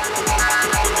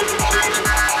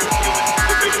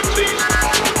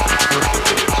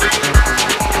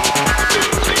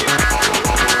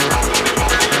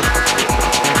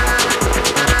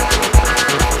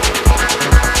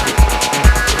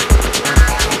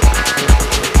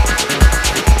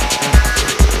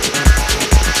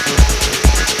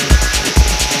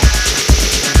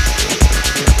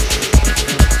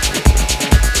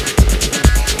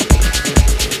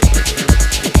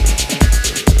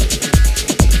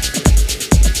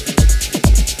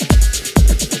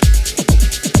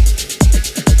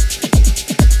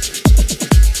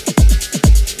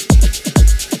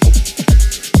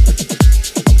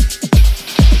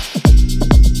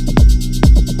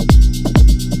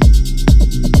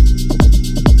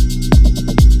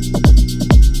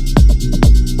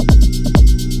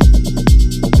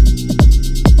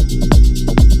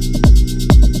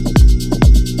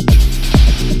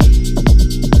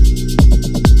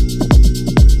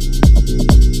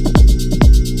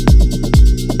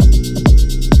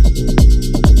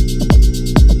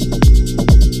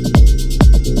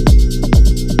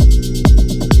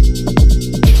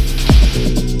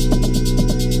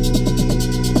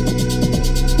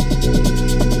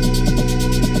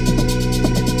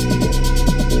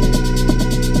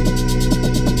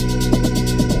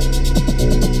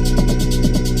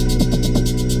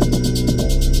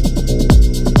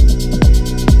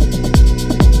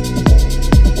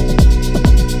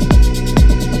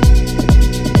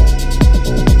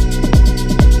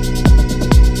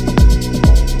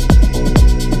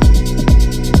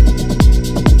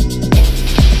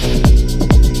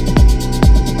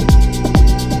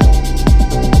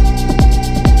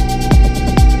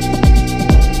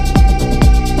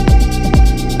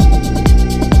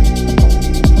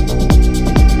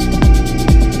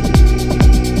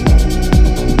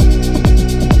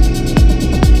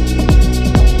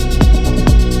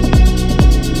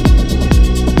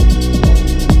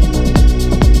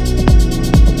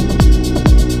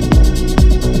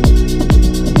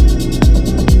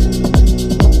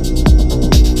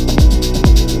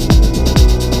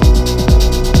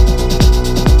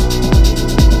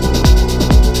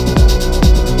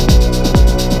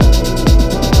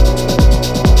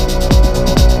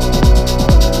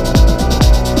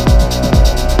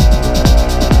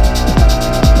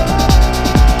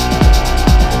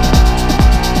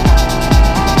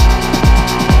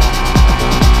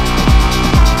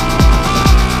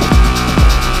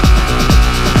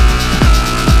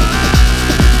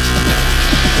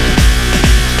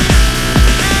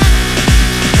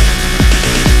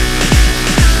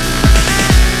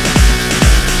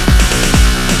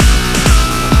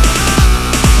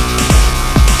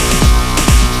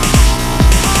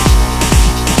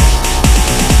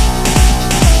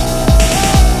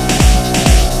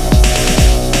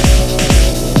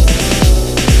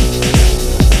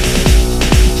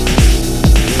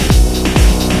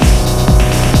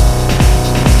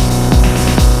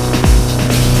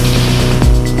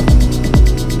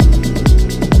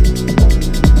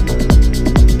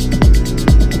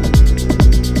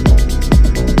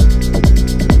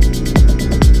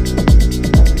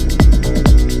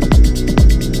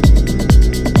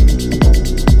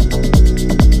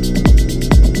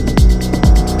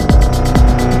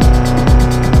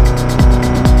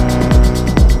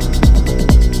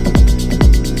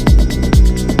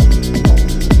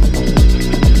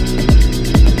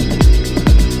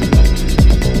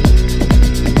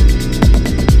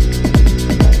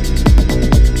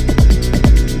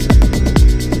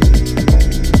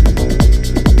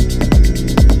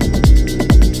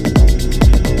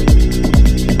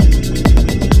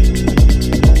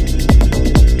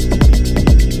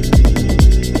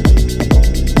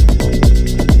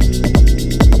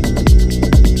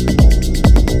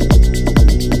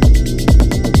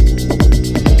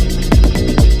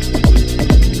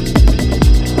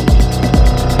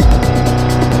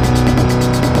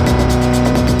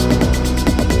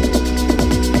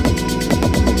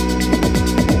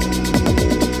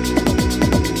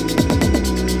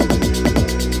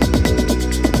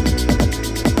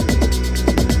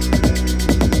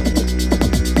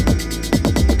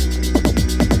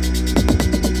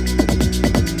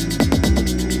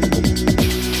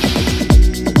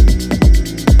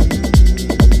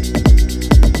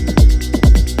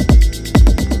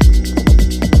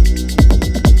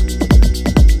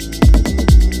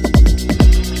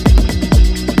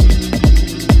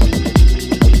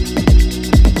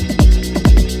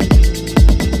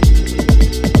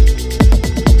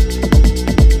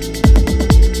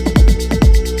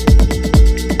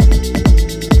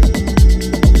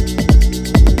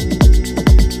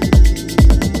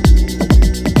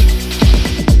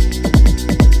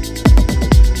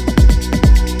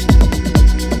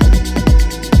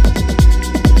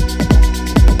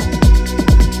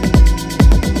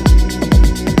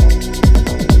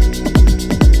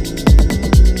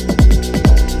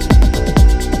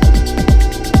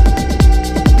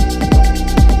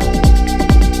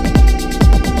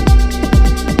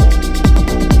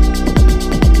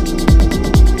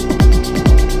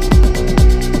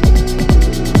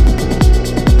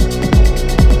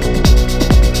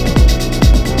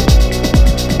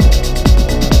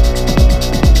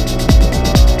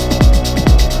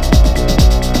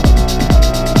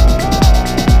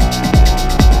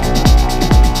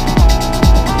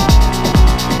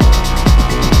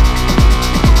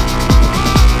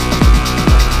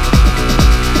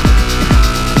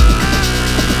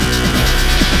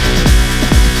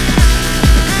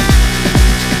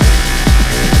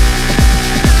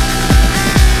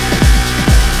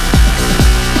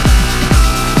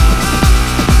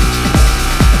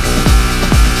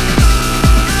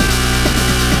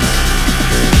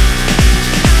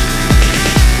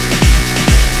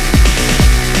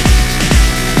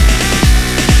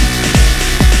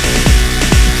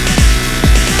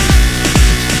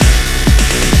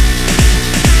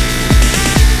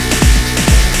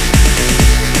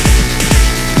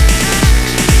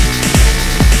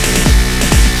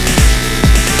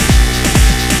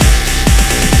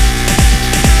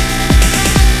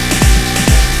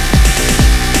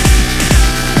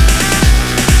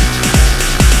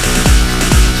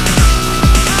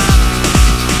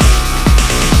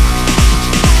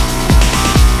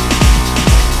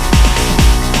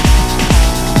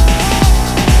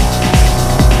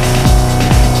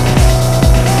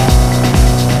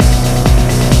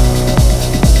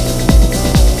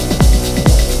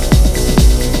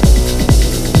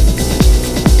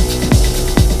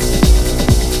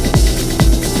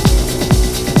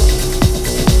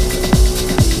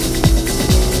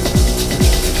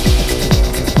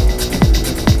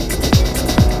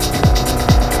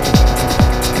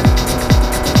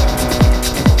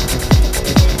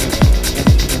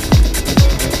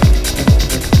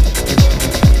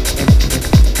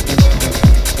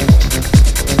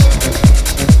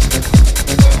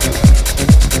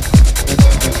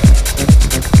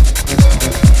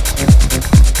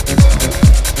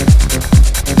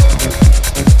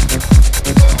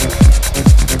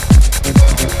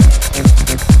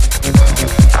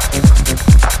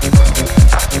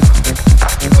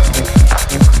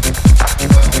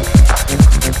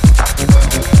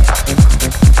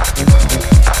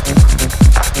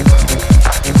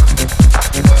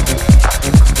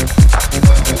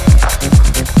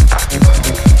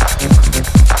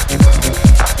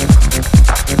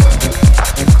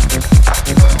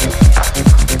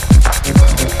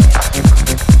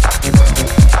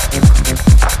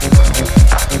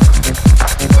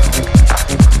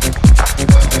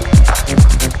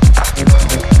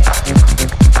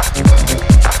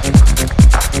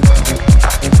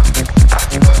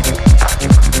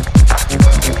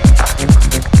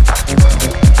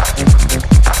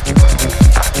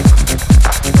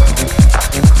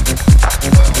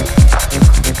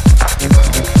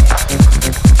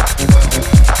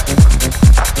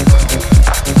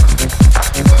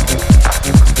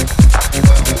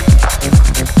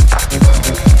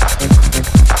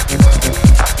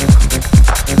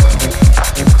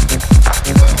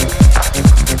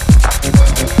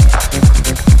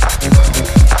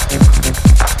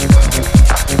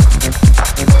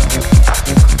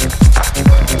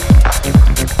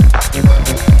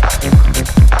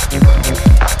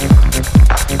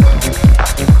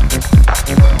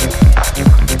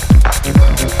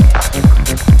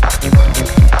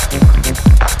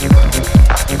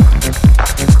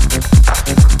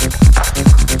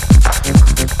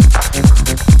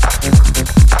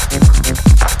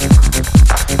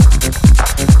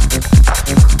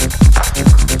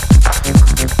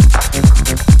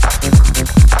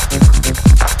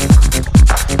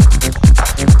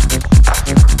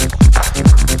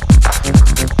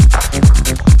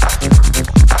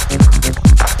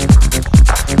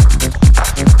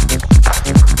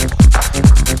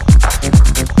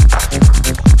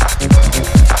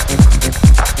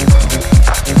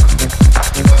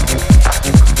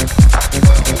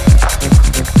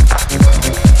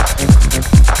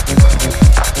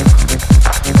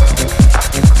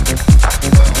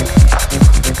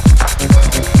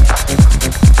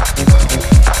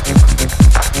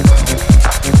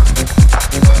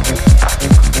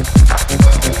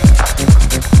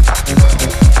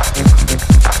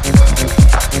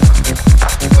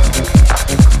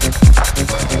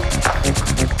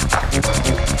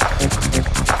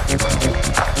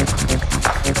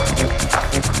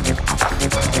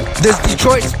 This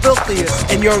Detroit's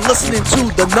filthiest, and you're listening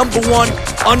to the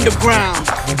 #1 underground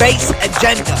bass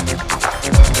agenda.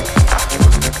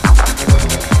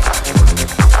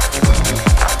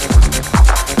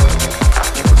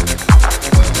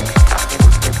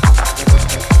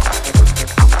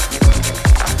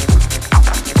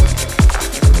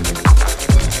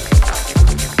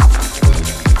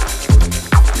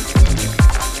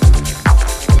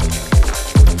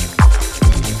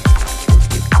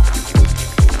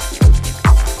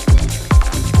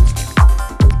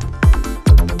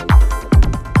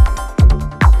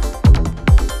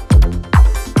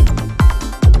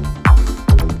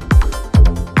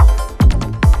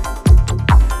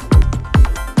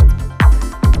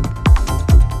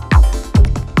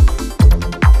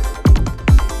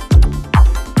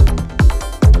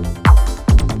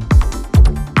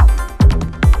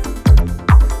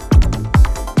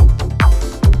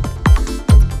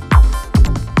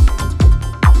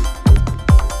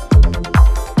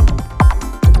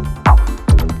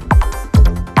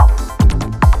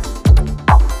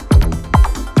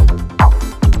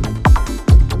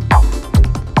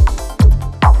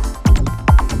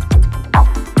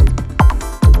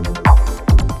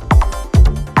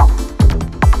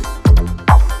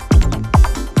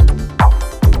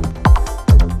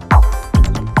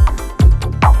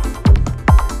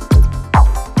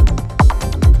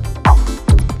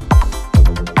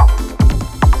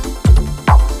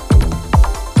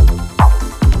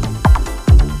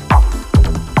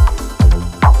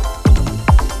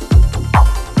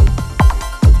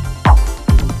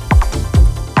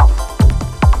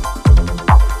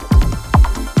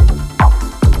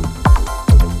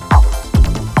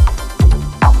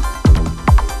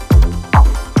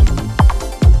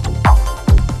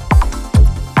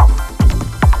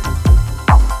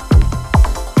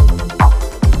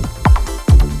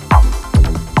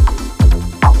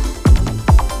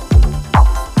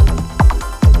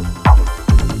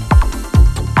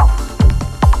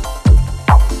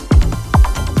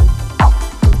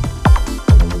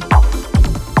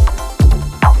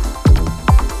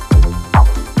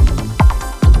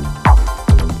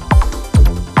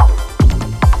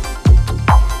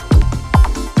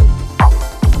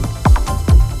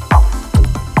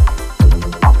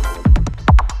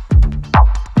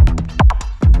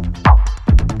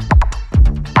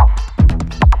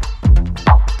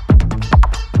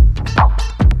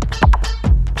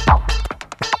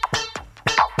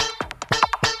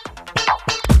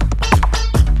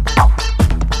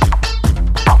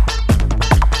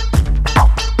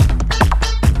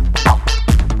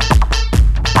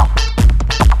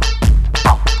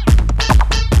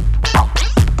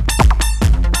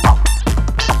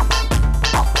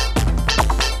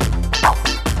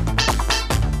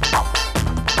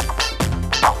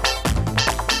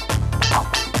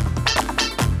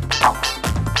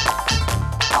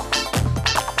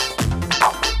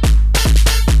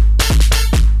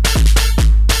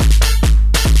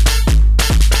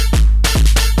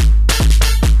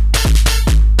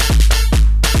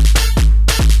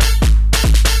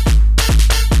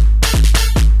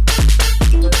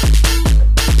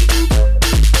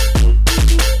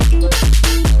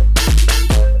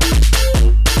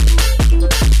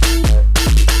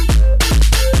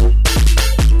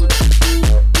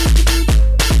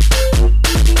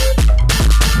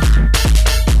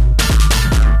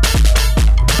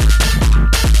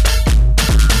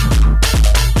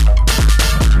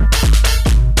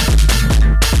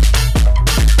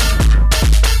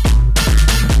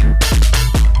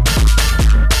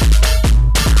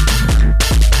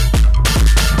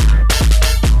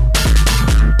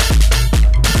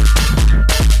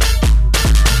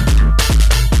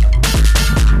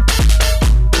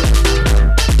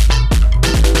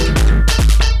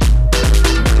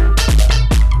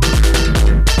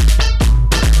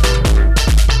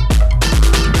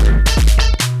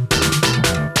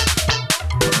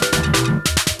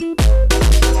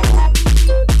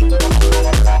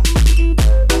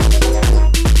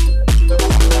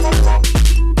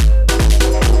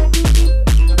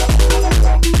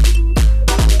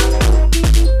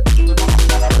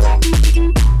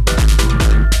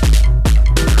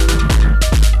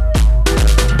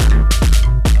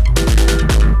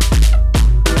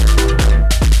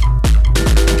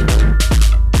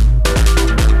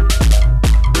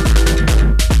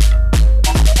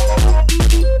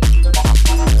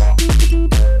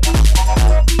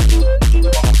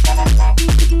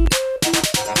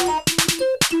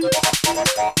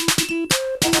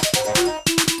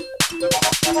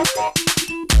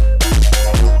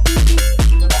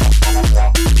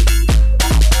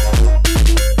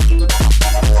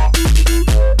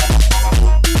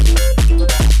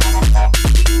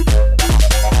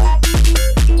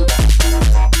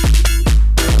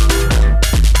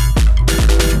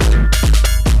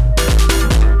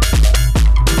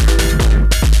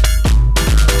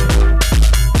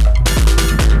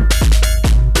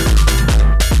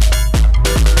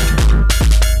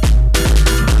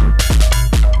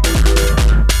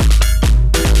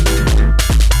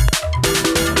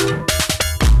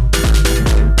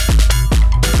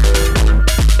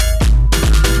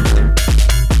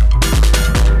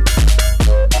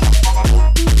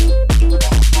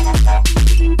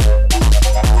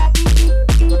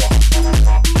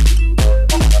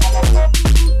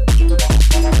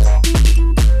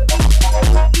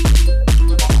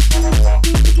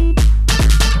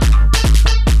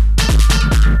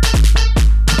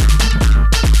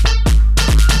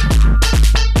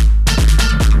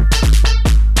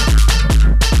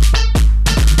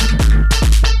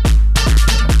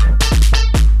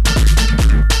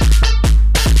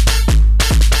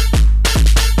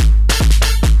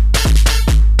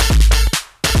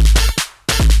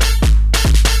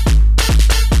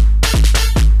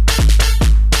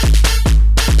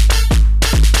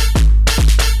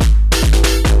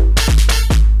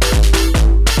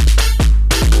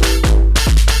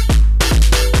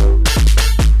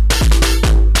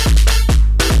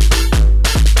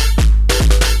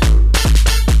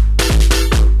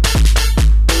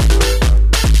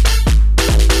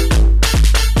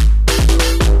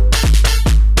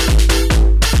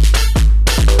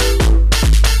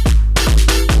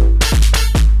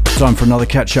 Time for another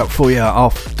catch up for you.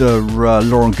 After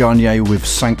Laurent Garnier with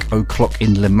 5 o'clock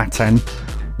in Le Matin,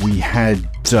 we had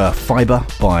Fibre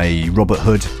by Robert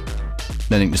Hood.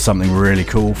 Then into something really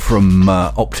cool from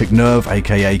Optic Nerve,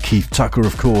 aka Keith Tucker,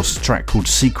 of course, a track called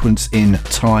Sequence in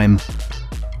Time.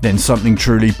 Then something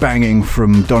truly banging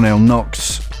from Donnell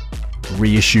Knox,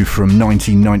 reissue from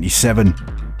 1997.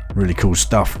 Really cool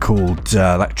stuff called,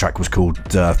 that track was called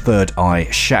Third Eye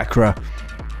Chakra.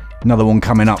 Another one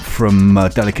coming up from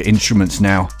Delicate Instruments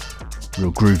now.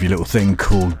 Real groovy little thing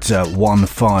called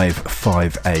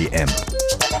 155 AM.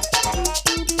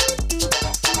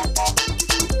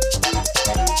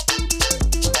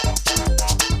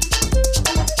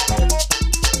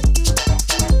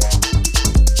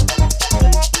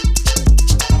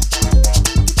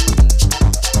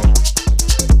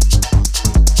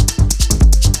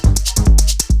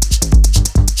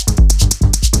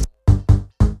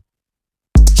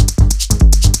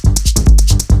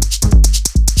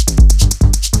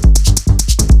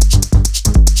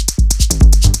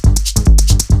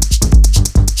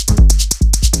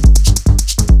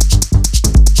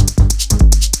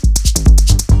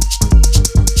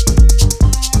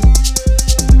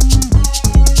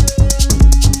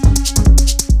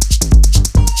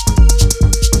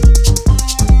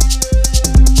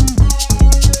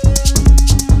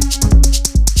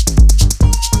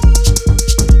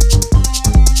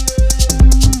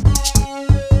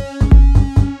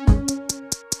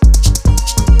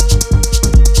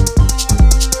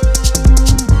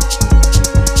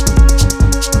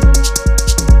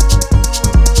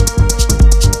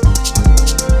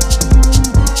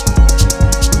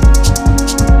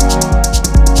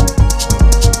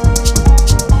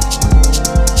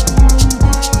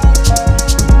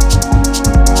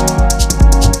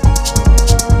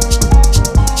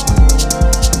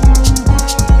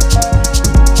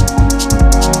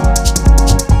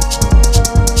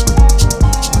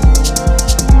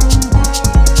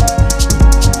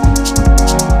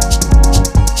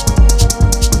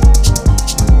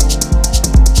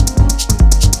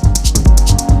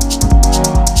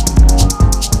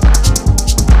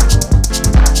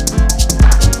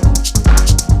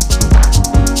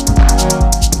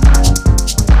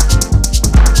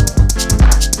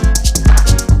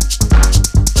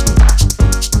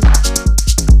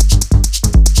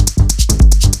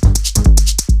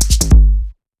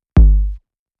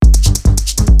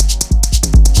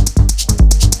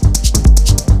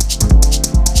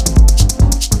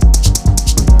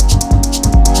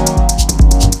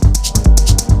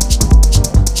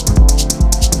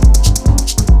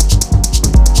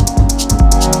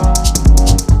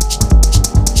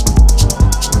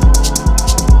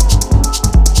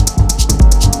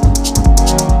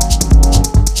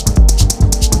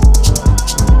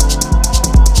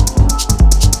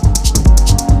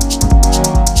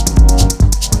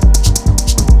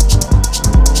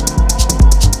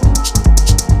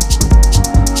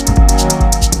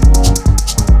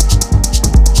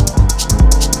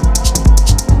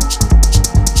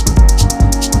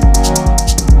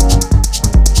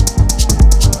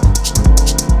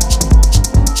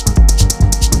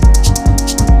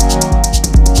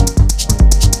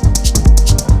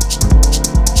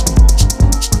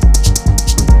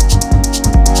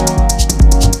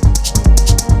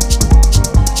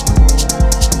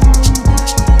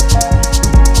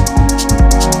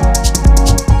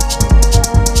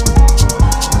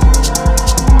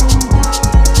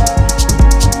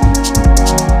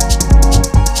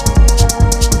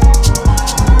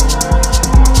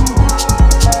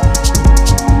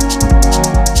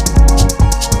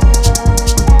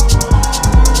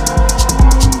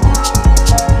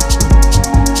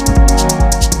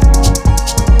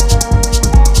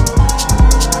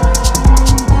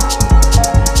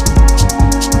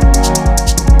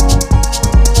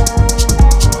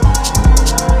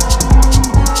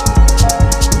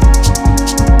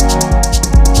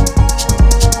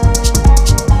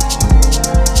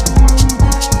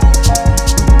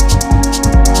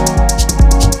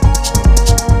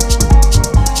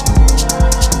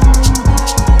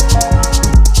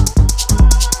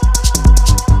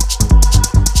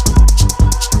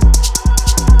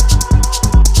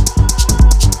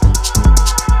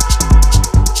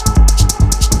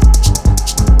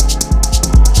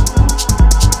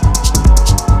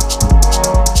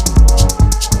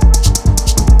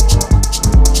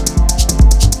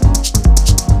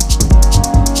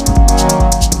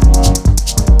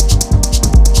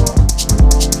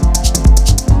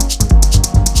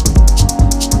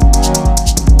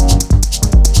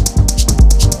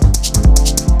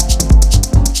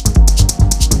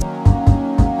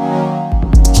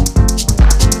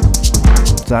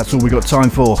 So that's all we got time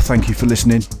for. Thank you for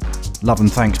listening. Love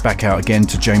and thanks back out again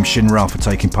to James Shinra for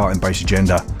taking part in Bass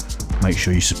Agenda. Make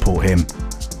sure you support him.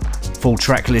 Full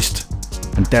track list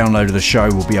and download of the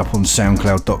show will be up on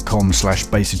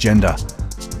soundcloud.com/bassagenda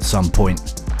at some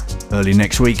point early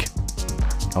next week.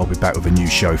 I'll be back with a new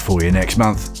show for you next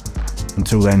month.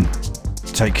 Until then,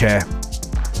 take care.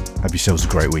 Have yourselves a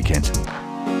great weekend.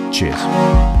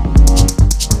 Cheers.